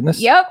my goodness.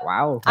 Yep.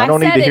 Wow. I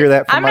don't need said to hear it.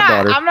 that from I'm my not,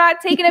 daughter. I'm not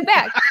taking it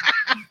back.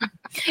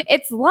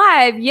 It's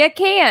live. You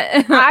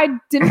can't. I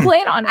didn't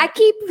plan on it. I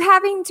keep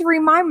having to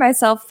remind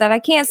myself that I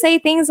can't say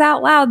things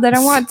out loud that I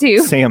want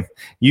to. Sam,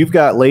 you've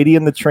got Lady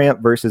and the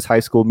Tramp versus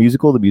High School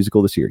Musical, the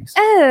series.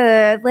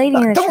 Lady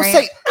in the Don't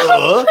Tramp. say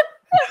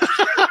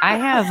I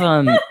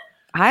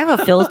have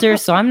a filter,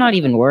 so I'm not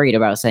even worried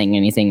about saying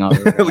anything.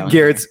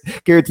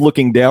 Garrett's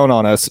looking down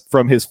on us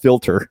from his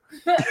filter.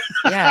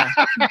 Yeah.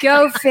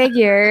 Go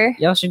figure.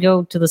 Y'all should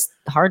go to the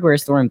hardware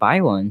store and buy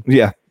one.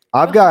 Yeah.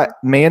 I've got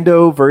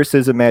Mando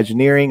versus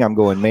Imagineering. I'm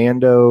going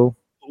Mando.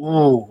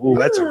 Ooh,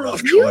 that's a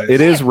rough choice.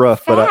 It is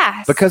rough, but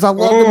because I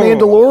love the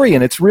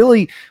Mandalorian, it's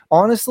really,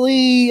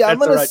 honestly, That's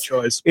the right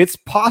choice. It's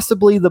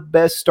possibly the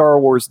best Star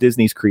Wars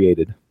Disney's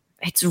created.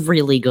 It's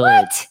really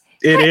good.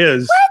 It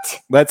is.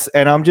 What?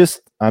 And I'm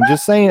just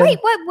saying. Wait,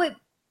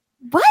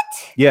 what?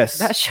 Yes.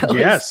 That show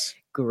Yes. is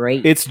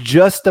great. It's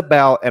just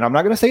about, and I'm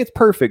not going to say it's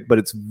perfect, but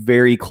it's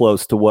very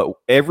close to what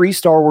every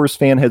Star Wars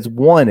fan has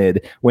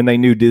wanted when they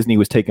knew Disney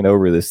was taking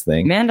over this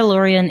thing.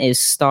 Mandalorian is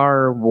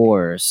Star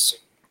Wars.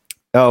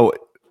 Oh,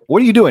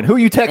 what are you doing? Who are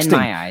you texting? In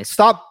my eyes.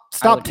 Stop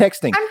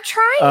texting. I'm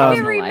trying to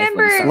Um,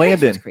 remember.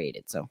 Landon.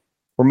 Created, so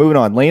We're moving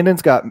on.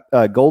 Landon's got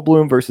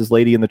Goldblum versus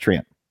Lady and the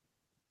Tramp.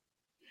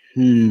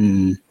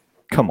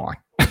 Come on.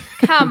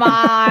 Come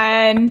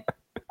on.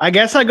 I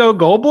guess I go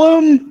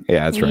Goldblum.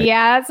 Yeah, that's right.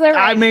 Yeah, that's the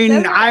right. I mean,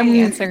 that's the right I'm-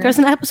 answer. there's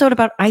an episode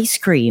about ice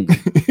cream.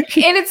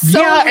 And it's so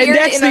yeah, weird and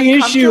that's and the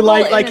issue.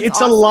 uncomfortable Like and it's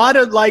awesome. a lot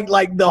of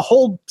like the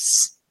whole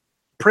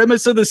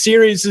premise of the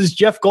series is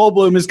Jeff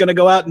Goldblum is going to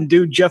go out and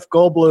do Jeff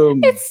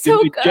Goldblum. It's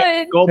so do the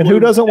Jeff good. And who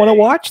Goldblum doesn't want to thing.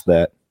 watch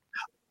that?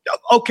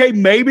 Okay,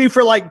 maybe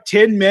for like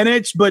 10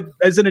 minutes, but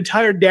as an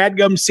entire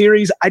dadgum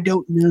series, I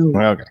don't know.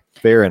 Okay,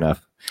 fair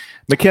enough.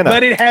 McKenna.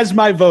 But it has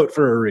my vote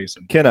for a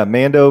reason. McKenna,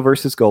 Mando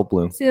versus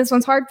Goldblum. See, this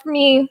one's hard for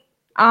me.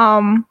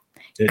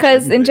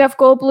 Because in Jeff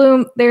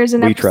Goldblum, there's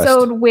an We trust.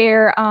 episode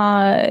where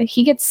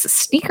he gets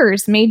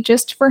sneakers made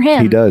just for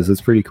him. He does.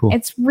 That's pretty cool.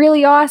 It's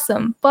really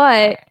awesome.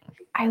 But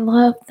I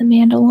love the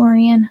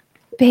Mandalorian.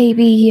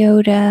 Baby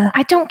Yoda.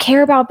 I don't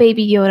care about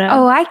Baby Yoda.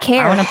 Oh, I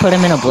care. I want to put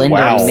him in a blender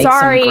Wow. and make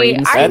Sorry, some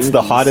green That's smoothies.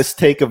 the hottest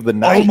take of the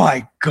night. Oh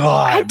my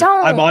god! I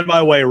don't- I'm on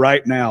my way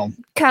right now.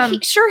 Come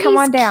he's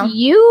on down.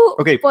 Cute.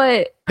 Okay,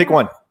 but pick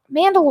one.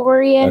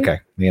 Mandalorian. Okay,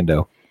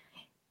 Mando.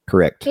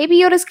 Correct. Baby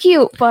Yoda's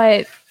cute,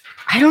 but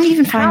I don't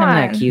even find him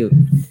that God. cute.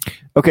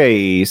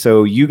 Okay,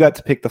 so you got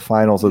to pick the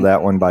finals of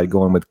that one by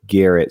going with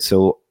Garrett.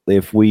 So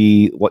if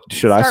what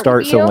should I Start start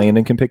with so you?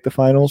 Landon can pick the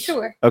finals?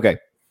 Sure. Okay.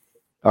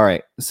 All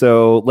right.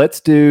 So let's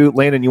do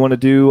Landon. You want to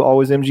do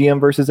always MGM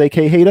versus AK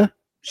Hada?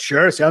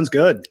 Sure, sounds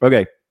good.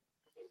 Okay.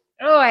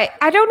 Oh,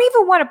 I don't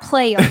even want to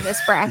play on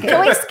this bracket.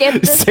 Can we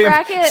skip this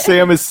bracket?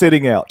 Sam is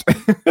sitting out.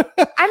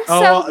 I'm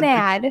so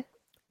mad.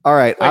 All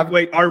right.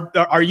 Wait,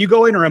 are you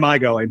going or am I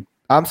going?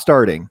 I'm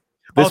starting.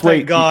 Oh, This way,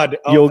 thank God.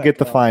 Oh, you'll thank get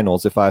the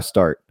finals if I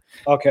start.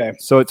 Okay.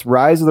 So it's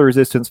Rise of the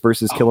Resistance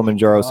versus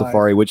Kilimanjaro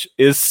Safari, which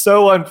is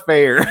so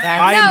unfair.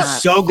 I am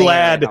so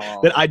glad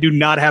that I do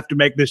not have to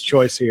make this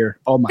choice here.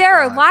 Oh my There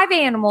are live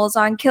animals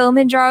on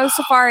Kilimanjaro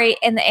Safari,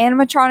 and the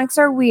animatronics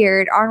are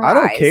weird on Rise. I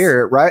don't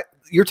care, right?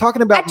 You're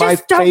talking about my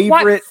don't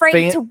want favorite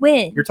Frank to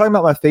win. You're talking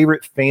about my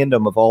favorite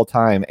fandom of all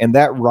time, and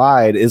that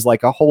ride is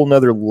like a whole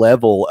nother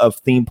level of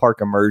theme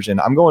park immersion.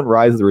 I'm going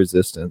Rise of the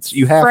Resistance.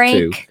 You have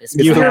Frank,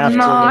 to. you have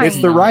to.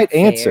 It's the right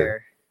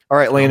answer. All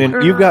right,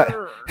 Landon,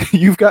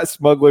 you've got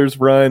Smuggler's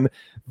Run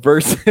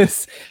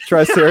versus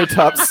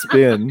Triceratops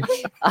Spin.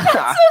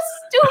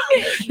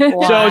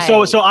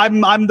 So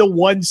I'm the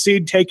 1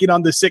 seed taking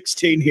on the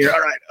 16 here. All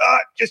right,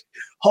 just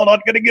hold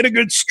on, gonna get a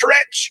good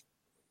stretch.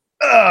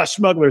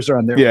 Smugglers are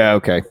on there. Yeah,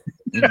 okay.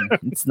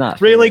 It's not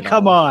really.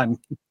 Come on.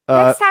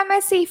 Next time I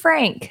see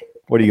Frank,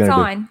 What are you it's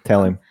going to do? on.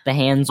 Tell him. The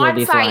hands will on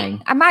be site.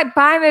 flying. I might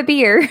buy him a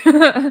beer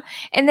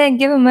and then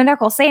give him a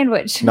knuckle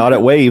sandwich. Not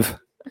at Wave.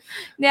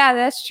 Yeah,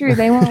 that's true.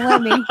 They won't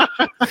let me.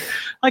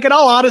 Like, in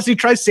all honesty,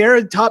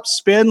 Triceratops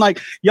Spin, like,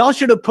 y'all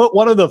should have put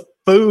one of the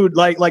food,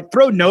 like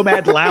throw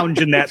Nomad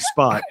Lounge in that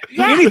spot.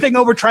 Yeah. Anything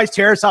over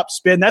Triceratops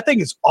Spin, that thing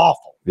is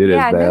awful. It is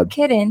Yeah, no bad.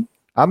 kidding.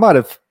 I might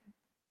have.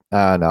 No,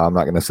 I'm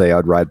not going to say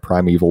I'd ride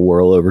Primeval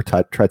Whirl over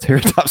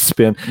Triceratops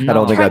Spin. I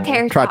don't think I'd.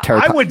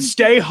 Triceratops. I would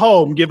stay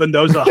home given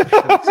those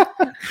options.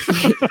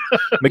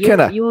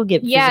 McKenna. You will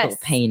get physical Yes.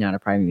 pain out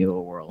of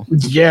Primeval Whirl.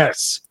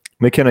 Yes.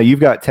 McKenna, you've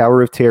got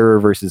Tower of Terror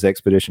versus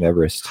Expedition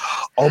Everest.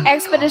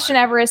 Expedition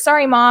Everest.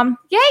 Sorry, Mom.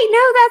 Yay, no,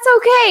 that's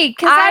okay.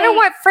 Because I don't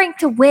want Frank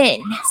to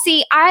win.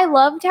 See, I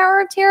love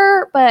Tower of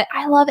Terror, but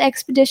I love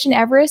Expedition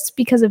Everest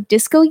because of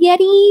Disco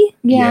Yeti.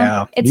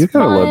 Yeah. It's You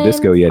gotta love fun.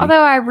 Disco Yeti.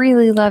 Although I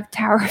really love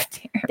Tower of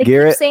Terror. They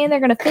Garrett. keep saying they're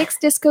going to fix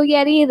Disco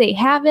Yeti. They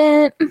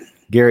haven't.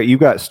 Garrett, you've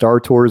got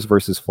Star Tours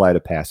versus Flight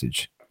of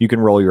Passage. You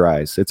can roll your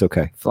eyes. It's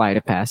okay. Flight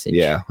of Passage.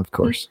 Yeah, of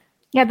course.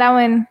 Yeah, that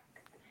one.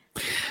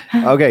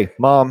 Okay,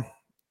 Mom.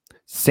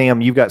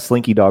 Sam, you've got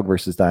Slinky Dog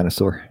versus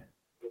Dinosaur.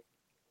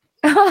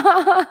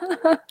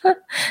 That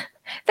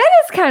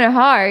is kind of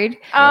hard.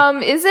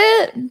 Is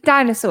it?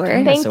 Dinosaur.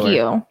 Thank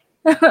you.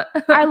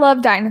 I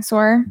love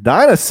Dinosaur.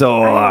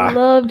 Dinosaur. I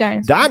love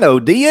Dinosaur. Dino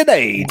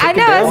DNA. I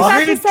know, I was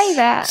about to say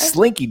that.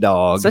 Slinky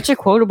Dog. Such a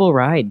quotable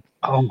ride.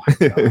 Oh my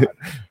God.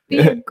 The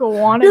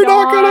iguanodon. You're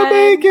not going to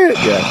make it.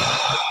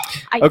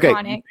 Yeah. Okay,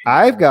 Iconic.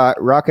 I've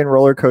got Rock and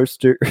Roller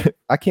Coaster.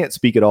 I can't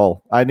speak at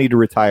all. I need to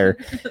retire.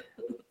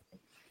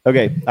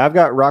 Okay, I've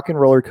got Rock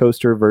and Roller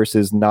Coaster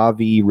versus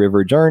Navi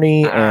River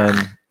Journey,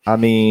 and I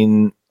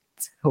mean,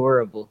 It's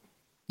horrible.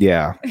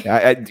 yeah,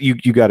 you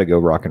got to go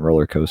Rock and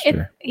Roller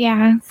Coaster.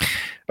 Yeah.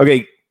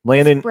 Okay,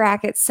 Landon,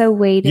 Bracket's so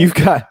weighted.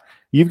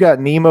 you've got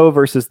Nemo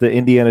versus the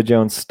Indiana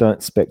Jones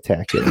Stunt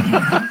Spectacular.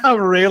 Oh,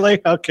 really?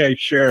 Okay,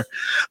 sure.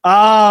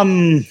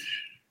 I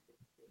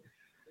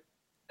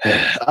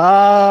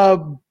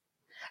thought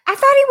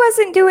he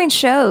wasn't doing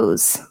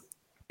shows.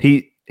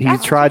 He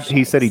tried.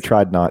 He said he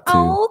tried not to.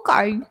 Oh,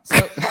 okay.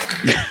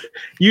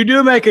 You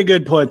do make a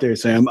good point there,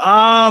 Sam.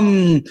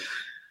 I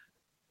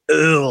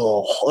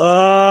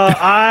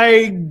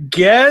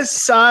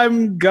guess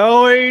I'm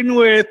going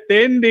with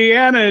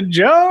Indiana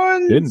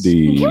Jones.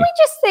 Indeed. Can we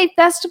just say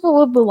Festival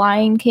of the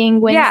Lion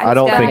King? Wins Yeah, I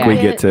don't this think we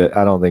bracket? get to.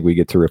 I don't think we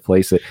get to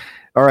replace it.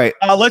 All right.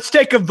 Let's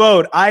take a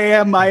vote. I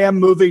am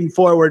moving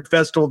forward.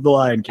 Festival of the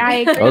Lion King. I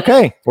agree.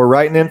 Okay, we're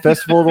writing in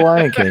Festival of the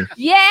Lion King.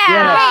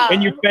 Yeah.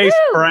 In your face,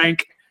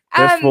 Frank.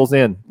 Festival's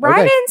in. Okay.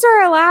 Write-ins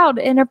are allowed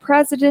in a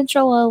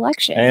presidential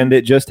election. And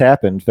it just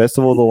happened.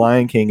 Festival of the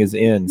Lion King is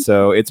in,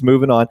 so it's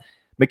moving on.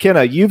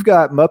 McKenna, you've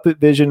got Muppet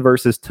Vision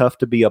versus Tough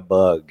to Be a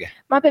Bug.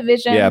 Muppet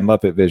Vision. Yeah,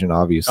 Muppet Vision,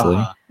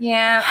 obviously.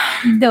 Yeah.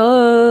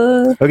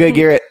 Duh. Okay,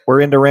 Garrett, we're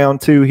into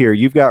round 2 here.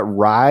 You've got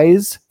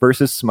Rise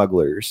versus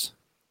Smugglers.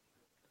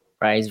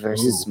 Rise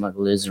versus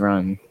Smuggler's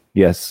Run.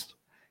 Yes,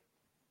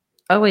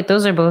 Oh wait,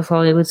 those are both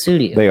Hollywood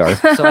Studios. they are.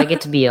 So I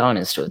get to be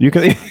honest with You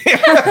can.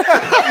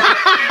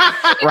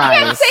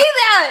 Rise. Say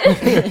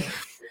that.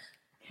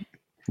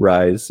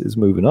 Rise is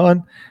moving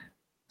on.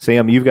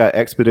 Sam, you've got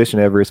Expedition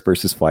Everest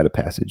versus Flight of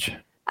Passage.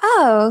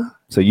 Oh,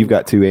 So you've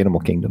got 2 Animal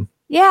Kingdom.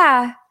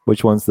 yeah.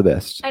 Which one's the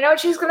best? I know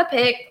what she's gonna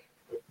pick.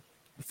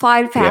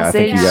 Flight of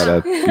Passage. Yeah, I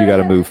think you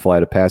gotta move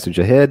Flight of Passage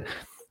ahead.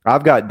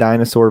 I've got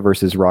Dinosaur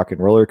versus Rock and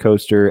Roller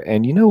Coaster,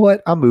 and you know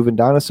what? I'm moving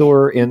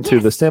Dinosaur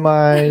into the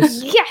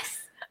semis. Yes.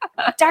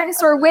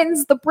 Dinosaur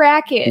wins the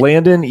bracket.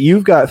 Landon,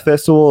 you've got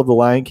Festival of the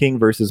Lion King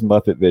versus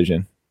Muppet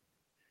Vision.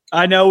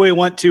 I know we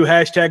want to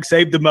hashtag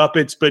save the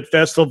Muppets, but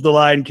Festival of the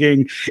Lion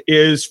King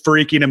is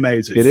freaking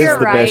amazing. It is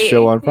the best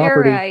show on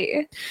property. You're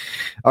right.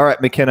 All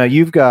right, McKenna,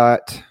 you've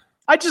got.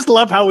 I just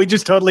love how we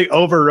just totally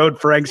overrode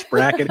Frank's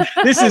bracket.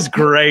 This is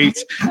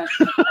great.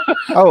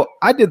 Oh,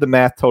 I did the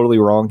math totally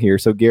wrong here.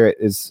 So Garrett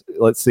is.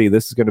 Let's see.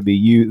 This is going to be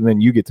you, and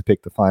then you get to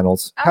pick the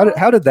finals. How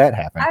did that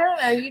happen? I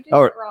don't know. You did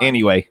Oh, it wrong.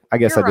 anyway, I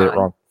guess You're I did it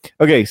wrong.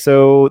 Okay,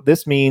 so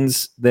this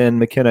means then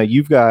McKenna,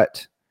 you've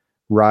got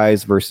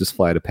Rise versus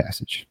Flight of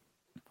Passage.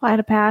 Flight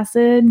of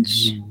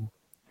Passage.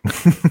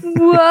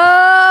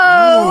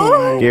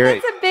 Whoa!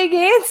 Garrett- That's a big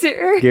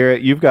answer.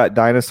 Garrett, you've got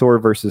Dinosaur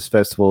versus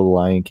Festival of the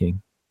Lion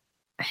King.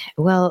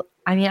 Well,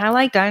 I mean, I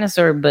like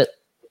Dinosaur, but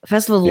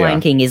Festival of the Yeah.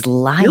 Lion King is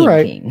Lion You're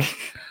right. King.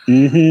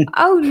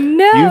 Oh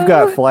no! You've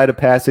got Flight of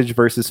Passage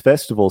versus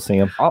Festival,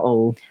 Sam.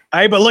 Uh-oh.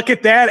 Hey, but look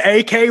at that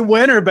AK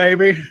winner,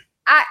 baby.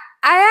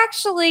 I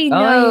actually Oh,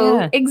 know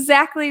yeah.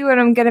 exactly what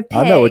I'm gonna pick.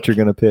 I know what you're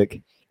going to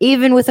pick.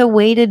 Even with a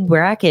weighted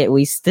bracket,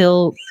 we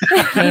still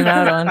came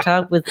out on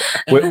top with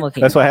Animal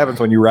Kingdom. That's what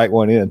happens when you write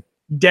one in.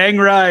 Dang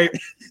right.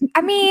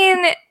 I mean,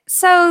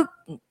 so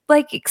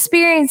like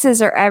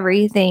experiences are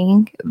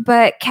everything,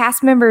 but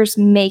cast members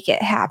make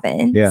it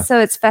happen. Yeah. So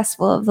it's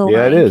Festival of the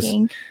Yeah, it Lion is.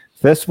 King.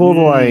 Festival of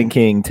the Lion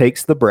King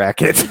takes the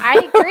bracket. I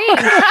agree.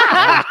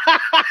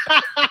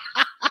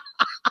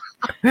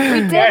 We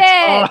did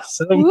it.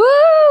 Awesome. Woo!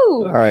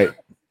 All right.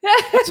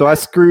 So I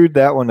screwed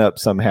that one up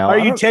somehow. Are I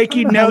you don't-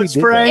 taking I don't know how we notes, did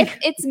that. Frank? If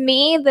it's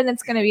me, then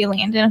it's gonna be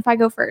Landon if I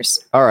go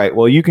first. All right.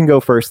 Well, you can go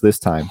first this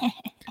time.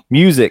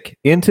 Music,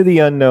 Into the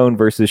Unknown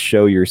versus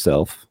Show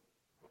Yourself.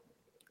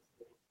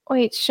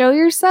 Wait, show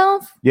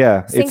yourself.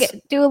 Yeah. Sing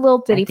it. Do a little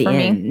ditty At the for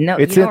end. me. No,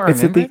 It's you in, don't it's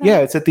at the remember yeah,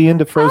 it's at the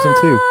end of Frozen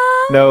 2.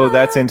 No,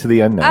 that's Into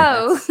the Unknown.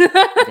 Oh,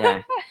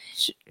 Yeah.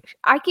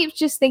 I keep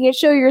just thinking,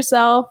 show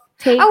yourself.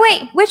 Take Oh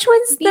wait, which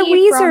one's the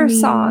me from Weezer me.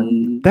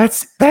 song?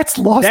 That's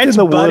Lost That's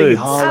in the Buddy Woods.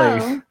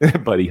 Holly. Oh.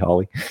 Buddy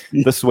Holly.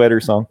 The sweater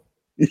song.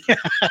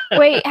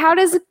 Wait, how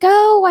does it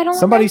go? I don't.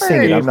 Somebody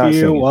remember. sing it. I'm not If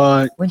you singing.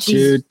 want When to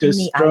she's in the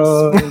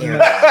destroy.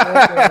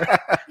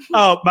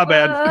 Oh, my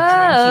bad.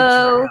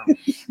 Oh.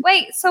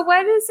 Wait, so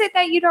what is it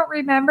that you don't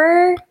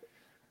remember?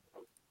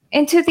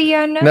 Into the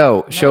Unknown?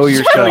 No, Show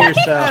Yourself. Show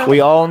Yourself.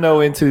 We all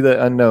know Into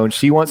the Unknown.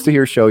 She wants to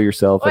hear Show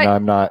Yourself, and Wait,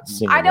 I'm not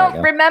singing I don't right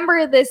now.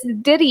 remember this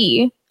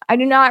ditty. I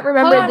do not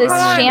remember Hold on, this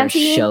hold on.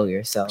 shanty. Show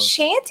yourself.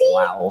 Shanty?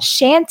 Wow.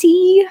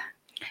 Shanty.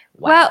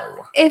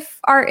 Well, if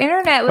our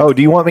internet was Oh,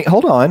 do you want me?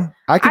 Hold on.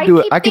 I could do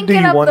it. keep I could do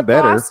thinking you of one the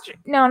better. Foster-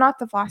 No, not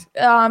the Foster.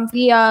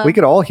 We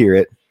could all hear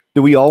it.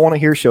 Do we all want to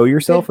hear Show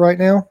Yourself right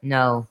now?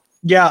 No.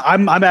 Yeah,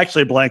 I'm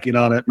actually blanking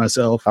on it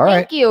myself. All right.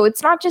 Thank you.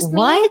 It's not just me.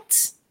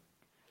 What?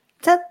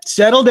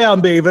 Settle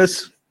down,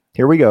 Beavis.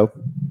 Here we go.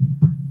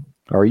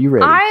 Are you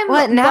ready? I'm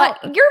What, now-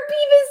 but you're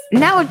Beavis.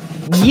 Now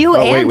you Oh,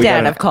 wait, and we got Dad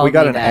an- have called We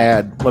got me an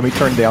that. ad. Let me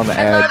turn down the I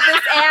ad. love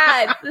this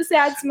ad. This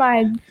ad's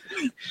mine.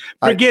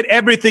 Forget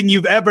everything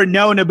you've ever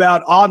known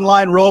about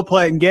online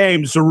role-playing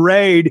games.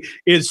 Raid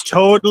is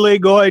totally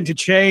going to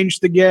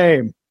change the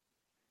game.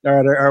 All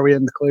right, are we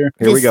in the clear?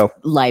 Here we This go.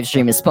 live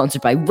stream is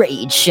sponsored by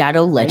Raid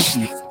Shadow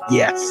Legends.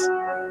 Yes.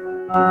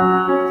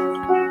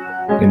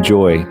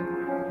 Enjoy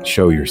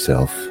Show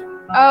Yourself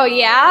Oh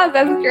yeah,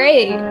 that's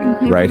great.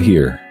 right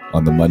here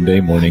on the Monday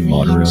Morning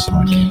Monorail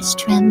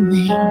Podcast.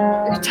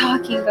 You're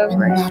talking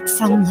over it.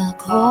 From the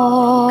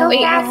cold.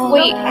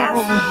 Wait.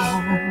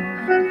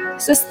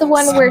 Is this the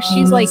one where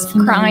she's like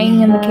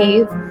crying in the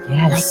cave?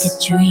 Like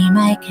a dream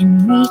I can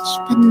reach,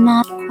 but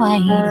not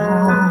quite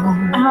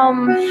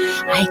home.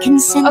 I can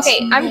sense.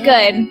 Okay, I'm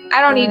good.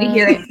 I don't need to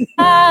hear it.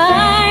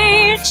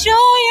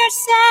 Show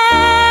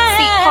yourself.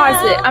 See,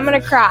 pause it. I'm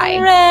gonna cry.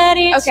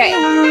 Ready Okay.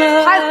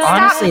 to Stop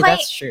Honestly, playing.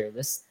 that's true.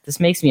 This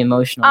makes me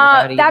emotional.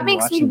 without That even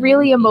makes me watching the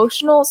really movie.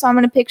 emotional, so I'm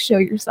gonna pick "Show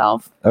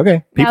Yourself."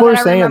 Okay. People that are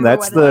I saying remember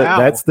that's what the it was.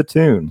 that's the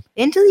tune.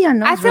 Into the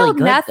Unknown. I is really felt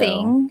good,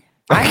 nothing.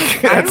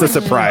 That's a I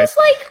surprise. was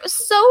like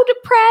so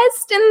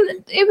depressed,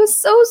 and it was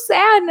so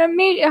sad. And I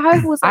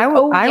was like,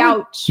 "Oh, I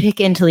would ouch." pick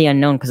Into the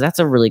Unknown because that's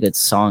a really good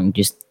song.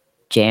 Just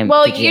jam.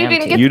 Well, to you jam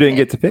didn't to. get You didn't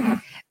get to pick.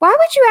 Why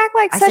would you act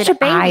like I such said a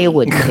baby? I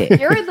would pick.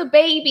 You're the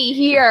baby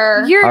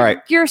here. You're All right.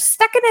 you're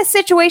stuck in a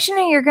situation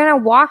and you're gonna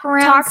walk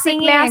around Toxic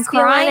singing and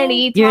crying.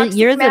 masculinity. Toxic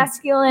You're the-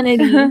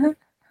 masculinity.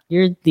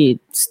 You're the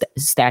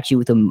statue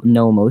with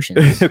no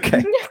emotions.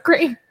 Okay.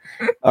 Great.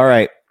 All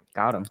right.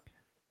 Got him.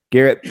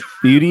 Garrett,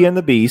 Beauty and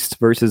the Beast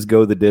versus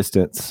Go the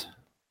Distance.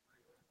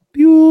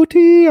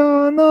 Beauty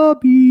and the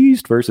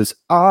Beast versus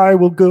I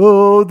Will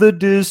Go the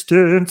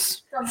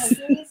Distance.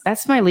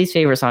 That's my least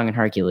favorite song in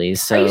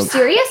Hercules. Are you So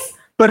serious?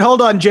 But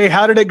hold on, Jay.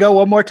 How did it go?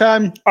 One more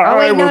time. Oh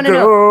wait,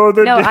 no.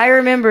 the No, I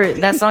remember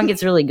that song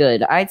gets really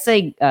good. I'd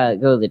say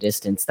 "Go the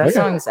Distance." That Okay.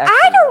 song's actually.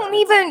 I don't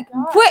even.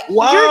 What?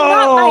 You're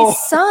not Whoa. my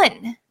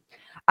son.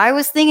 I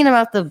was thinking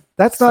about the.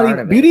 That's not Start even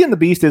of it. Beauty and the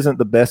Beast isn't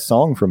the best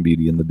song from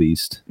Beauty and the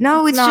Beast.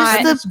 No, it's not.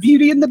 just It's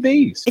Beauty and the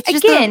Beast. the. It's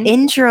just Again. the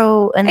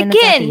intro and then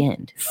it's at the Again.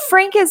 end.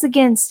 Frank is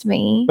against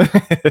me.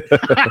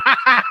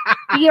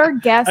 Be our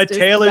guest. A is the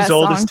tale as best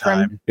old song as from-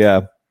 time.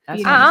 Yeah.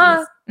 That's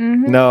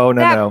No,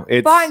 That no.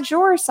 It's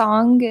Bonjour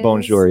song. Is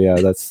Bonjour. Yeah,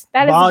 that's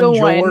That is a good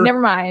Bonjour. one. Never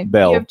mind.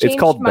 Belle. You have It's changed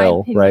called my Belle,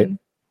 opinion. right?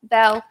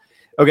 Belle.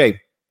 okay.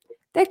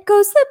 There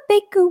goes the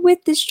baker with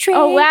his tray.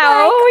 Oh,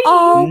 wow. Like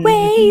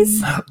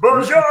always.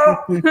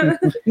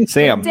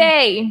 Sam,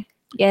 Day.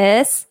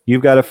 Yes.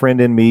 you've got a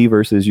friend in me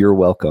versus You're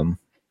Welcome.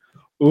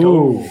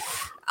 Ooh.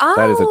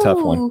 That is a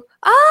tough one.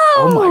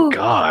 Oh my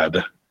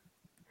God.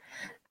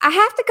 I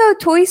have to go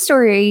Toy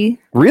Story.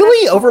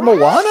 Really? Over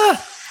Moana?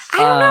 I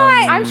don't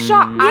know. I'm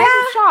shocked.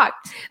 I'm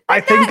shocked. I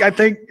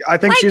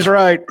think she's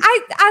right. I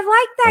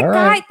like that All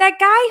guy. right. That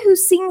guy who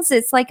sings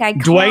it's like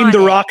iconic. Dwayne The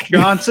Rock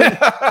Johnson. No,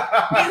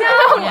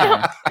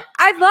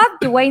 I love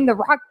Dwayne The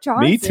Rock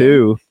Johnson. Me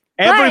too.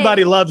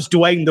 Everybody loves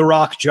Dwayne The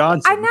Rock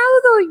Johnson. I know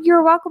the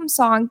 "You're Welcome"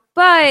 song,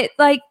 but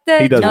like He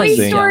the doesn't Toy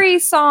sing. Story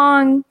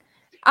song.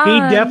 He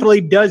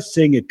definitely does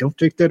sing it. Don't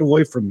take that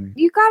away from me.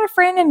 You Got a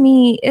Friend in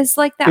Me is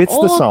like that It's the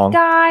old song.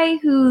 guy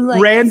who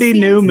like Randy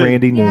Newman.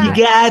 Randy Newman. You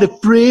got a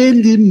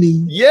friend in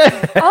me. Yeah.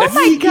 Oh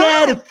my You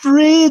got a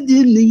friend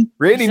in me.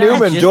 Randy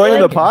Newman joining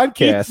the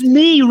podcast. It's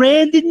me,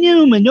 Randy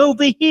Newman,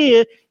 over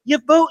here.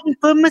 You're voting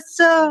for my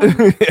song.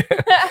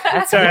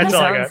 That's Sorry, what that's it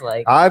all I sounds got.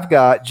 like. I've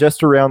got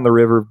Just Around the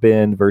River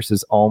Bend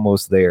versus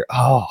Almost There.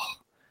 Oh,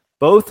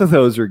 both of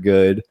those are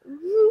good.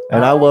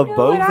 And I love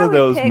both what I of would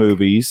those pick.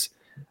 movies.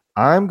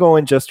 I'm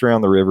going Just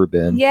Around the River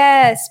Bend.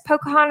 Yes,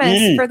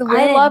 Pocahontas for the win.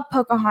 I love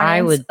Pocahontas.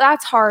 I would-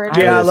 That's hard.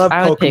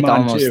 I would pick Pokemon,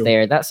 Almost too.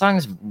 There. That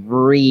song's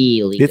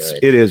really good.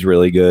 It is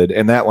really good.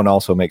 And that one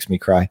also makes me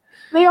cry.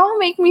 They all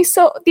make me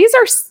so. These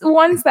are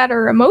ones that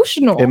are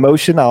emotional.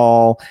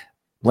 Emotional.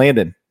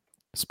 Landon,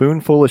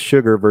 Spoonful of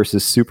Sugar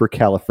versus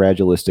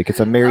Supercalifragilistic. It's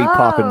a Mary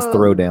Poppins Oh.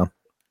 throwdown.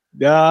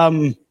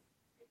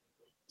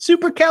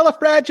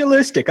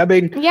 Supercalifragilistic. I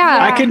mean, Yeah.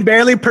 I can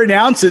barely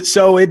pronounce it,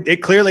 so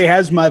it clearly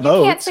has my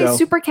vote. Can't say so.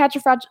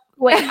 supercalifragil.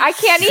 Wait, I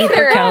can't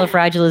either.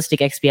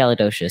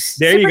 Supercalifragilisticexpialidocious.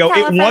 There you go.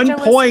 At one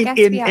point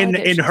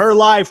in her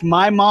life,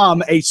 my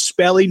mom, a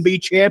spelling bee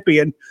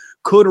champion,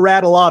 could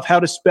rattle off how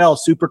to spell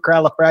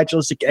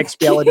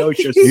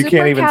supercalifragilisticexpialidocious. You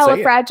can't even say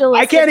it.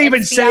 I can't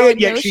even say it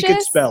yet. She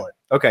could spell it.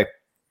 Okay.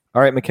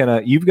 All right,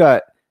 McKenna, you've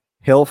got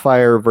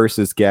Hellfire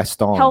versus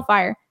Gaston.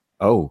 Hellfire.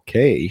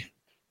 Okay.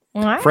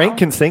 Wow. Frank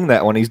can sing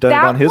that one. He's done it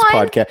That on his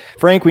one- podcast.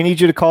 Frank, we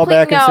need you to call Please,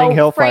 back and sing no,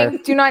 Hellfire.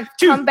 Frank, do not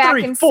come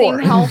back and sing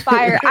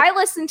Hellfire. I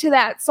listen to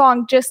that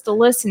song just to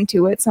listen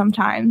to it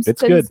sometimes. It's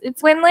 'cause good.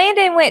 It's When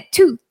Landon went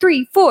 2,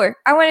 3, 4,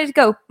 I wanted to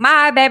go,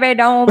 my baby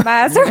don't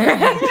buy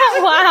wow.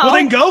 Well,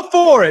 then go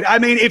for it. I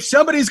mean, if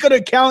somebody's going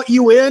to count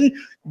you in,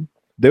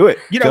 Do it.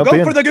 you know, Jump go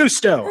in. for the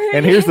gusto.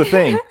 And here's the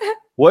thing.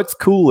 What's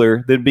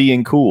cooler than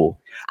being cool?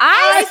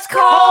 Ice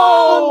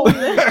cold.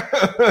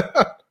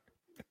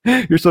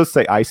 You're supposed to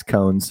say ice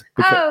cones.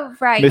 Oh,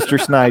 right. Mr.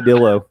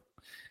 Snidillo.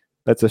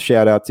 That's a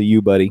shout out to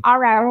you, buddy. all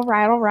right.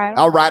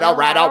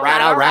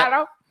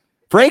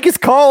 Frank is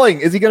calling.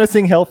 Is he going to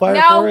sing Hellfire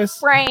for No, us?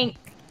 Frank.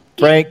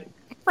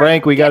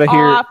 Frank, we got to get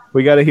hear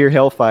off.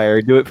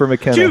 Hellfire. Do it for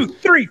McKenna. 2,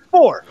 3,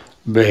 4.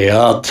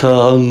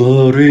 Beata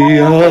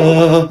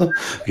Maria,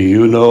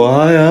 you know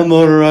I am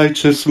a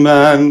righteous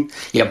man.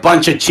 You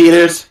bunch of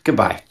cheaters.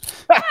 Goodbye.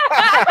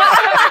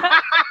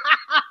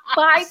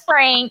 Bye,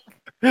 Frank.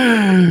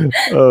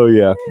 Oh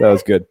yeah, that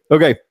was good.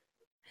 Okay,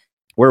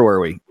 where were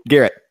we?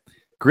 Garrett,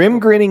 Grim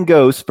Grinning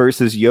Ghost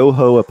versus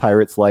Yo-Ho: A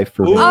Pirate's Life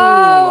for Me.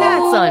 Oh,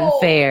 That's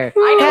unfair.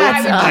 I know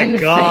That's what I would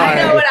unfair. I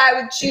know what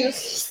I would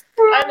choose.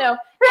 I know.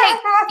 Hey,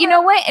 you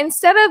know what?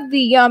 Instead of the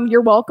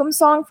 "You're Welcome"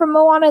 song from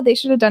Moana, they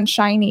should have done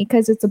 "Shiny"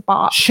 because it's a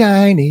bop.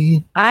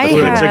 Shiny.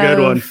 That's a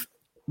good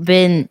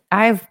one.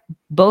 I've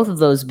both of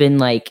those been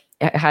like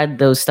had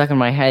those stuck in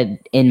my head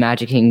in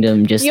Magic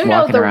Kingdom, just You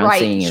know walking the around right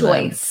singing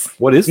choice.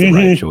 What is the Mm-hmm.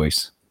 right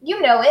choice?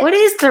 You know it. What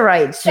is the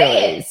right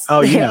Say choice?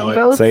 Oh, you know They're it.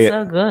 both Say it.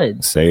 so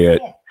good. Say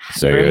it.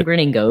 Say Grim it.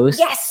 Grinning Ghost.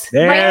 Yes.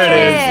 There right it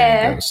is.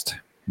 there. Ghost.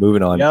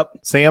 Moving on. Yep.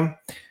 Sam,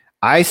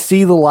 I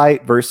See the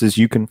Light versus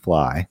You Can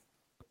Fly.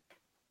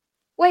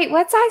 Wait,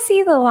 what's I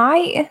See the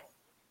Light?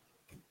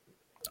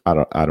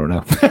 I don't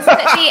know.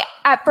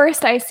 At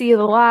first, I see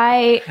the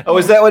light. Oh,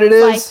 is that what it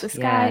Like is? the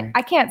sky. Yeah.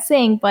 I can't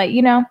sing, but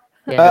you know.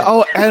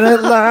 And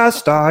at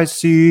last I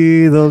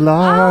see the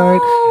light,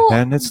 Oh.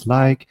 and it's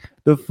like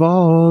the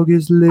fog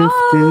is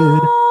lifted.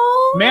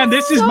 Man,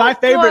 this is so my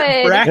favorite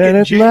good. bracket. And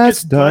at Jen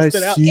just last I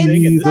busted out see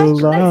singing the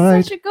this.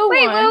 light, Such a good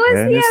Wait, one. what was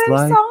and the it's other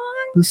like song?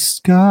 the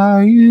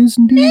sky is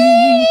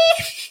new.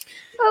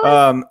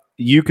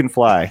 You Can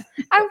Fly.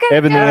 I'm gonna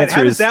Evan, the go. answer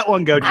How does is that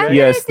one go, I'm Jen? gonna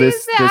yes. do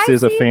This the I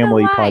is a See the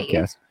family Light.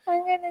 podcast. I'm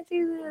gonna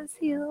do the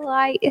See the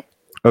Light.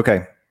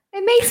 Okay.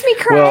 It makes me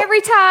cry Well-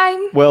 every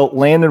time. Well,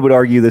 Landon would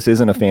argue this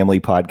isn't a family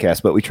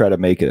podcast, but we try to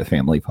make it a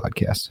family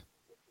podcast.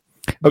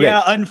 Okay.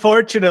 Yeah,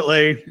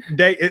 unfortunately,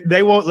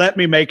 they won't let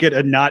me make it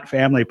a not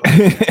family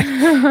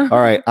podcast. All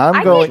right. I'm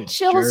I going. get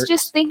chills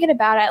just thinking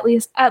about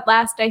it. At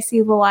last, I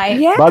see the light.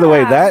 Yeah. By the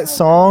way, that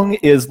song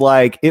is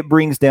like it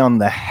brings down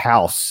the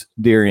house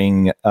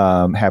during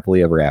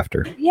Happily Ever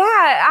After. Yeah,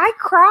 I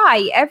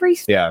cry every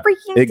Yeah,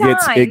 freaking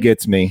it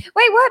gets me.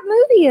 Wait, what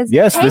movie is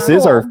Yes, it? this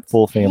is our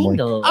full family.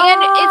 Tangled.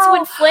 And it's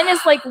when Flynn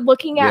is like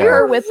looking at Yeah.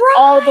 her with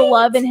all the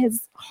love in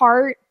his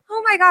heart.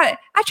 Oh my god.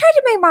 I tried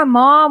to make my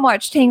mom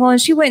watch Tangle and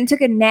she went and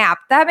took a nap.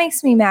 That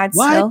makes me mad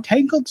still. What?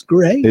 Tangled's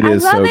great. It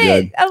is I love so it.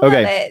 good. I love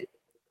Okay, it.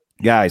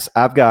 guys,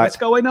 I've What's got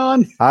going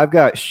on?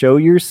 Show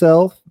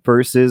Yourself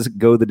versus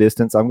Go the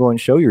Distance. I'm going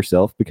Show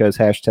Yourself because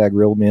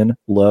 #RealMen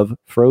love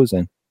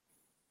Frozen.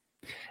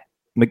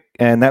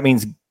 and that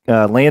means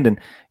Landon,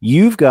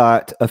 you've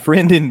got a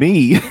friend in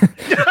me.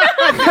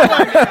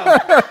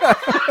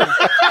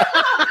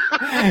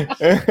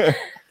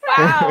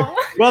 Wow.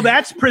 Well,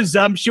 that's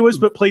presumptuous,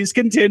 but please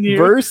continue.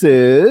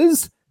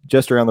 Versus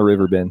Just Around the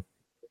River Bend.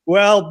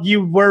 Well,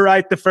 you were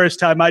right the first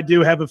time. I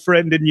do have a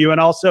friend in you,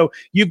 and also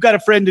you've got a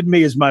friend in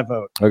me is my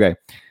vote. Okay.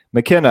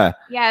 McKenna.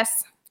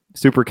 Yes.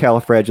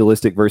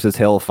 Supercalifragilistic versus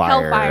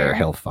Hellfire.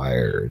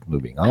 Hellfire.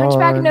 Moving on.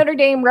 Hunchback of Notre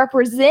Dame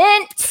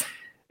represent.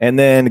 And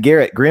then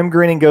Garrett, Grim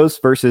Grinning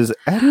Ghost versus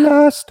At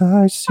Last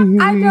I See.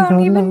 I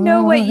don't even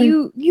know what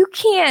you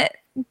can't.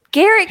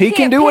 Garrett. He can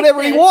can't do pick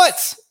whatever he this.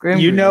 wants.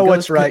 You know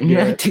what's right,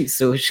 Garrett.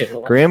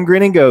 Grim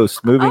Grinning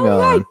Ghost. Moving on.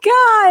 Oh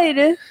my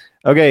god.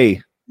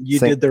 Okay. You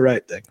did the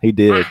right thing. He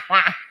did.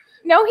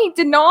 No, he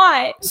did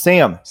not.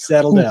 Sam.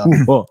 Settle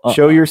down.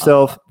 Show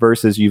Yourself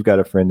versus You've Got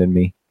a Friend in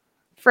Me.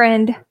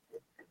 Friend.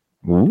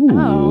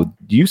 Ooh,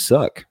 you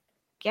suck.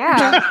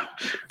 Yeah.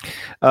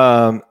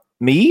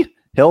 Me,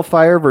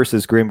 Hellfire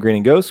versus Grim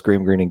Grinning Ghost.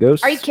 Grim Grinning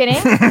Ghost. Are you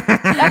kidding?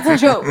 That's a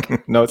joke.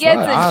 No, it's Yeah,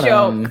 not. it's a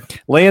joke.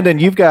 Landon,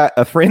 you've got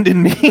a friend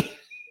in me.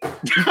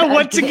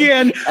 Once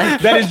again,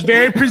 that is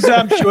very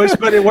presumptuous,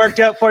 but it worked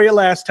out for you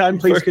last time.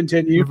 Please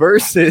continue.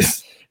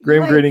 Versus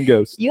Grim Grinning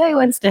Ghost. Eli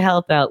wants to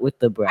help out with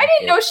the bracket. I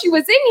didn't know she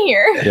was in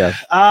here. Yeah.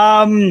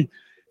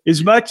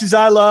 As much as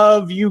I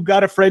love You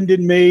Got a Friend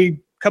in Me,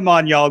 come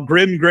on, y'all.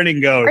 Grim Grinning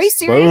Ghost. Are you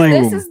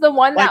serious? This is the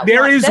one that Like,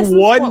 there won. is This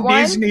one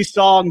what Disney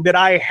song that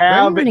I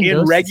have Grinning in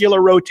Ghost.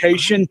 regular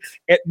rotation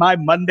at my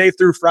Monday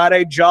through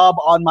Friday job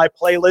on my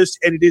playlist,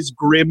 and it is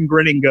Grim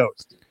Grinning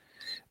Ghost.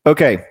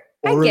 Okay.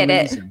 I get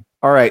it.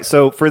 All right.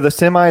 So for the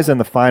semis and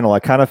the final, I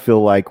kind of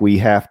feel like we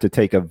have to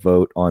take a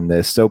vote on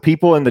this. So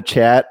people in the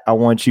chat, I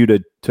want you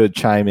to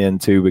chime in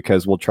too,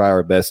 because we'll try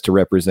our best to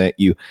represent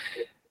you.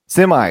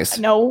 Semis.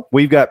 No.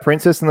 We've got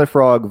Princess and the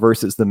Frog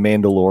versus the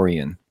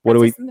Mandalorian.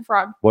 Princess and the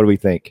Frog. What do we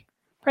think?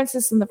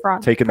 Princess and the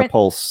Frog. Taking the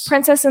pulse.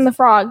 Princess and the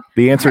Frog.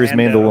 The answer is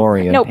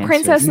Mandalorian. No,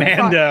 Princess and the Frog.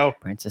 Mando.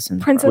 Princess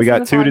and Princess We got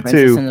and the 2 Frog. to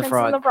Princess 2. and the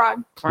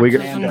Frog. We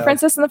Mando.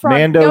 Princess and the Frog.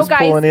 Mando's no,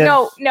 guys. pulling in.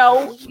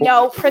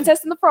 No.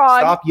 Princess and the Frog.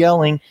 Stop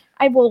yelling.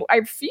 I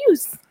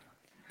refuse.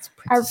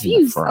 I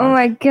refuse. Oh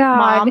my god.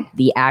 Mom.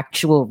 The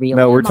actual real.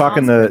 No, we're Mom.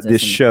 talking the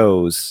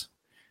shows.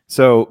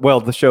 So, well,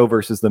 the show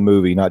versus the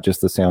movie, not just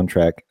the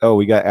soundtrack. Oh,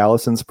 we got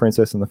Allison's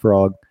Princess and the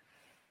Frog.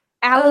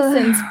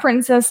 Allison's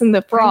Princess and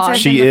the Frog.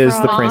 She is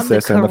the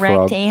princess and the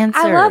frog. Answer.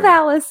 I love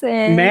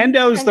Allison.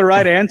 Mando's the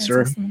right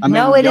answer. I mean,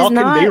 No, it y'all is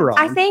can be not. wrong.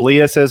 I think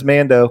Leah says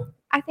Mando.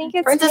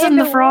 it's Princess and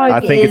the Frog.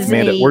 I think it's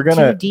Mando. We're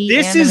gonna.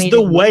 This is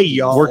the way,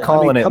 y'all. We're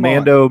calling it come on.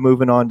 Mando.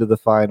 Moving on to the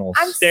finals.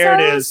 I'm There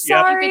so it is. Yep.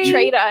 sorry. You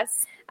betrayed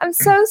us. I'm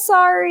so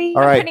sorry.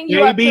 All right. Putting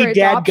you up Baby for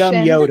Dadgum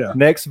adoption. Yoda.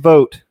 Next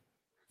vote: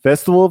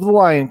 Festival of the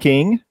Lion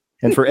King.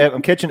 And for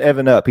I'm catching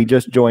Evan up. He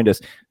just joined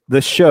us.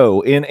 The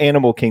show in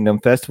Animal Kingdom,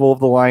 Festival of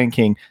the Lion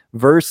King,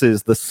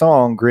 versus the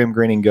song Grim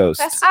Grinning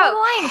Ghost. Festival of the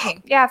Lion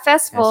King. Yeah,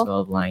 festival.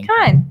 Festival of Lion.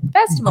 Come on.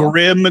 Festival.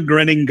 Grim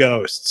Grinning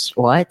Ghosts.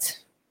 What?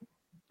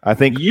 I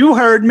think You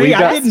heard me. We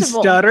got- I didn't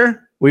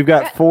stutter. we've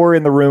got 4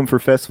 in the room for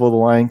Festival of the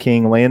Lion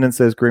King. Landon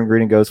says Grim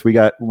Grinning Ghost. We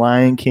got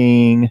Lion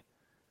King.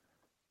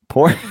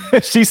 Poor.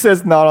 She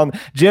says not on.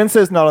 Jen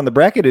says not on the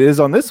bracket. It is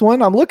on this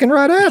one. I'm looking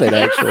right at it.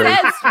 Actually, It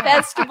says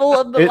Festival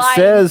of the it Lion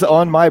says King.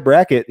 on my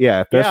bracket.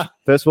 Yeah, Yeah.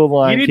 Festival of the You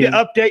Lion need King.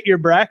 to update your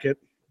bracket.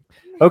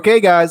 Okay,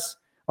 guys.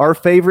 Our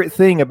favorite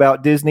thing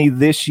about Disney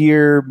this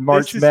year,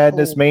 March is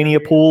Madness Mania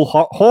Pool,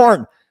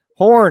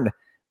 Horn.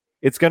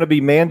 It's going to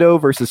be Mando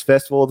versus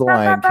Festival of the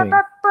Lion King,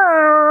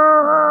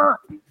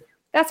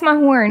 That's my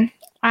horn.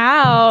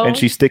 Wow. and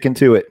she's sticking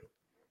to it.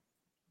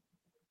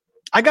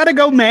 I gotta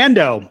go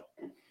Mando.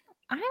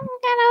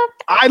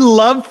 I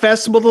love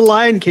Festival of the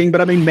Lion King, but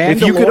I mean, Mandalorian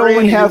If you could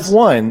only have is-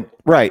 one,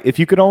 right? If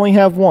you could only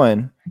have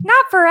one,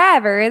 Not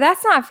forever.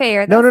 That's not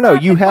fair. no. That's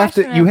not You the have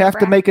to. question You of the have to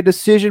bracket. make a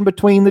decision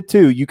between the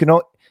two. You can,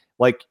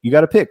 you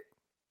got to pick.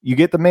 You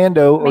get the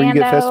Mando, or you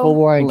get Mando. Festival of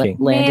the Lion King.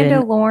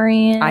 Landon,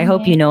 Mandalorian. I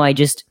hope you know I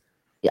just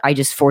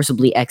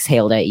forcibly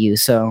exhaled at you.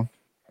 So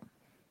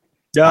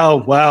Oh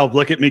wow!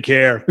 Look at me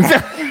care.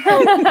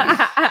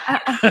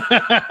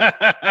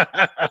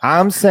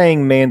 I'm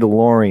saying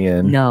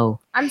Mandalorian. no,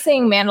 I'm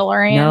saying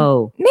Mandalorian.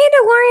 no.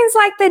 Mandalorian's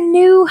like the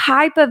new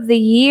hype of the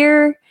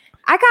year.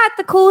 I got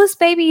the coolest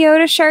Baby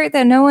Yoda shirt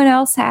that no one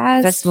else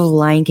has. Festival of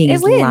Lion King It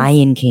is wins.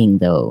 Lion King,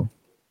 though.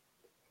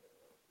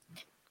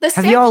 The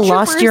Have you all Sith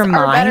lost Troopers your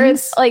are better,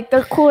 minds? like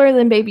they're cooler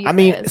than Baby Yoda. I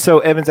mean, is. so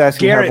Evan's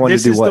asking Garrett, have one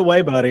this to do is what? the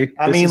way, buddy.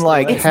 I This mean, is the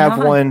like, way. have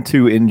not. one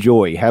to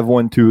enjoy, have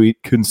one to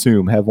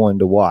consume, have one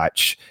to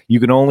watch.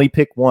 You can only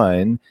pick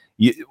one.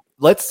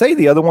 Let's say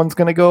the other one's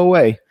going to go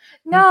away.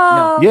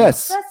 No.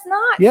 Yes. That's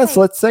not. Yes,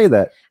 let's say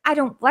that. I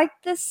don't like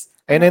this.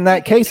 And in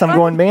that case, I'm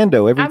going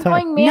Mando every I'm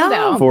time. going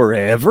Mando.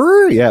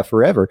 Forever? Yeah,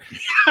 forever.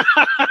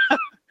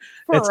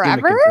 That's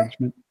Forever? gimmick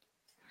infringement.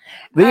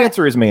 The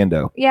answer is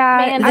Mando.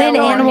 Yeah, Then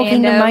Animal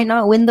Kingdom might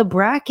not win the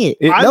bracket.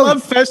 I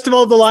love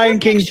Festival of the Lion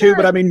King too,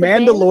 but I mean,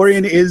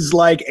 Mandalorian is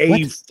like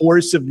a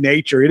force of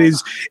nature. It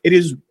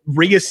is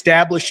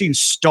reestablishing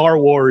Star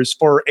Wars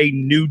for a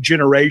new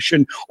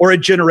generation or a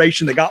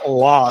generation that got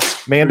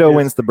lost. Mando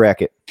wins the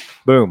bracket.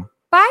 Boom.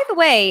 By the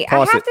way,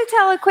 Toss I have it. to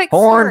tell a quick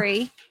Horn.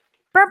 story.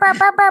 Brr, brr,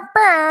 brr, brr,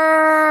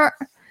 brr.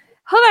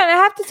 Hold on, I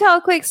have to tell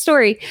a quick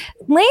story.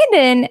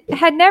 Landon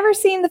had never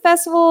seen the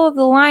Festival of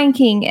the Lion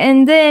King,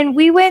 and then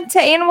we went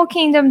to Animal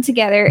Kingdom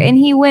together, and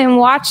he went and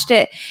watched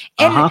it.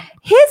 And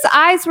his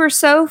eyes were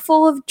so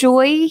full of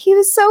joy. He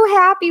was so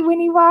happy when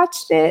he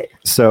watched it.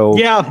 So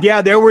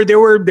yeah, there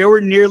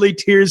were nearly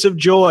tears of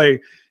joy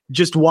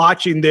just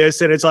watching this,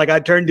 and it's like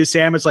I turned to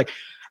Sam. It's like,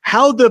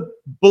 how the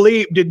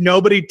bleep did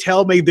nobody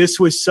tell me this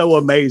was so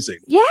amazing?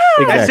 Yeah,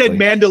 I said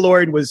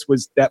Mandalorian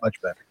was that much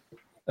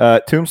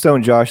better.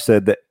 Tombstone Josh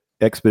said that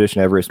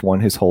Expedition Everest won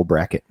his whole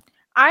bracket.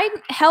 I'm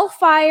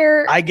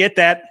Hellfire. I get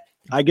that.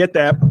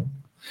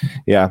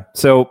 Yeah.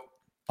 So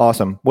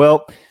awesome.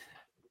 Well,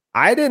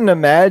 I didn't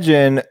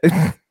imagine,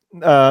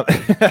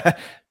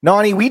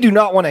 Nani, we do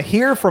not want to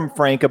hear from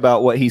Frank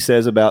about what he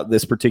says about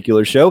this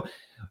particular show.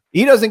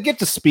 He doesn't get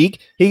to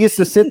speak. He gets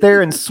to sit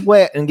there and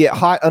sweat and get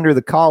hot under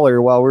the collar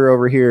while we're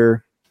over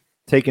here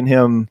taking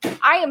him.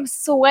 I am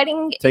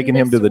sweating. Taking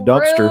him to the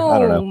dumpster. I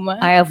don't know.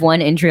 I have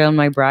one entry on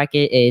my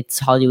bracket. It's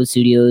Hollywood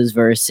Studios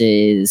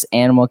versus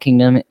Animal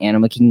Kingdom.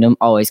 Animal Kingdom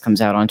always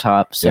comes out on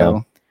top.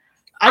 So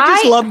I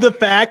just love the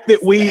fact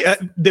that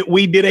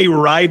we did a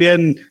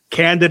write-in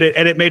candidate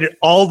and it made it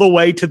all the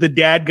way to the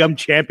Dadgum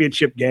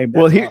Championship game.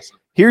 That's awesome.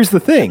 Here's the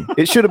thing.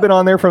 It should have been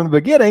on there from the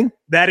beginning.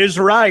 That is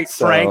right,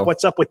 Frank.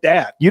 What's up with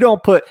that? You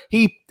don't put,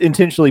 he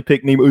intentionally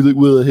picked Nemo. He's like,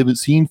 well, I haven't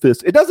seen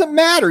Festival. It doesn't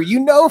matter. You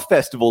know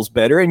Festival's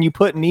better, and you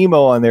put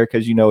Nemo on there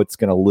because you know it's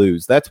going to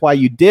lose. That's why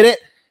you did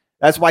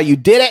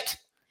it.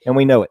 And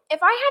we know it.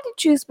 If I had to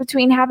choose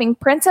between having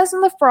Princess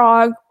and the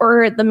Frog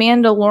or The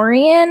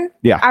Mandalorian,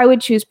 I would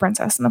choose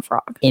Princess and the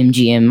Frog.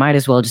 MGM might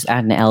as well just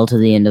add an L to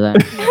the end of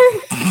that.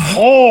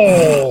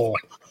 Oh.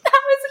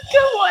 That was a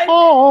good one.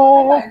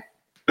 Oh.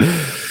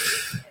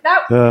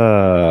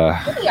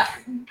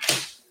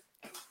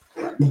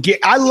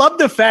 I love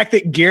the fact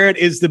that Garrett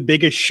is the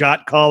biggest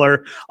shot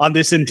caller on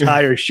this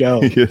entire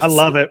show. Yes. I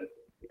love it.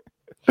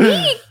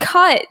 He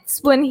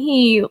cuts when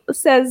he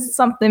says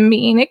something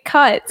mean. It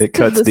cuts. It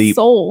cuts to the deep.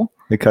 soul.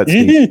 It cuts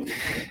deep.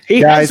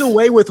 He has a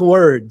way with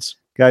words.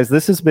 Guys,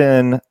 this has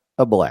been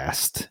a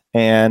blast.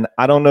 And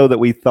I don't know that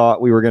we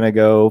thought we were going to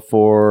go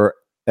for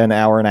an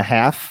hour and a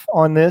half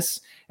on this.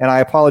 And I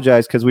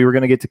apologize because we were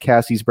going to get to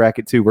Cassie's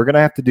bracket too. We're going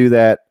to have to do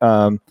that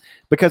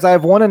because I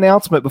have one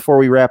announcement before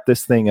we wrap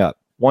this thing up.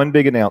 One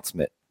big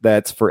announcement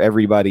that's for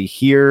everybody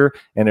here,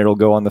 and it'll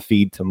go on the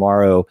feed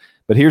tomorrow.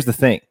 But here's the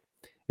thing.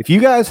 If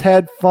you guys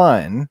had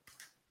fun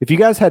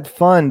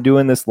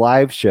doing this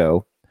live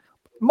show,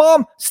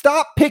 Mom,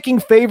 stop picking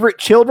favorite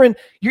children.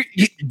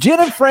 Jen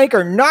and Frank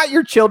are not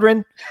your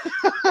children.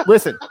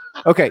 Listen,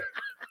 okay.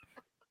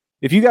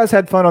 If you guys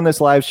had fun on this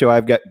live show,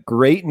 I've got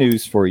great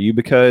news for you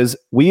because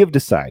we have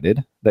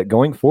decided that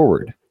going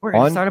forward, we're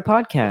going to start a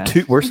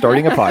podcast. We're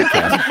starting a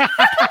podcast.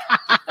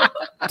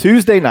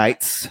 Tuesday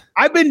nights.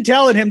 I've been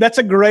telling him that's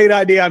a great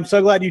idea. I'm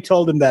so glad you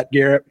told him that,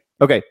 Garrett.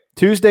 Okay.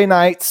 Tuesday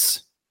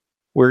nights,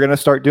 we're going to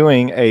start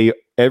doing a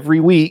every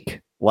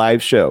week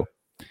live show.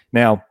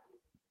 Now,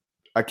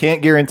 I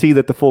can't guarantee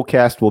that the full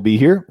cast will be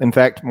here. In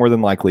fact, more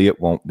than likely it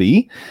won't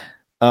be.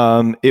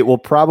 It will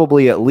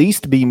probably at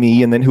least be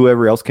me and then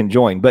whoever else can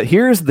join. But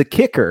here's the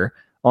kicker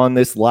on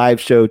this live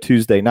show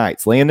Tuesday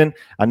nights. Landon,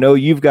 I know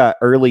you've got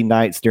early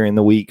nights during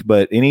the week,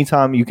 but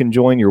anytime you can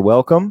join, you're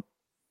welcome.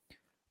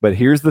 But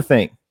here's the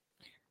thing.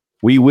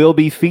 We will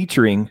be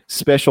featuring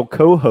special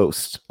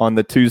co-hosts on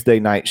the Tuesday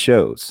night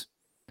shows.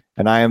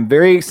 And I am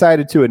very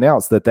excited to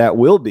announce that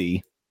will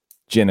be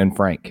Jen and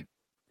Frank.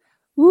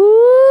 Woo!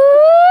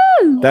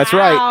 That's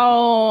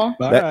wow.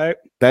 Right.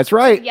 That's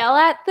right. Yell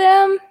at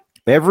them.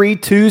 Every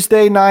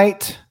Tuesday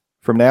night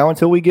from now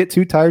until we get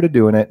too tired of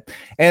doing it.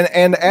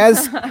 And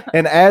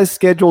as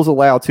schedules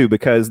allow too,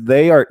 because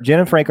Jen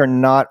and Frank are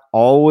not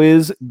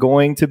always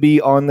going to be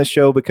on the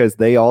show because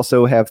they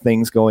also have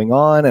things going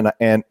on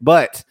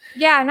but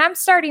yeah, and I'm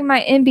starting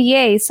my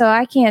MBA, so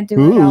I can't do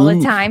it all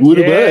the time.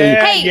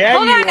 Hey,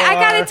 hold on, I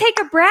gotta take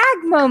a brag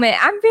moment.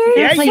 I'm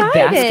very excited.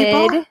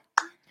 Basketball?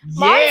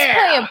 Mom's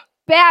playing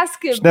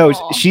basketball.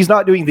 No, she's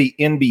not doing the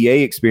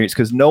NBA experience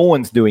because no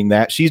one's doing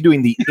that. She's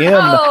doing the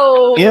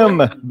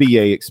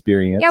MBA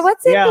experience. Yeah,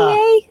 what's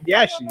MBA?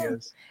 Yeah, she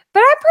is.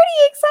 But I'm pretty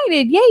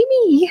excited. Yay,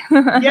 me.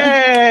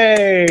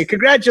 Yay.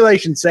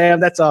 Congratulations, Sam.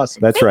 That's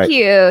awesome. That's right. Thank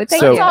you.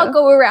 Let's all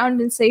go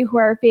around and say who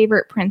our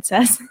favorite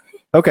princess.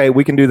 Okay,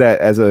 we can do that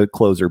as a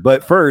closer.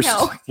 But first,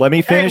 let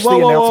me finish the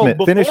announcement.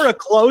 Before a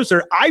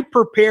closer, I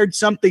prepared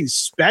something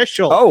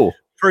special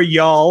for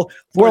y'all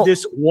for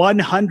this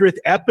 100th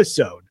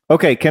episode.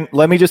 Okay,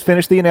 let me just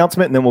finish the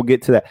announcement and then we'll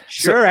get to that.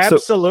 Sure,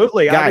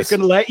 absolutely. I was guys, going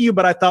to let you,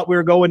 but I thought we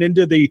were going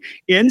into the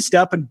end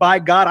stuff, and by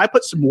God, I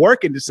put some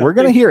work into something. we're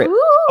going to hear it.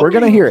 We're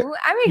going to hear it.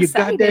 I'm You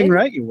excited. goddamn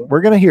right you will.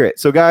 We're going to hear it.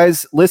 So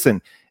guys,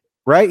 listen,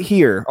 right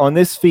here on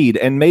this feed,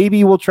 and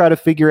maybe we'll try to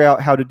figure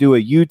out how to do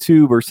a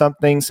YouTube or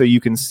something so you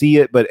can see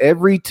it. But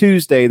every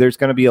Tuesday, there's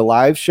going to be a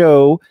live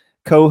show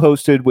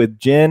co-hosted with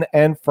Jen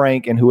and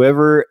Frank and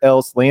whoever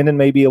else. Landon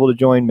may be able to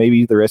join,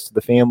 maybe the rest of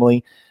the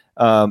family.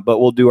 But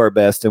we'll do our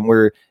best, and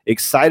we're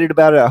excited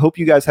about it. I hope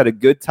you guys had a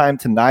good time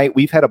tonight.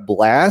 We've had a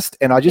blast,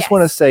 and I just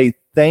want to say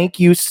thank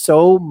you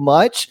so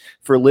much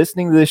for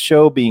listening to this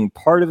show, being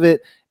part of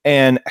it,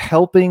 and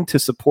helping to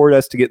support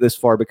us to get this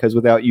far, because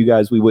without you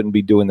guys, we wouldn't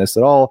be doing this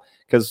at all,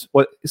 because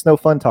it's no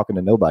fun talking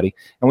to nobody,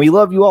 and we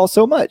love you all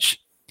so much.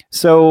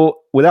 So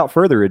without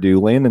further ado,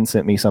 Landon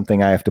sent me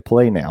something I have to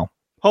play now.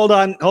 Hold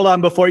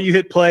on. Before you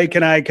hit play,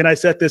 can I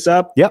set this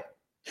up? Yep.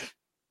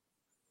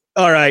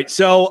 All right.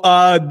 So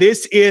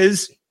this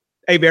is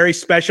a very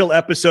special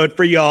episode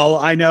for y'all.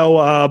 I know,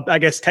 I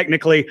guess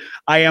technically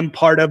I am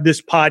part of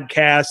this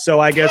podcast, so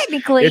I guess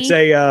it's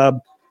a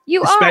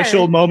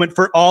special moment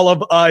for all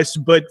of us,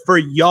 but for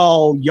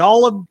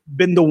y'all have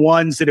been the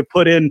ones that have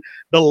put in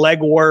the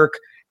legwork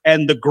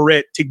and the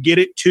grit to get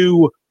it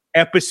to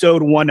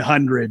episode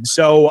 100.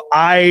 So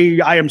I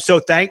am so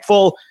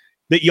thankful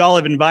that y'all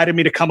have invited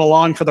me to come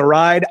along for the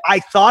ride. I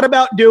thought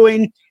about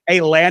doing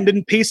a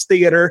Landon Peace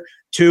Theater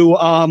to,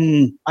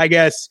 I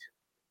guess,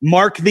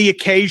 mark the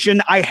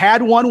occasion. I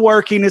had one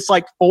working. It's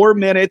like 4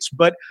 minutes,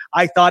 but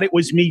I thought it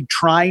was me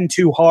trying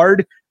too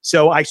hard.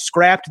 So I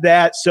scrapped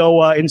that.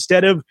 So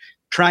instead of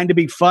trying to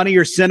be funny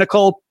or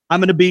cynical, I'm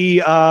going to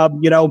be,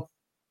 I'm going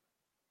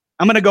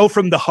to go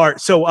from the heart.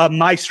 So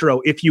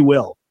maestro, if you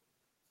will.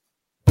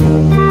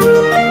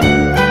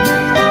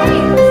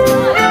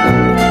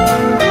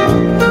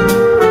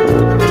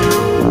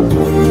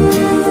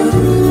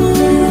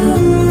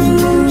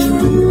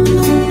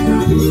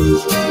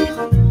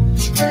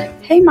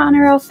 Hey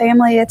Monorail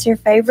family, it's your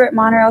favorite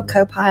Monorail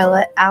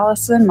co-pilot,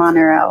 Allison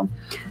Monorail.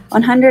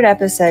 100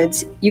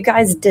 episodes, you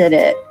guys did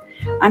it.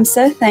 I'm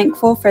so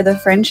thankful for the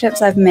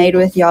friendships I've made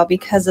with y'all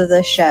because of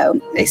the show,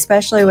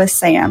 especially with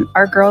Sam.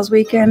 Our girls'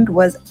 weekend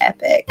was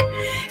epic.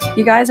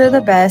 You guys are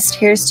the best.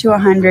 Here's to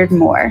 100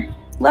 more.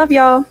 Love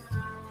y'all.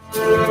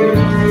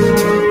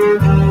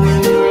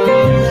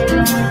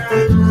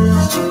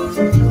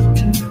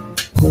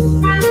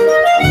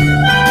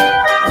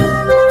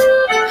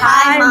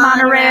 Hi,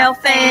 Monorail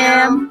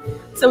fam.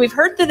 So we've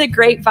heard through the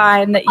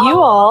grapevine that you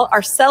all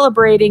are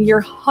celebrating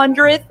your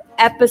 100th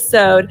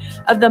episode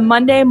of the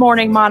Monday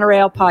Morning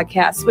Monorail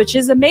podcast, which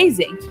is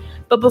amazing.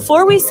 But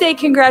before we say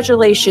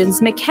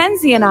congratulations,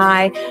 Mackenzie and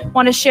I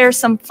want to share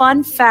some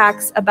fun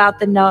facts about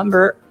the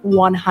number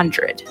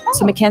 100.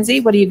 So Mackenzie,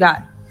 what do you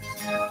got?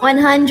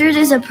 100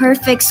 is a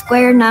perfect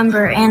square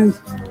number, and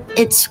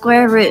its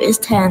square root is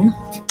 10.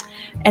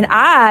 And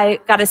I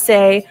got to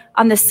say,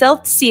 on the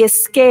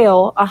Celsius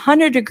scale,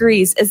 100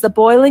 degrees is the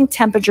boiling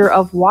temperature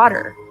of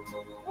water.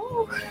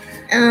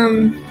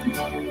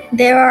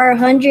 There are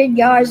 100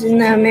 yards in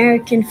the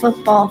American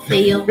football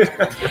field.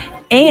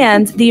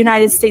 And the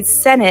United States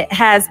Senate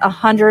has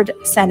 100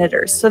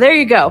 senators. So there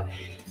you go.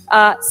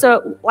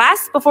 So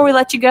before we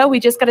let you go,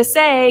 we just got to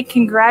say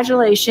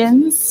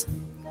congratulations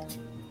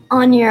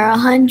on your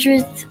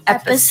 100th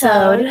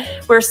episode.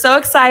 We're so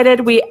excited.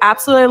 We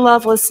absolutely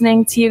love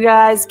listening to you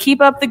guys. Keep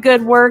up the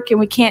good work, and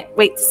we can't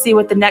wait to see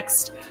what the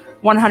next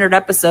 100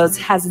 episodes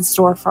has in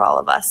store for all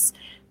of us.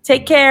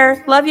 Take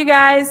care. Love you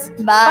guys.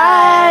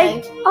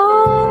 Bye.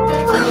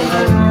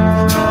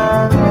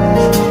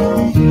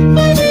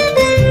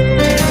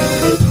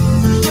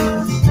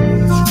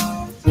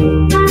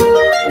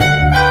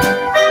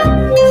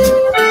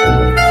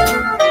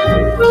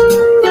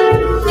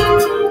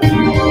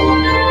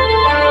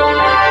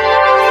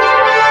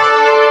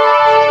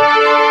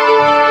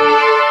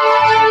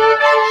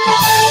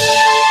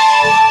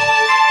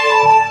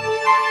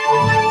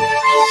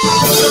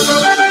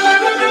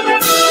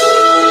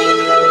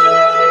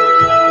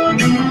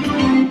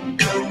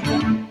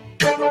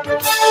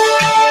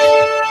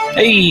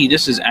 Hey,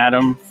 this is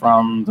Adam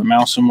from the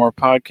Mouse and More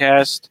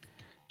podcast.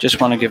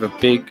 Just want to give a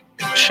big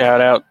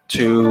shout out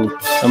to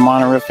the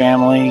Monorail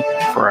family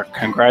for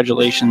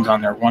congratulations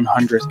on their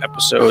 100th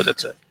episode.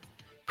 That's a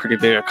pretty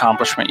big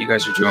accomplishment. You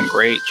guys are doing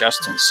great.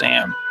 Justin,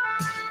 Sam,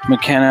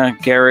 McKenna,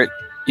 Garrett,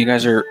 you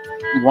guys are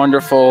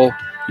wonderful.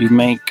 You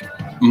make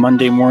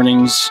Monday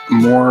mornings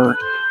more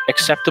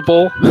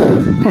acceptable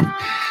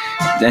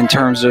in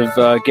terms of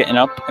getting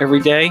up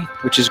every day,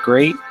 which is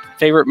great.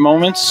 Favorite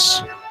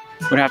moments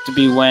would have to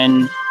be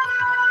when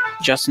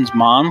Justin's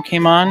mom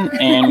came on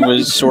and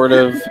was sort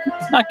of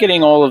not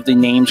getting all of the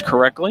names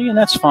correctly, and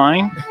that's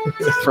fine,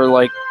 for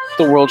like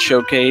the World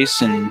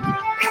Showcase and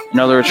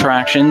other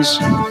attractions.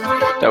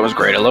 That was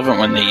great. I love it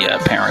when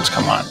the parents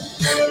come on,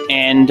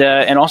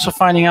 and also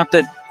finding out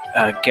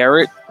that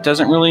Garrett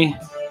doesn't really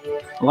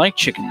like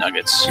chicken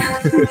nuggets.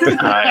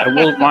 I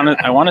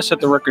want to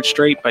set the record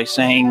straight by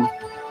saying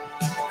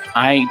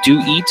I do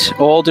eat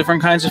all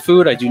different kinds of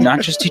food. I do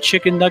not just eat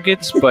chicken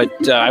nuggets,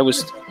 but I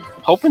was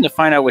hoping to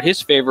find out what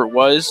his favorite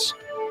was.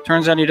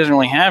 Turns out he doesn't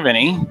really have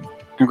any.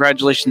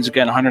 Congratulations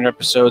again, 100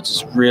 episodes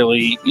is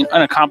really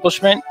an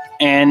accomplishment,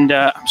 and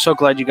I'm so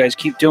glad you guys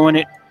keep doing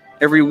it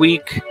every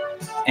week,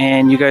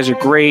 and you guys are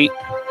great.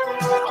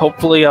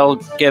 Hopefully I'll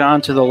get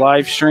onto the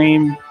live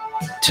stream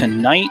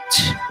tonight,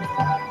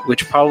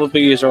 which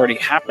probably is already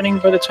happening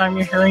by the time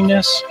you're hearing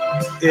this.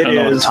 I don't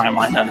know what the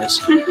timeline on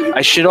this.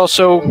 I should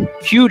also,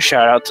 huge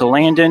shout out to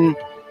Landon.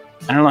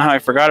 I don't know how I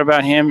forgot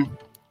about him.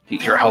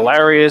 You're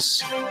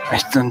hilarious.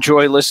 I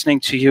enjoy listening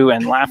to you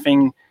and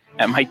laughing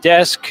at my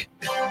desk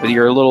with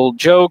your little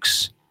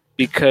jokes,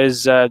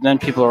 because then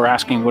people are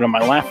asking, what am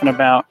I laughing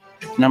about?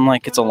 And I'm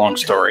like, it's a long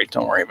story.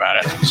 Don't worry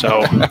about it.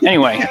 So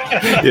anyway,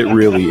 it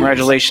really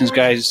congratulations,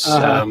 guys.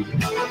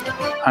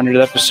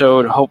 100th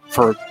episode. Hope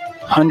for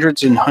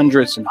hundreds and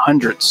hundreds and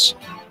hundreds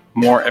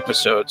more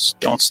episodes.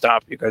 Don't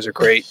stop. You guys are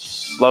great.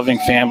 Loving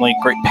family,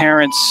 great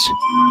parents,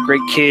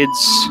 great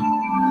kids.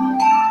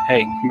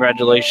 Hey,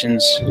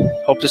 congratulations.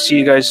 Hope to see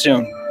you guys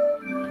soon.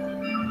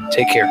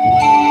 Take care.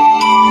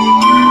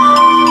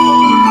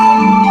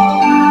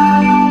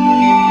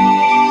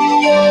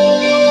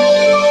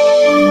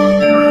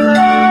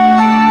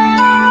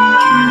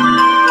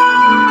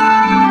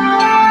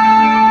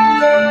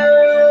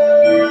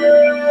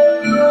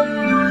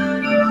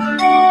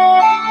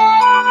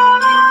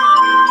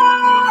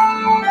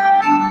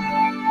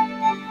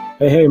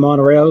 Hey,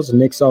 Monorails.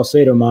 Nick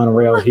Salcedo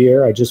Monorail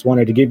here. I just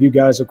wanted to give you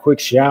guys a quick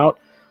shout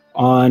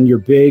on your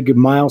big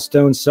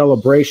milestone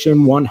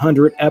celebration,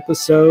 100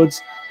 episodes.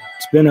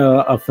 It's been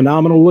a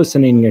phenomenal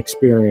listening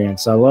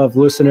experience. I love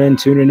listening,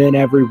 tuning in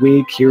every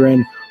week,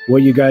 hearing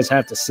what you guys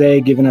have to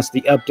say, giving us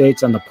the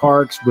updates on the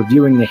parks,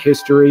 reviewing the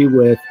history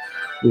with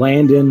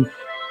Landon,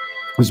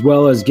 as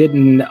well as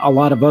getting a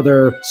lot of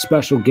other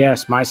special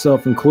guests,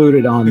 myself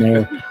included, on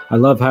there. I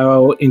love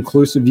how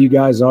inclusive you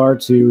guys are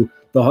to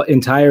the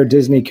entire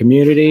Disney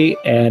community,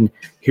 and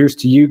here's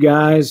to you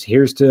guys.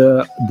 Here's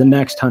to the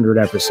next 100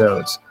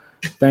 episodes.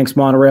 Thanks,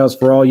 Monorails,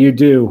 for all you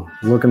do.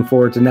 Looking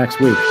forward to next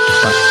week.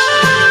 Bye.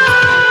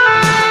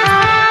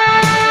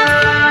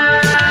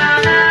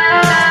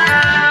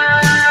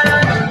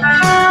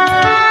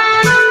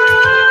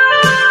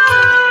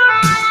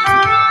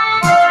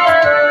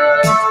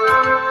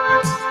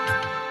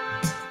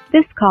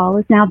 This call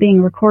is now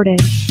being recorded.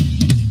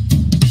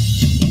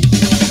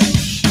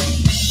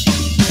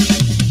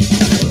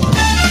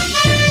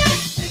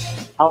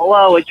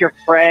 Hello, it's your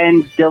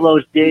friend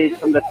Dillo's Diz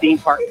from the Theme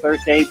Park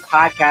Thursday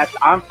podcast.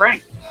 I'm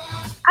Frank.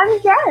 I'm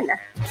Jen.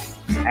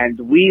 And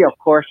we, of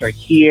course, are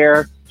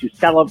here to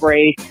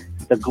celebrate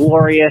the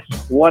glorious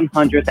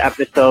 100th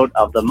episode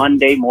of the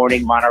Monday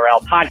Morning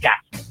Monorail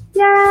podcast.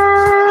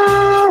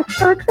 Yeah,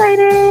 so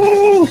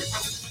exciting.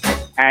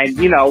 And,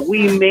 you know,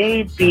 we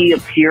may be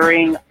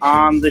appearing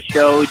on the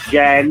show,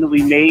 Jen.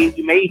 You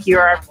may hear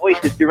our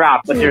voices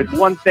throughout, but there's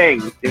one thing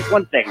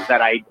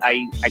that I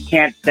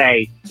can't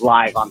say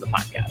live on the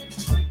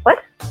podcast.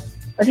 What?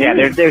 Yeah,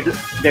 there's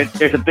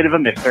a bit of a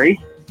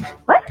mystery.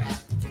 What?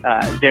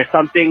 There's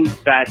something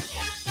that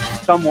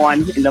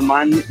someone in the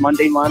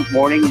Monday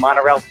Morning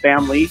Monorail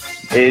family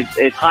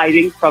is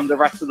hiding from the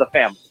rest of the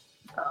family.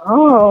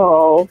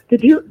 Oh,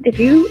 did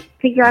you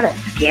figure out a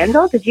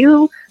scandal? Did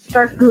you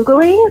start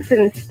Googling,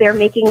 since they're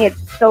making it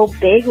so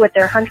big with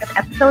their 100th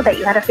episode that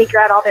you had to figure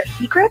out all their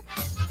secrets?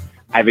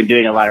 I've been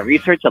doing a lot of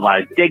research, a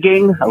lot of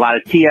digging, a lot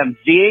of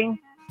TMZing.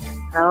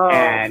 Oh.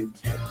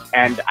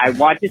 And I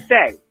want to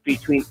say,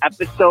 between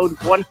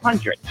episode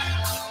 100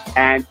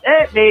 and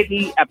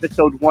maybe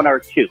episode 1 or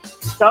 2,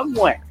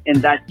 somewhere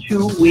in that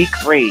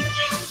 2-week range,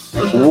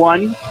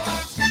 one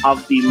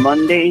of the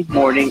Monday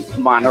Morning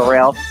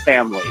Monorail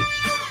family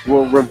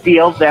will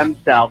reveal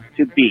themselves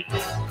to be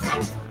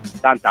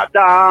dun, dun,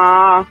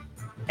 dun,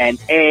 an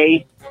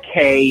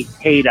A.K.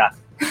 Hater.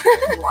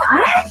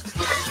 What?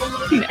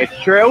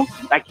 It's true.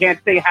 I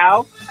can't say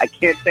how. I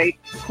can't say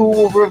who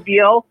will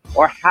reveal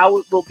or how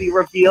it will be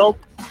revealed.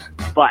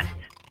 But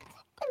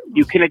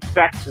you can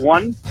expect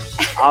one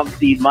of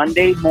the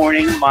Monday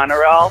Morning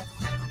Monorail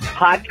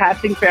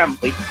podcasting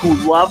family who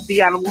love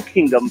the Animal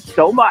Kingdom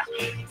so much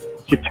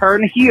to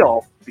turn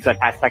heel, because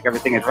hashtag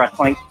everything is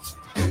wrestling,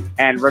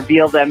 and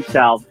reveal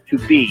themselves to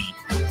be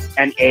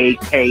an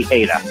A.K.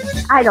 Hater.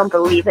 I don't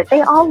believe it.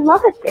 They all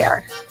love it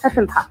there. That's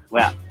impossible.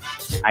 Well,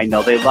 I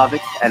know they love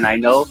it, and I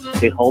know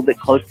they hold it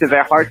close to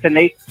their hearts, and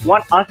they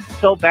want us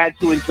so bad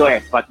to enjoy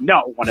it. But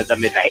no, one of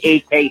them is an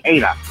A.K.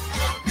 Hater.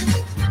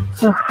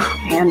 Oh,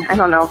 man, I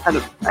don't know if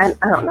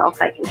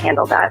I can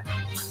handle that.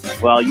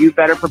 Well, you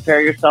better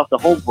prepare yourself. The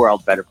whole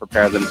world better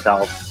prepare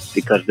themselves,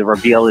 because the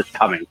reveal is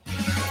coming.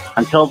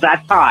 Until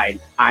that time,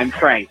 I'm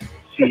Frank.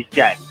 She's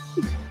Jen.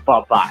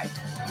 Bye-bye.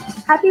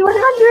 Happy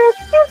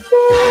 100th birthday!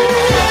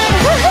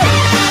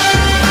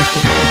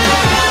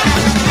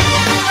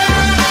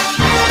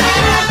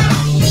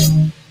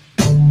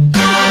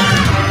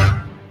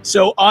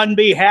 So on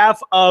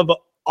behalf of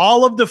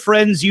all of the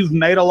friends you've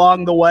made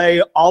along the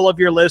way, all of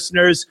your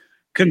listeners,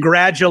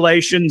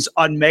 congratulations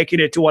on making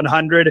it to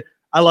 100.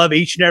 I love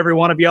each and every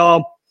one of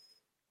y'all.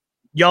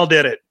 Y'all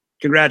did it.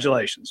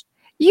 Congratulations.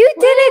 You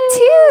did it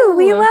too.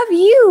 We love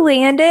you,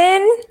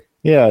 Landon.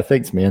 Yeah,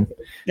 thanks, man.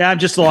 Yeah, I'm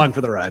just along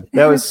for the ride.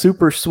 That was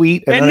super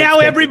sweet. And now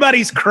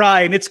everybody's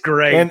crying. It's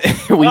great. And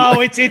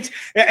everybody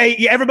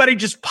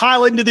just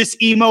pile into this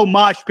emo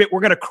mosh pit. We're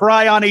going to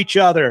cry on each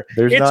other.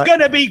 It's going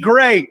to be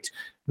great.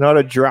 Not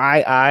a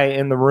dry eye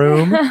in the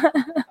room.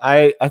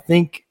 I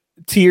think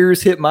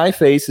tears hit my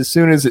face as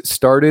soon as it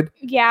started.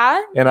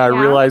 Yeah. And I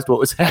realized what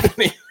was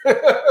happening.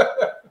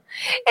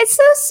 It's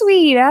so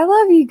sweet. I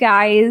love you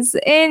guys.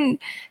 And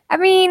I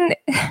mean,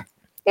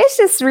 it's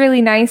just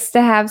really nice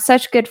to have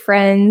such good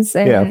friends.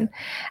 And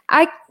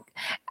I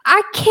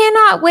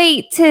cannot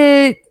wait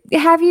to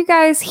have you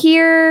guys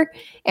here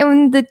and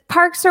when the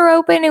parks are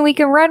open and we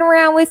can run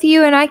around with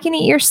you and I can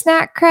eat your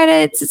snack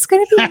credits. It's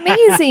going to be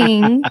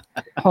amazing.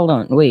 Hold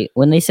on. Wait,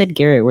 when they said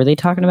Garrett, were they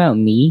talking about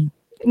me?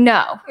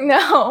 No,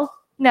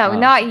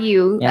 not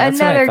you. Yeah, that's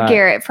what I Another thought.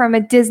 Garrett from a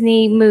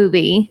Disney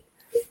movie.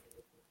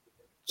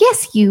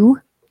 Yes,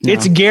 you.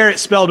 It's Garrett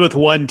spelled with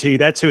 1 T.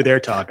 That's who they're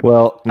talking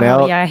Well,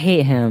 now, I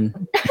hate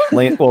him.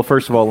 well,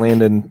 first of all,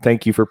 Landon,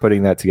 thank you for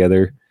putting that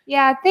together.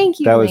 Yeah, thank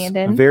you, That was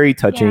Landon. very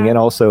touching. Yeah. And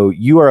also,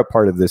 you are a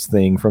part of this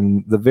thing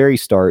from the very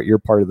start. You're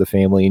part of the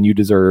family and you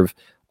deserve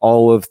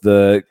all of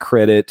the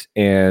credit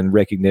and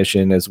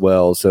recognition as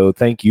well. So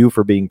thank you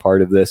for being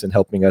part of this and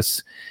helping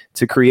us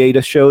to create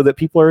a show that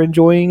people are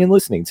enjoying and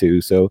listening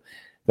to. So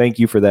thank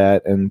you for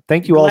that. And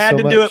thank you all so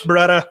much. Glad to do it,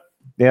 brother.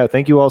 Yeah,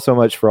 thank you all so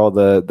much for all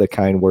the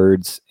kind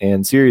words.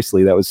 And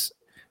seriously, that was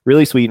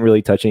really sweet and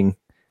really touching.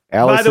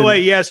 Allison, By the way,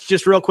 yes,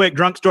 just real quick,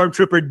 Drunk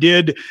Stormtrooper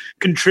did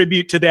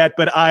contribute to that,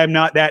 but I am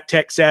not that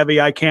tech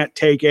savvy. I can't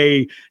take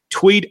a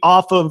tweet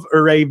off of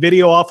or a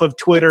video off of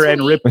Twitter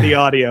and rip the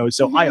audio,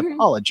 so I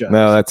apologize.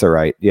 no, that's all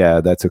right.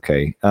 Yeah, that's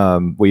okay.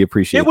 We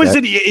appreciate It was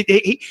that.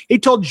 he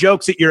told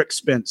jokes at your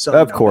expense. So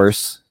Of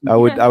course, I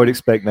would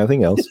expect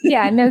nothing else.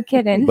 Yeah, no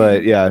kidding.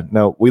 But yeah,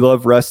 no, we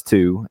love Russ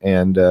too,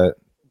 and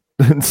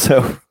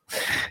so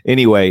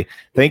anyway,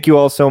 thank you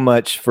all so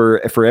much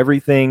for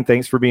everything.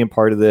 Thanks for being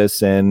part of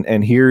this,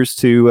 and here's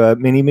to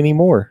many, many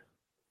more.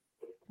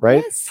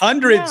 Right?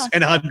 Hundreds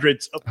and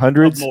hundreds of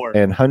more.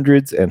 And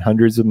hundreds and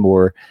hundreds of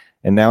more.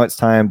 And now it's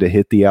time to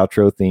hit the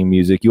outro theme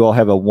music. You all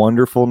have a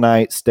wonderful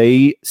night.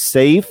 Stay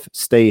safe,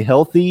 stay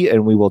healthy,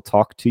 and we will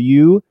talk to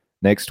you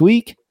next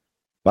week.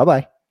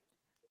 Bye-bye.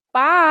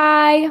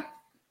 Bye.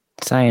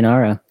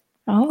 Sayonara.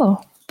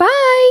 Oh,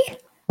 bye.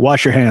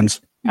 Wash your hands.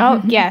 Oh,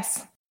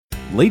 yes.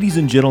 Ladies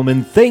and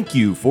gentlemen, thank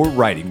you for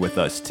riding with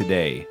us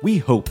today. We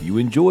hope you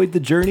enjoyed the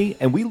journey,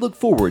 and we look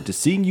forward to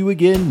seeing you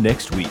again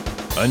next week.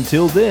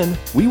 Until then,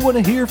 we want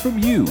to hear from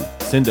you.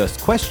 Send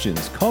us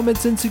questions,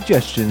 comments, and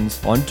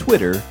suggestions on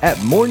Twitter at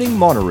Morning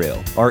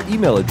Monorail. Our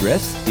email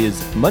address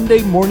is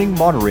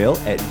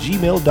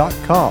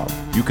mondaymorningmonorail@gmail.com.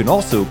 You can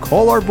also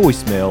call our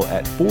voicemail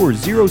at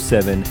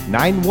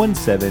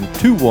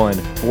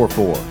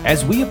 407-917-2144.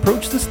 As we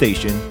approach the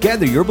station,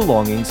 gather your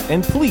belongings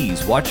and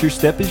please watch your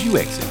step as you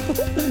exit.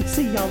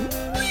 See y'all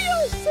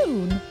real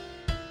soon.